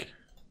think,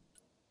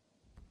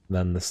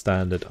 than the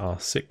standard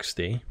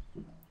R60.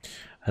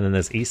 And then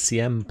there's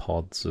ECM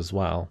pods as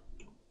well.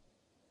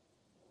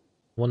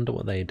 Wonder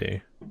what they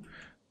do.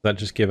 Does that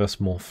just give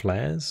us more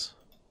flares?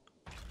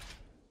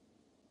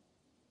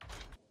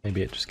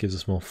 Maybe it just gives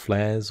us more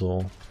flares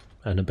or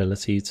an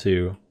ability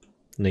to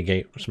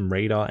negate some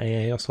radar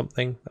AA or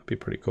something. That'd be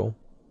pretty cool.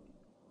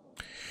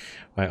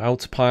 Right,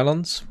 outer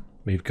pylons.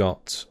 We've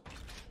got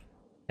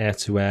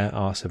air-to-air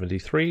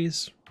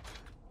R73s,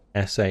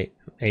 S8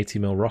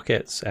 80mm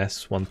rockets,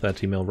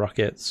 S130mm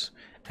rockets,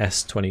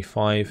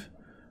 S25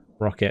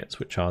 rockets,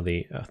 which are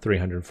the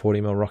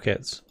 340mm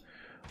rockets.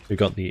 We've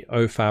got the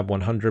OFAB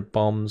 100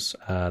 bombs.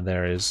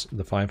 There is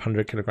the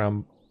 500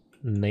 kilogram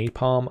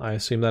napalm, I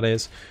assume that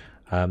is.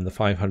 The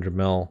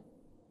 500mm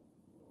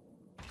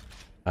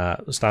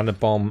standard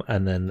bomb,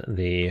 and then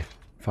the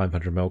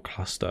 500mm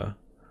cluster.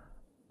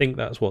 I think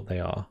that's what they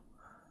are.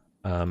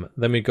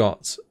 Then we've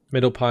got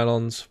middle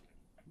pylons.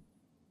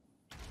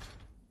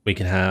 We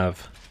can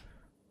have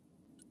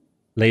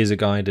laser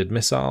guided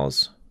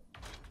missiles,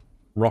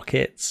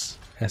 rockets,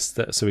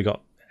 so we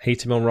got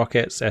 80mm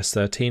rockets,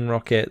 S13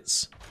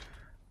 rockets.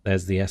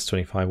 There's the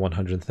S25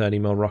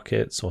 130mm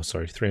rockets, or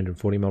sorry,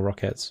 340mm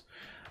rockets.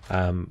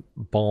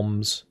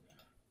 Bombs,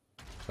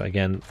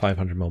 again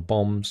 500mm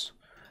bombs.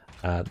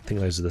 I think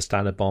those are the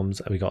standard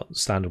bombs. We got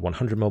standard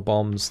 100mm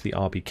bombs, the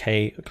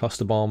RBK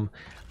cluster bomb,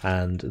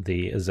 and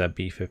the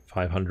ZB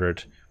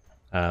 500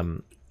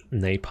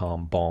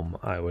 napalm bomb,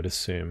 I would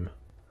assume.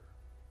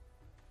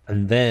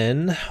 And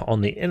then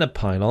on the inner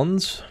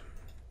pylons,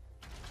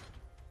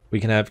 we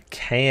can have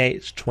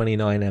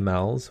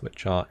KH-29MLs,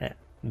 which are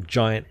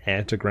giant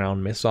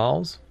air-to-ground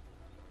missiles.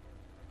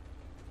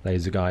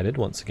 laser guided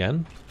once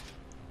again.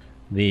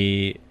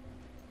 The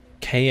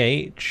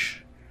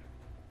KH-58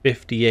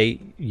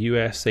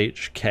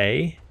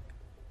 USHK,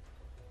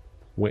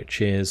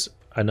 which is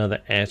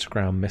another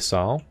air-to-ground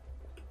missile,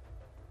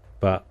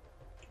 but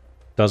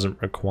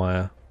doesn't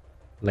require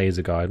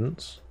laser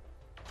guidance.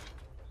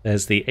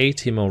 There's the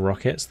 80mm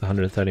rockets, the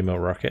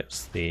 130mm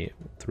rockets, the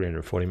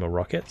 340mm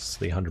rockets,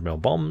 the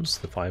 100mm bombs,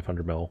 the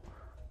 500mm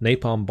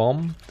napalm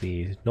bomb,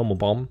 the normal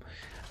bomb,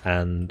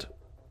 and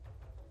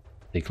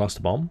the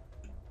cluster bomb.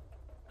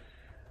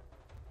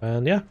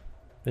 And yeah,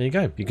 there you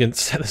go. You can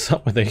set this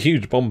up with a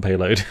huge bomb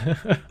payload.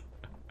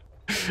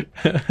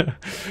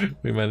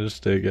 We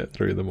managed to get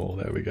through them all.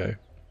 There we go.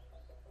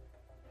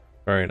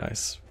 Very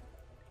nice.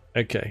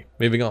 Okay,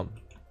 moving on.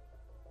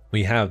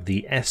 We have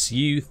the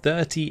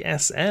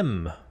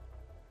Su-30SM.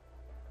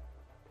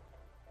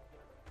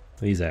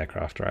 These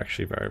aircraft are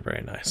actually very,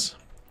 very nice.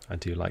 I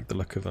do like the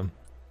look of them.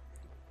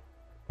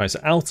 Right, so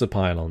outer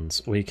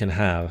pylons, we can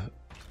have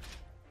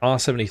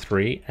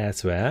R-73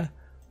 air-to-air.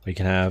 We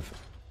can have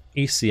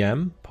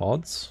ECM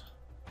pods.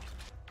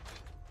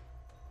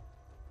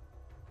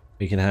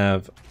 We can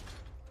have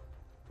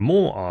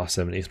more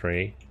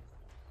R-73.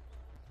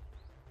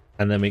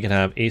 And then we can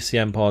have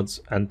ECM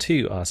pods and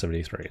 2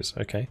 R-73s.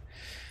 Okay.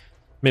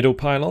 Middle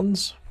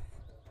pylons.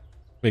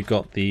 We've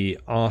got the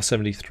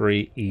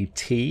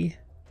R-73ET,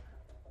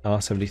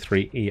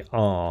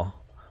 R-73ER.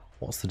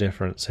 What's the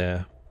difference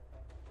here?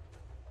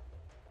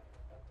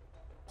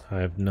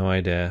 I have no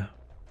idea.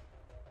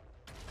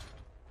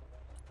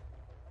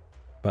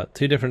 But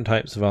two different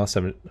types of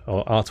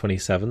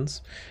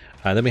R-27s.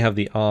 Then we have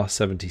the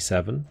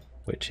R-77,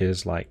 which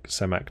is like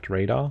SEMAC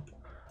radar.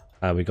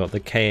 We got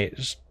the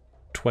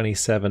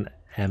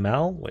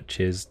KH-27ML, which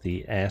is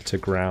the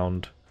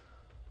air-to-ground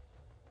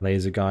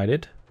laser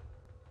guided.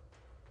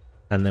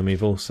 And then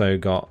we've also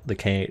got the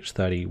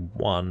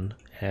KH-31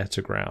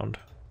 air-to-ground.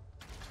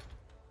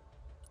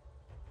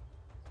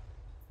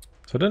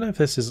 So I don't know if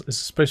this is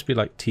supposed to be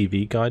like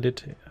TV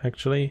guided,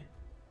 actually.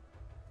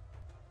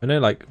 I know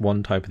like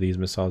one type of these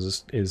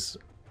missiles is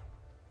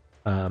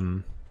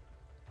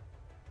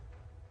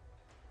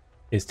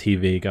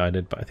TV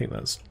guided, but I think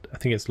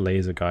it's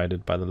laser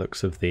guided by the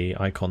looks of the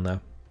icon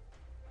there.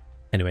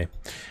 Anyway,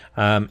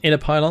 inner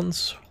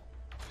pylons,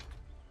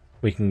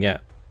 we can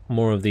get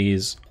more of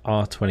these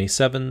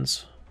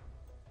R-27s,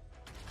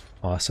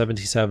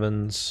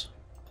 R-77s,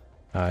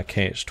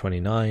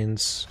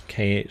 KH-29s,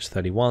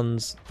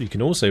 KH-31s. You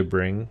can also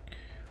bring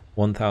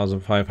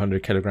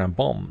 1,500 kilogram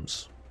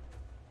bombs.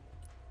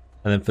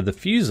 And then for the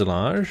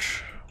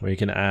fuselage, we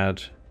can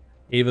add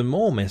even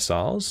more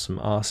missiles, some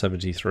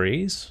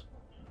R-73s.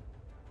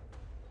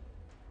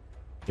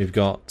 We've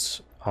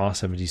got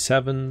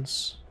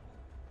R-77s. I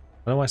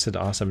don't know why I said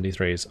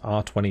R-73s,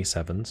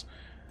 R-27s.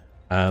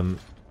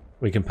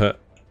 We can put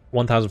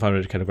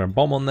 1,500 kilogram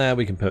bomb on there.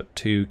 We can put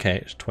 2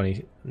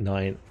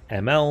 KH-29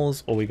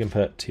 MLs, or we can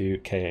put 2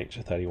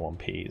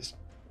 KH-31Ps.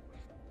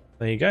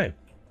 There you go.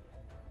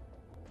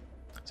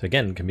 So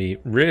again, can be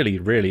really,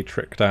 really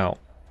tricked out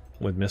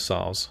with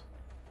missiles.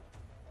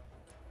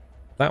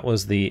 That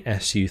was the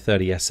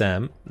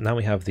Su-30SM. Now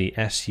we have the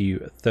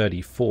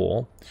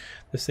Su-34.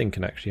 This thing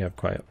can actually have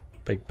quite a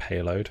big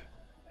payload,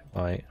 if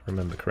I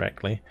remember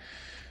correctly.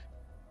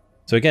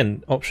 So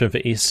again, option for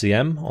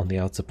ECM on the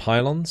outer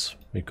pylons.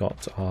 We've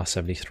got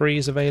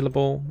R-73s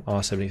available,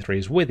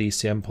 R-73s with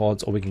ECM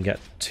pods, or we can get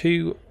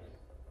 2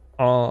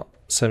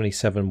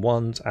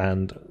 R-77-1s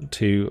and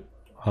 2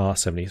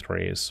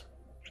 R-73s.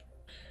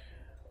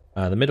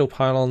 The middle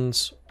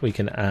pylons, we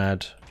can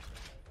add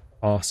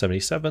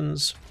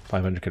R-77s,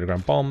 500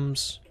 kilogram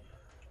bombs.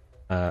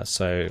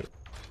 So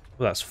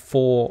that's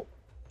 4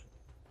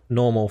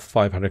 normal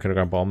 500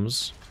 kilogram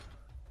bombs.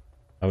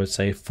 I would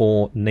say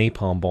 4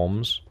 napalm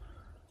bombs,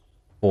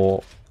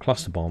 4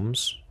 cluster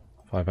bombs,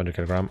 500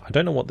 kilogram. I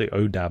don't know what the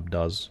ODAB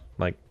does.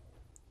 Like, I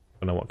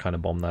don't know what kind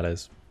of bomb that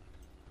is.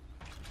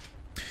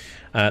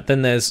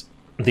 Then there's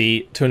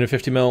the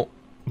 250mm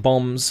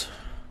bombs.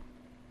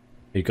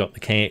 You've got the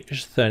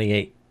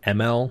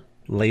KH-38ML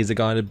laser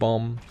guided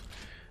bomb.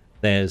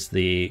 There's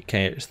the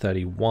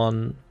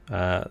KH-31,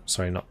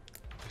 sorry, not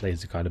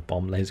laser guided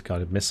bomb, laser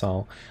guided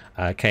missile.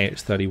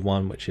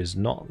 KH-31, which is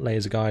not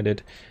laser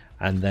guided.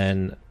 And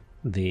then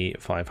the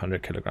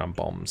 500 kilogram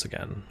bombs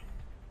again.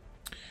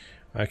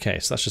 Okay,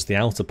 so that's just the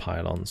outer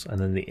pylons.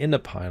 And then the inner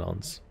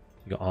pylons,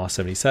 you've got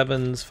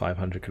R-77s,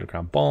 500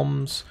 kilogram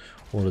bombs,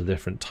 all the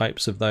different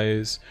types of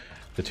those.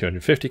 The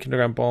 250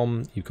 kilogram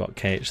bomb, you've got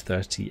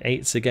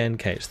KH-38s again,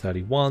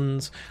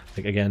 KH-31s,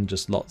 like again,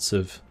 just lots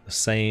of the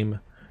same,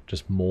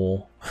 just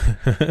more.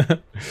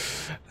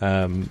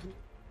 Then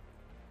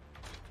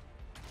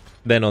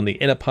on the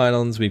inner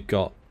pylons, we've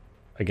got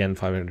again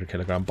 500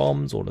 kilogram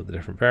bombs, all of the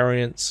different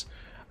variants,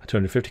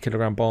 250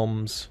 kilogram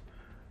bombs,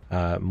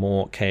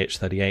 more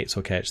KH-38s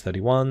or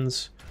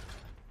KH-31s.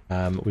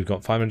 We've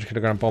got 500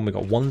 kilogram bomb, we've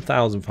got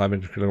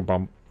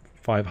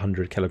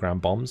 1,500 kilogram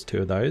bombs,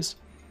 2 of those.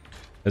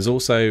 There's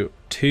also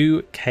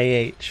 2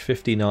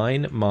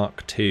 KH-59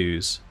 Mark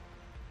IIs.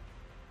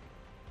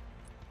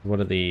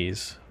 What are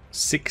these?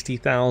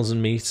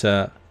 60,000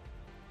 meter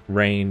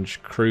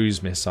range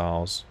cruise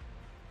missiles.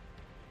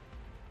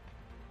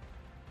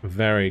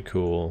 Very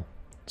cool.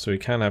 So we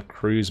can have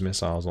cruise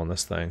missiles on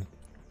this thing.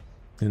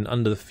 And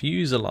under the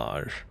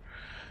fuselage,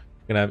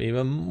 we're going to have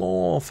even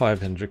more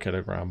 500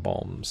 kilogram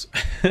bombs.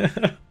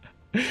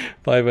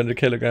 500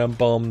 kilogram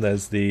bomb.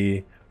 There's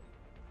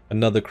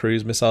another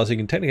cruise missile. So you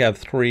can technically have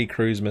 3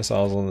 cruise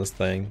missiles on this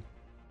thing.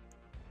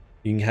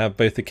 You can have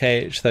both the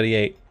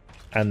KH-38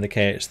 and the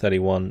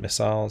KH-31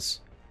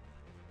 missiles.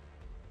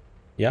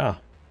 Yeah.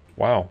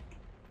 Wow.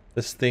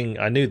 This thing,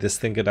 I knew this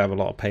thing could have a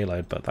lot of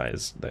payload, but that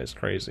is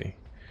crazy.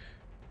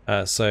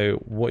 So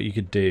what you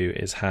could do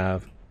is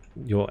have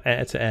your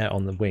air-to-air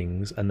on the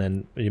wings, and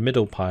then your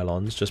middle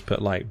pylons just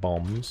put like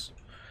bombs,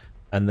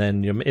 and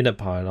then your inner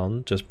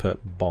pylon just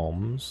put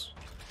bombs,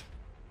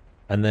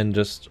 and then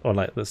just, or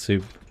like let's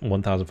do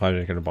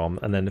 1,500 kilo bomb,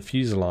 and then the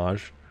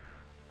fuselage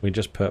we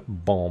just put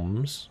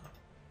bombs.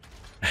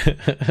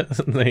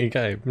 There you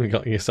go, you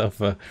got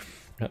yourself a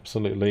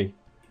absolutely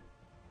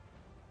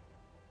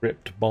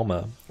ripped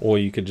bomber. Or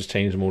you could just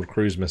change them all to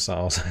cruise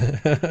missiles.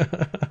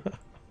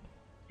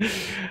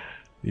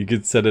 You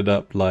could set it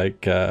up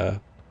like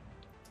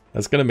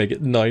that's gonna make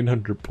it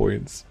 900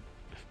 points.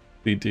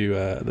 We do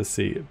let's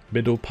see,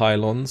 middle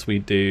pylons we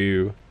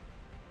do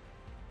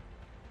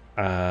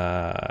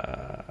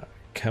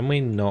can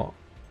we not,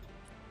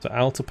 so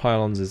outer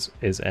pylons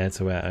is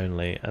air-to-air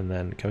only, and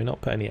then can we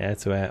not put any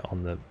air-to-air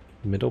on the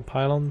middle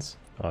pylons?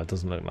 Oh, it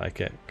doesn't look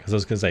like it, because I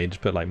was gonna say you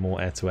just put like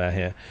more air-to-air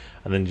here,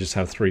 and then you just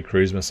have 3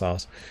 cruise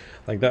missiles.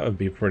 Like that would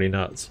be pretty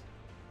nuts.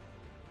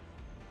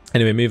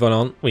 Anyway, move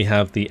on. We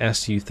have the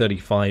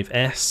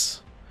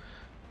Su-35S.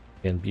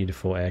 Again,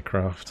 beautiful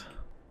aircraft.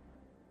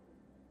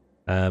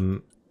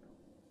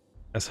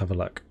 Let's have a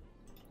look.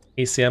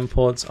 ECM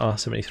pods,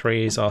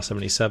 R-73s,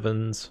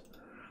 R-77s.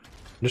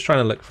 I'm just trying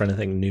to look for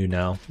anything new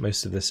now.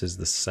 Most of this is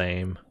the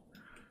same.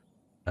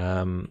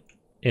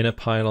 Inner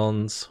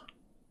pylons.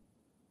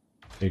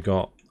 We've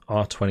got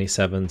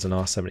R-27s and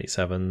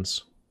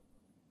R-77s.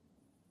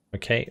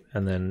 Okay,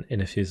 and then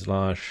inner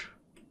fuselage.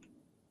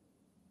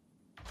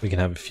 We can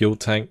have a fuel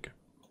tank.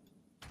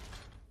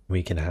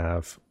 We can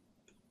have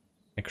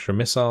extra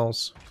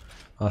missiles,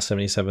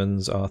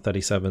 R-77s,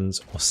 R-37s,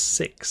 or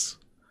 6.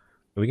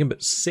 We can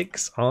put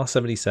 6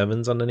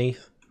 R-77s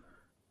underneath.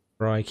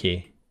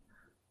 Crikey.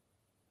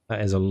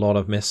 That is a lot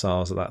of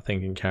missiles that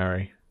thing can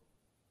carry.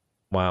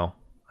 Wow.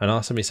 And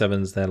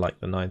R-77s, they're like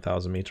the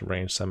 9,000 meter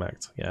range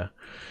SEMACT. Yeah.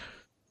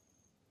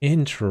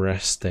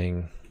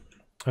 Interesting.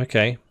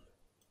 Okay.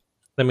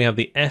 Then we have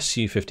the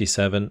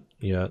Su-57,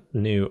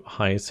 new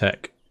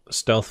high-tech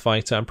stealth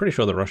fighter. I'm pretty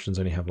sure the Russians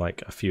only have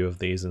like a few of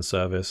these in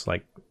service,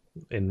 like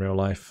in real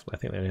life. I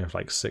think they only have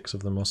like 6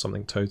 of them or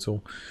something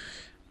total.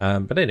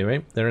 But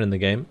anyway, they're in the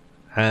game.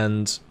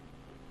 And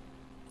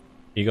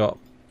you got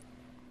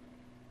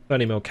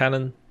 30mm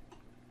cannon.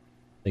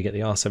 They get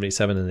the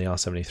R-77 and the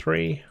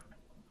R-73.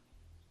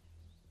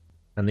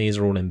 And these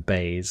are all in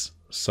bays,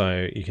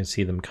 so you can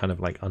see them kind of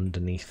like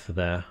underneath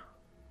there.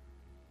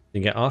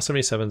 You get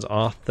R-77s,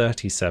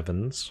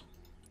 R-37s,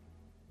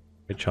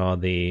 which are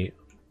the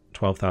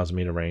 12,000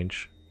 meter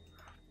range.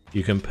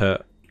 You can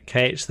put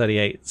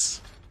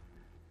KH-38s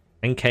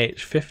and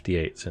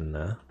KH-58s in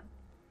there.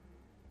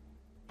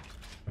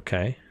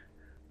 Okay.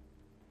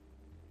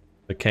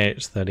 The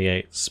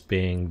KH-38s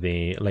being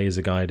the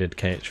laser guided,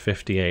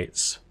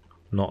 KH-58s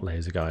not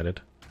laser guided.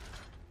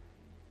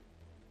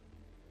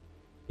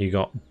 You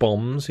got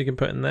bombs you can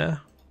put in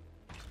there.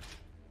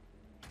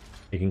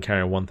 You can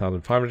carry a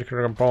 1,500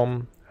 kilogram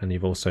bomb, and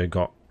you've also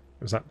got,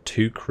 is that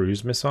 2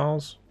 cruise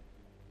missiles?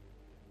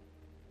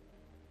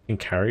 You can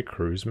carry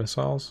cruise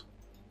missiles.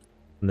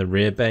 And the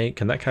rear bay,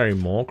 can that carry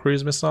more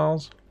cruise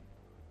missiles?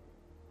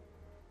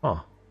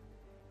 Oh.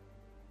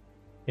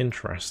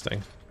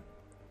 Interesting.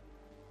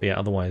 But yeah,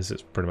 otherwise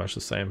it's pretty much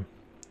the same.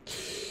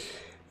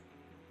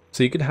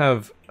 So you could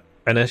have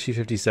an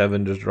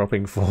Su-57 just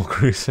dropping 4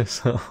 cruise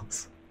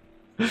missiles.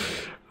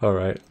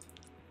 Alright.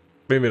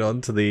 Moving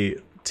on to the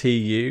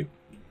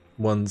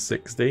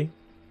Tu-160.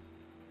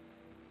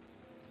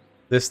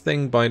 This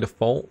thing by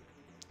default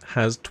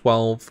has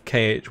 12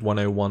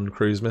 KH-101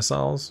 cruise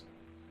missiles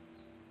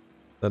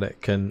that it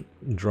can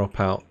drop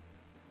out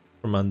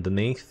from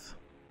underneath.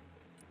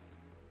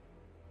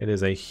 It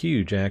is a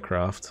huge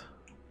aircraft,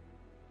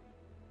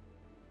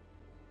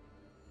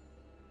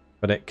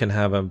 but it can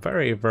have a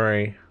very,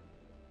 very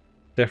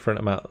different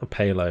amount of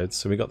payloads.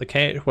 So we got the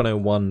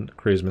KH-101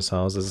 cruise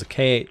missiles. There's the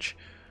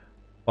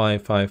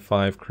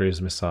KH-555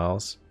 cruise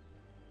missiles.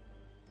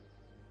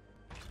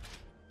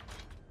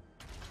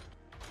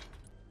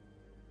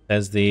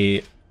 There's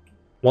the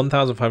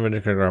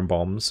 1,500 kilogram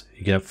bombs.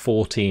 You can have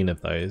 14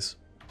 of those.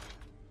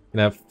 You can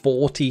have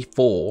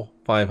 44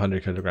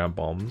 500 kilogram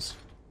bombs,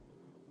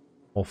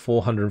 or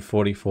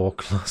 444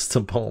 cluster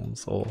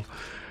bombs, or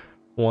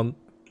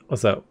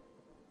what's that?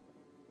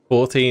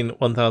 14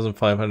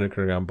 1,500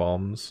 kilogram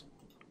bombs,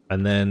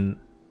 and then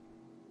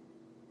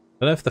I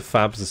don't know if the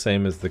fab's the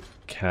same as the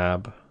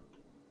cab,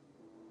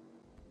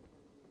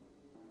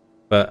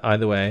 but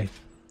either way,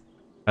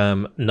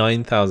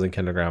 9,000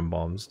 kilogram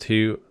bombs.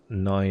 2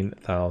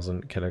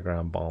 9,000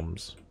 kilogram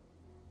bombs.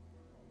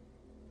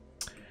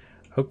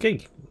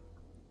 Okay,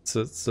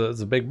 so it's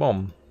a big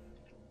bomb.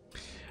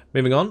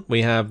 Moving on,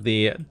 we have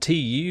the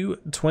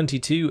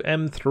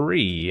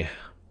Tu-22M3.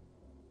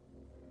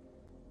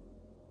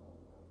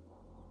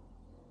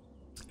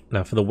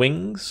 Now for the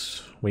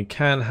wings, we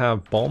can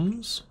have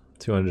bombs,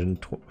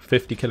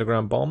 250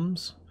 kilogram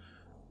bombs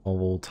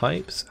of all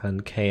types,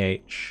 and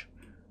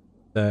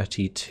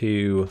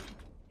KH-32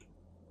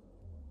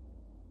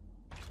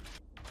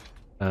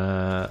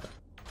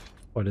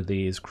 what are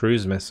these?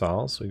 Cruise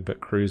missiles. So we can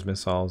put cruise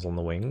missiles on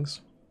the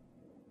wings.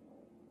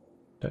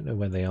 Don't know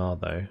where they are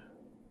though.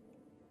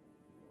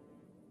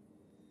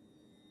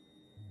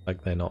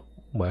 Like they're not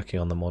working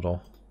on the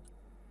model.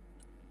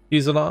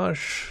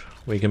 Fuselage.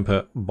 We can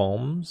put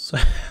bombs.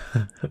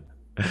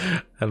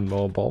 And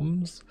more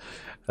bombs.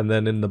 And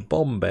then in the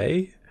bomb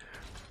bay,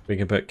 we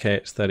can put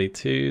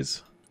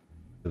KH-32s.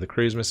 The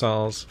cruise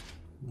missiles.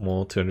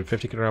 More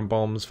 250 kilogram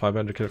bombs,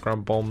 500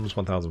 kilogram bombs,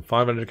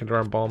 1,500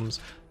 kilogram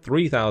bombs,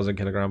 3,000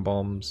 kilogram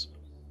bombs.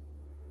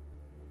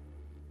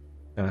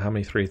 How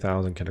many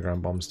 3,000 kilogram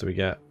bombs do we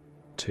get?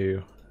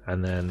 2.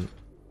 And then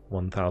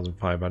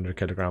 1,500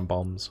 kilogram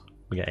bombs.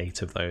 We get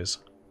 8 of those.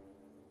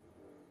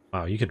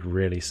 Wow, you could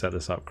really set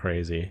this up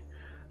crazy.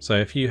 So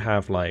if you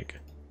have like,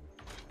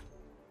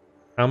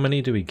 how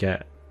many do we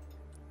get?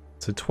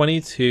 So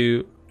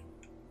 22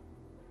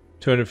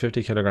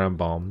 250 kilogram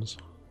bombs.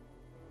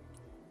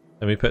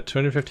 Then we put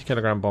 250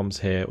 kilogram bombs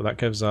here. Well, that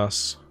gives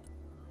us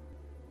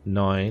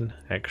 9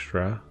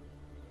 extra.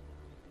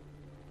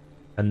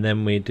 And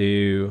then we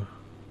do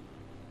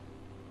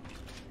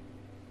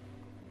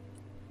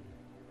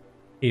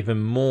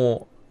even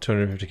more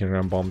 250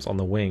 kilogram bombs on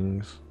the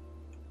wings.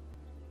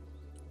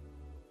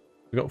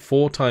 We've got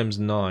 4 times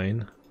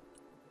 9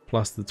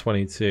 plus the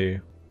 22.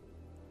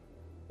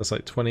 That's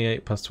like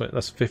 28 plus 20.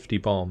 That's 50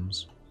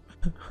 bombs.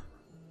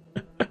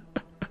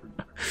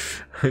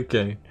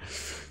 Okay.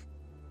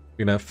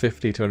 We can have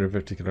 50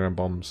 250 kilogram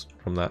bombs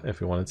from that if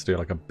we wanted to do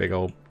like a big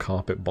old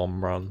carpet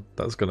bomb run.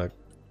 That's going to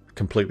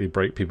completely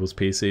break people's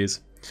PCs.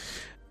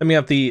 Then we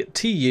have the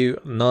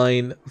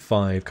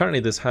Tu-95. Currently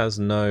this has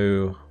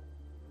no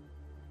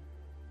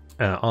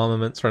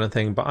armaments or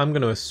anything, but I'm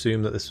going to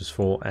assume that this is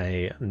for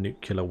a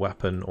nuclear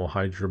weapon or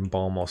hydrogen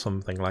bomb or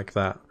something like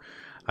that.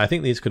 I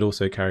think these could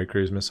also carry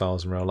cruise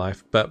missiles in real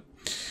life, but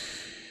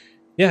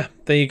yeah,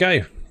 there you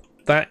go.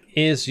 That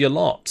is your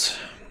lot.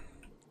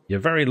 Your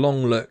very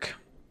long look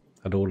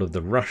at all of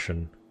the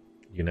Russian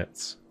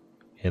units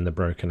in the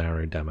Broken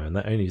Arrow demo, and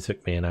that only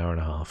took me an hour and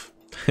a half.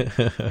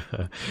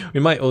 We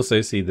might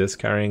also see this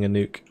carrying a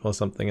nuke or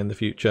something in the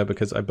future,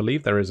 because I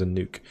believe there is a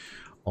nuke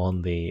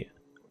on the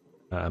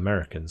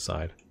American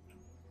side.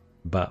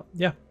 But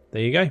yeah,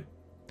 there you go.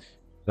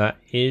 That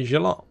is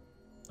your lot.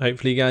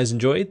 Hopefully you guys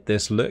enjoyed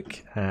this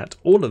look at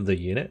all of the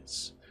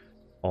units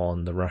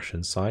on the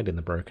Russian side in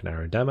the Broken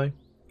Arrow demo.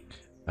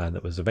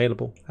 That was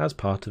available as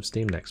part of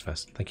Steam Next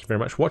Fest. Thank you very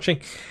much for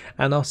watching,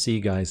 and I'll see you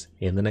guys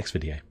in the next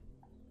video.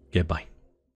 Goodbye.